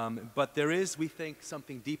 but there is, we think,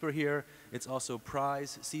 something deeper here. It's also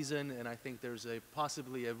prize season, and I think there's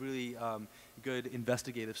possibly a really good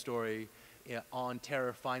investigative story on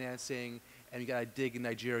terror financing. And you got to dig in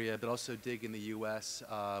Nigeria, but also dig in the U.S.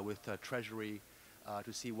 With Treasury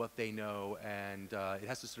to see what they know, and it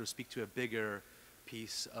has to sort of speak to a bigger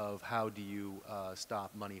piece of how do you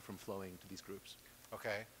stop money from flowing to these groups.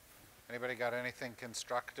 Okay, Anybody got anything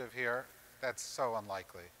constructive here? That's so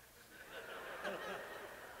unlikely.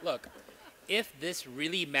 Look, if this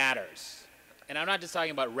really matters, and I'm not just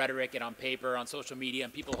talking about rhetoric and on paper, on social media,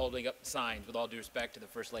 and people holding up signs, with all due respect to the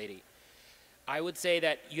First Lady, I would say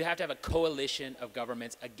that you have to have a coalition of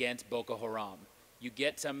governments against Boko Haram. You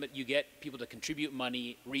get people to contribute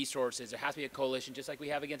money, resources. There has to be a coalition, just like we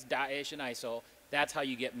have against Daesh and ISIL. That's how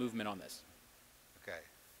you get movement on this. Okay.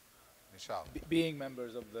 Michelle. Being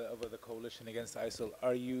members of the coalition against ISIL,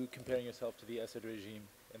 are you comparing yourself to the Assad regime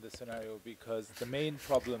in this scenario? Because the main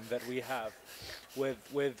problem that we have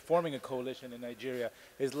with forming a coalition in Nigeria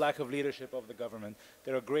is lack of leadership of the government.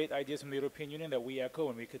 There are great ideas from the European Union that we echo,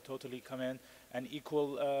 and we could totally come in and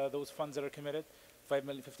equal those funds that are committed.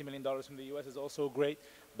 $50 million from the US is also great.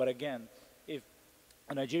 But again, if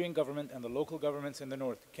a Nigerian government and the local governments in the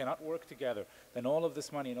north cannot work together, then all of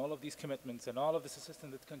this money and all of these commitments and all of this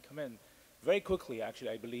assistance that can come in very quickly, actually,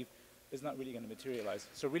 I believe, is not really going to materialize.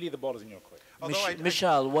 So really the ball is in your court.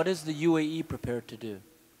 Michelle, what is the UAE prepared to do?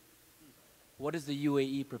 What is the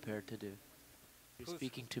UAE prepared to do? You're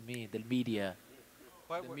speaking to me, the media.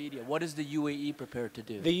 What is the UAE prepared to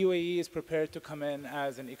do? The UAE is prepared to come in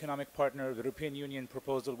as an economic partner of the European Union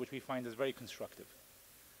proposal, which we find is very constructive.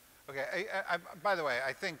 Okay, by the way,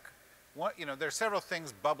 I think, there are several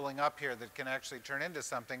things bubbling up here that can actually turn into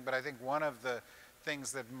something, but I think one of the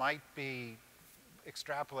things that might be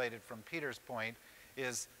extrapolated from Peter's point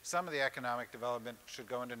is some of the economic development should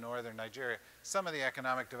go into northern Nigeria. Some of the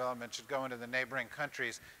economic development should go into the neighboring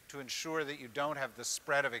countries to ensure that you don't have the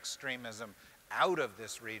spread of extremism out of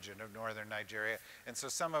this region of northern Nigeria. And so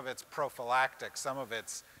some of it's prophylactic, some of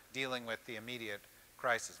it's dealing with the immediate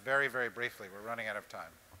crisis. Very, very briefly, we're running out of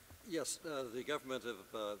time. Yes, the government of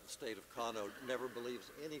the state of Kano never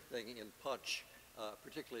believes anything in punch,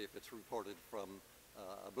 particularly if it's reported from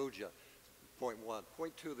Abuja. Point one.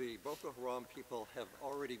 Point two, the Boko Haram people have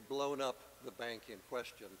already blown up the bank in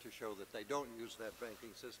question to show that they don't use that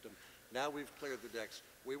banking system. Now we've cleared the decks.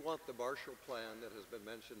 We want the Marshall Plan that has been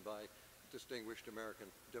mentioned by distinguished American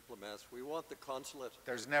diplomats. We want the consulate.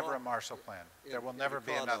 There's never a Marshall Plan. There will never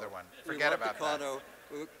be another one. Forget about that.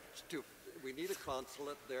 We need a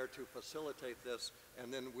consulate there to facilitate this,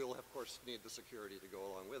 and then we'll, of course, need the security to go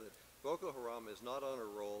along with it. Boko Haram is not on a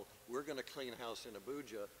roll. We're going to clean house in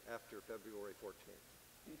Abuja after February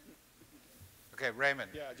 14th. Okay, Raymond.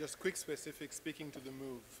 Yeah, just quick specifics, speaking to the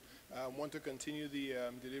move. Want to continue the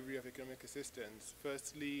delivery of economic assistance.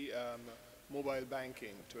 Firstly, mobile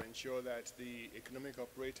banking to ensure that the economic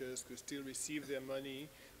operators could still receive their money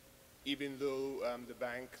even though the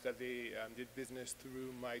bank that they did business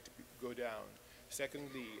through might go down.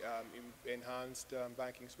 Secondly, enhanced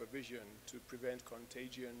banking supervision to prevent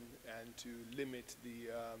contagion and to limit the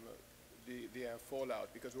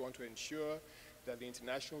fallout, because we want to ensure that the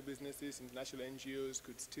international businesses, international NGOs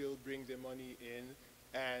could still bring their money in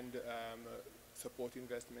and support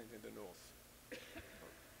investment in the north.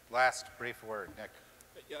 Last brief word, Nick.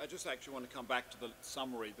 Yeah, I just actually want to come back to the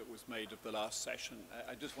summary that was made of the last session.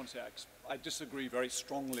 I just want to say I disagree very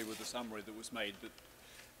strongly with the summary that was made, that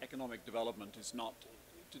economic development is not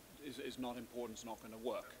important, it's not going to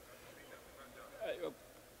work.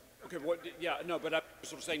 Okay, but I'm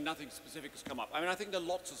sort of saying nothing specific has come up. I mean, I think there are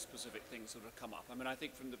lots of specific things that have come up. I mean, I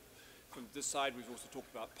think from this side we've also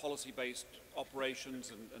talked about policy-based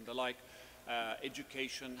operations and the like,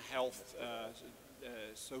 education, health,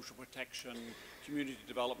 social protection, community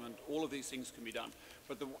development, all of these things can be done.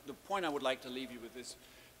 But the point I would like to leave you with is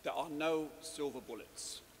there are no silver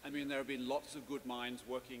bullets. I mean, there have been lots of good minds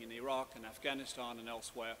working in Iraq and Afghanistan and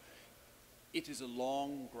elsewhere. It is a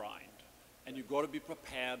long grind, and you've got to be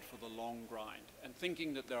prepared for the long grind. And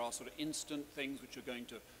thinking that there are sort of instant things which are going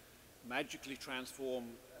to magically transform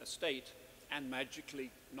a state and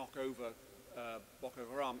magically knock over Boko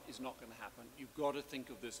Haram is not going to happen. You've got to think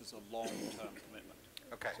of this as a long-term commitment.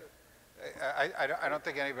 Okay. I don't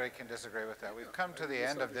think anybody can disagree with that. We've come to the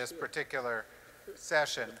end of this particular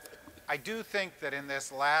session. I do think that in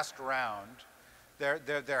this last round,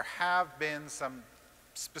 there have been some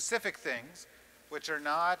specific things which are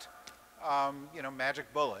not,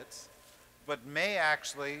 magic bullets, but may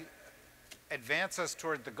actually advance us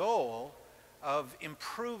toward the goal of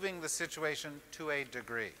improving the situation to a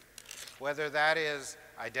degree. Whether that is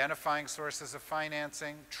identifying sources of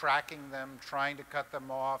financing, tracking them, trying to cut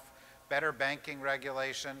them off, better banking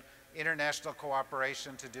regulation, international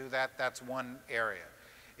cooperation to do that, that's one area.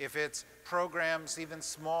 If it's programs, even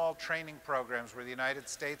small training programs where the United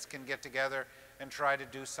States can get together and try to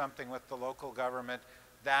do something with the local government,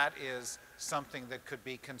 that is something that could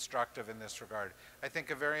be constructive in this regard. I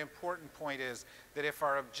think a very important point is that if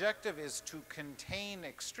our objective is to contain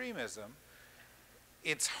extremism,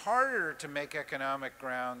 it's harder to make economic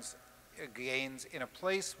gains in a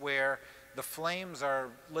place where the flames are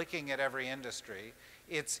licking at every industry.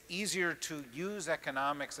 It's easier to use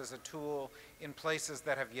economics as a tool in places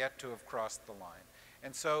that have yet to have crossed the line.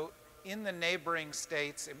 And so in the neighboring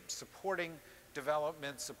states, supporting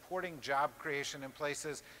development, supporting job creation in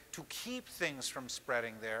places to keep things from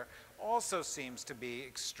spreading there also seems to be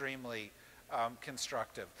extremely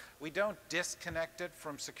constructive. We don't disconnect it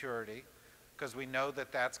from security, because we know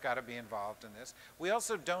that that's got to be involved in this. We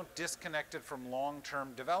also don't disconnect it from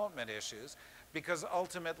long-term development issues, because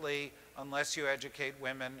ultimately, unless you educate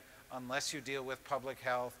women, unless you deal with public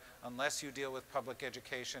health, unless you deal with public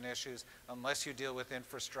education issues, unless you deal with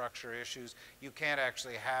infrastructure issues, you can't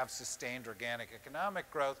actually have sustained organic economic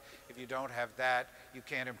growth. If you don't have that, you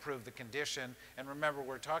can't improve the condition. And remember,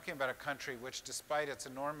 we're talking about a country which, despite its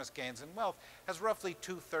enormous gains in wealth, has roughly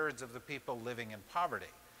 2/3 of the people living in poverty.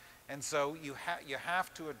 And so you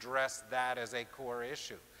have to address that as a core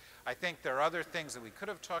issue. I think there are other things that we could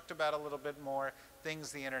have talked about a little bit more,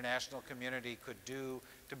 things the international community could do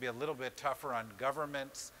to be a little bit tougher on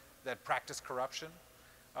governments that practice corruption,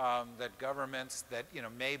 that governments that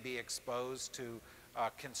may be exposed to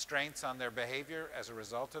constraints on their behavior as a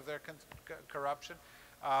result of their corruption.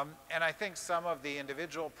 And I think some of the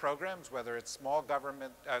individual programs, whether it's small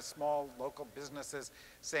government, small local businesses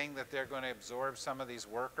saying that they're going to absorb some of these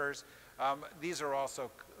workers, these are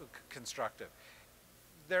also constructive.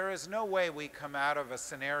 There is no way we come out of a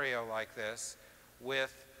scenario like this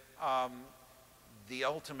with the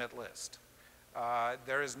ultimate list.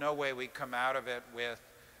 There is no way we come out of it with,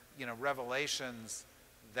 revelations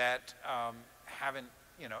that haven't,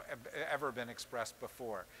 ever been expressed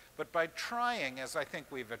before. But by trying, as I think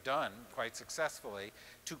we've done quite successfully,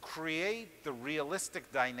 to create the realistic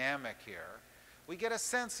dynamic here, we get a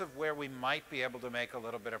sense of where we might be able to make a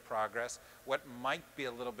little bit of progress, what might be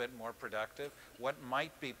a little bit more productive, what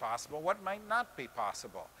might be possible, what might not be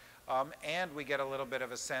possible. And we get a little bit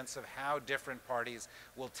of a sense of how different parties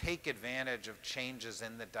will take advantage of changes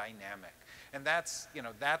in the dynamic. And that's,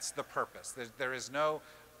 that's the purpose. There is no,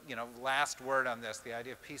 last word on this. The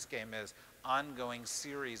idea of PeaceGame is ongoing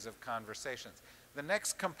series of conversations. The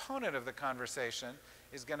next component of the conversation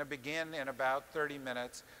is going to begin in about 30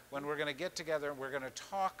 minutes when we're going to get together and we're going to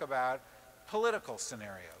talk about political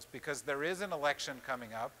scenarios, because there is an election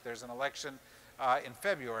coming up. There's an election in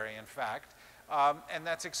February, in fact, and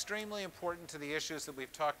that's extremely important to the issues that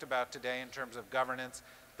we've talked about today in terms of governance,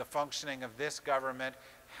 the functioning of this government,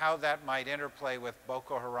 how that might interplay with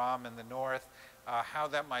Boko Haram in the north, how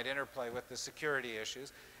that might interplay with the security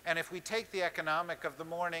issues. And if we take the economic of the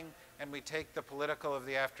morning and we take the political of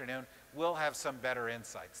the afternoon, we'll have some better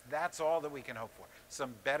insights. That's all that we can hope for,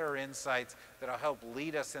 some better insights that'll help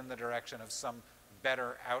lead us in the direction of some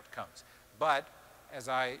better outcomes. But as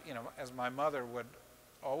as my mother would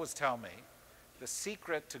always tell me, the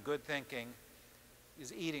secret to good thinking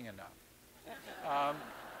is eating enough.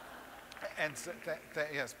 And so,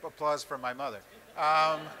 yes, applause for my mother.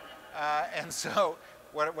 And so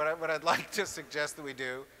what I'd like to suggest that we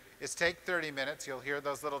do is take 30 minutes. You'll hear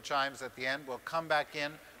those little chimes at the end. We'll come back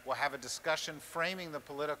in. We'll have a discussion framing the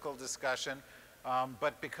political discussion.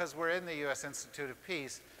 But because we're in the U.S. Institute of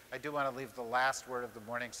Peace, I do want to leave the last word of the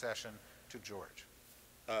morning session to George.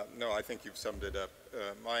 No, I think you've summed it up.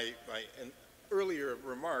 My earlier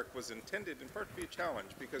remark was intended in part to be a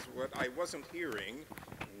challenge, because what I wasn't hearing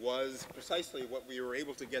was precisely what we were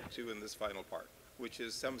able to get to in this final part, which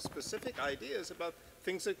is some specific ideas about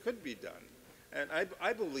things that could be done. And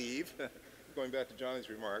I believe, going back to Johnny's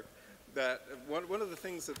remark, that one of the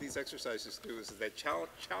things that these exercises do is they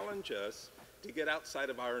challenge us to get outside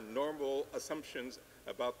of our normal assumptions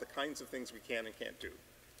about the kinds of things we can and can't do.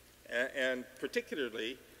 And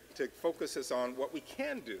particularly to focus us on what we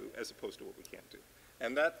can do as opposed to what we can't do.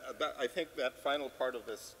 And I think that final part of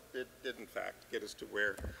this did in fact get us to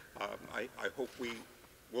where I hope we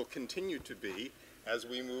will continue to be as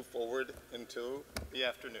we move forward into the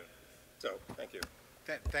afternoon. So, thank you.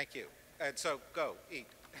 Thank you. And so, go, eat.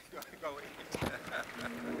 Go eat.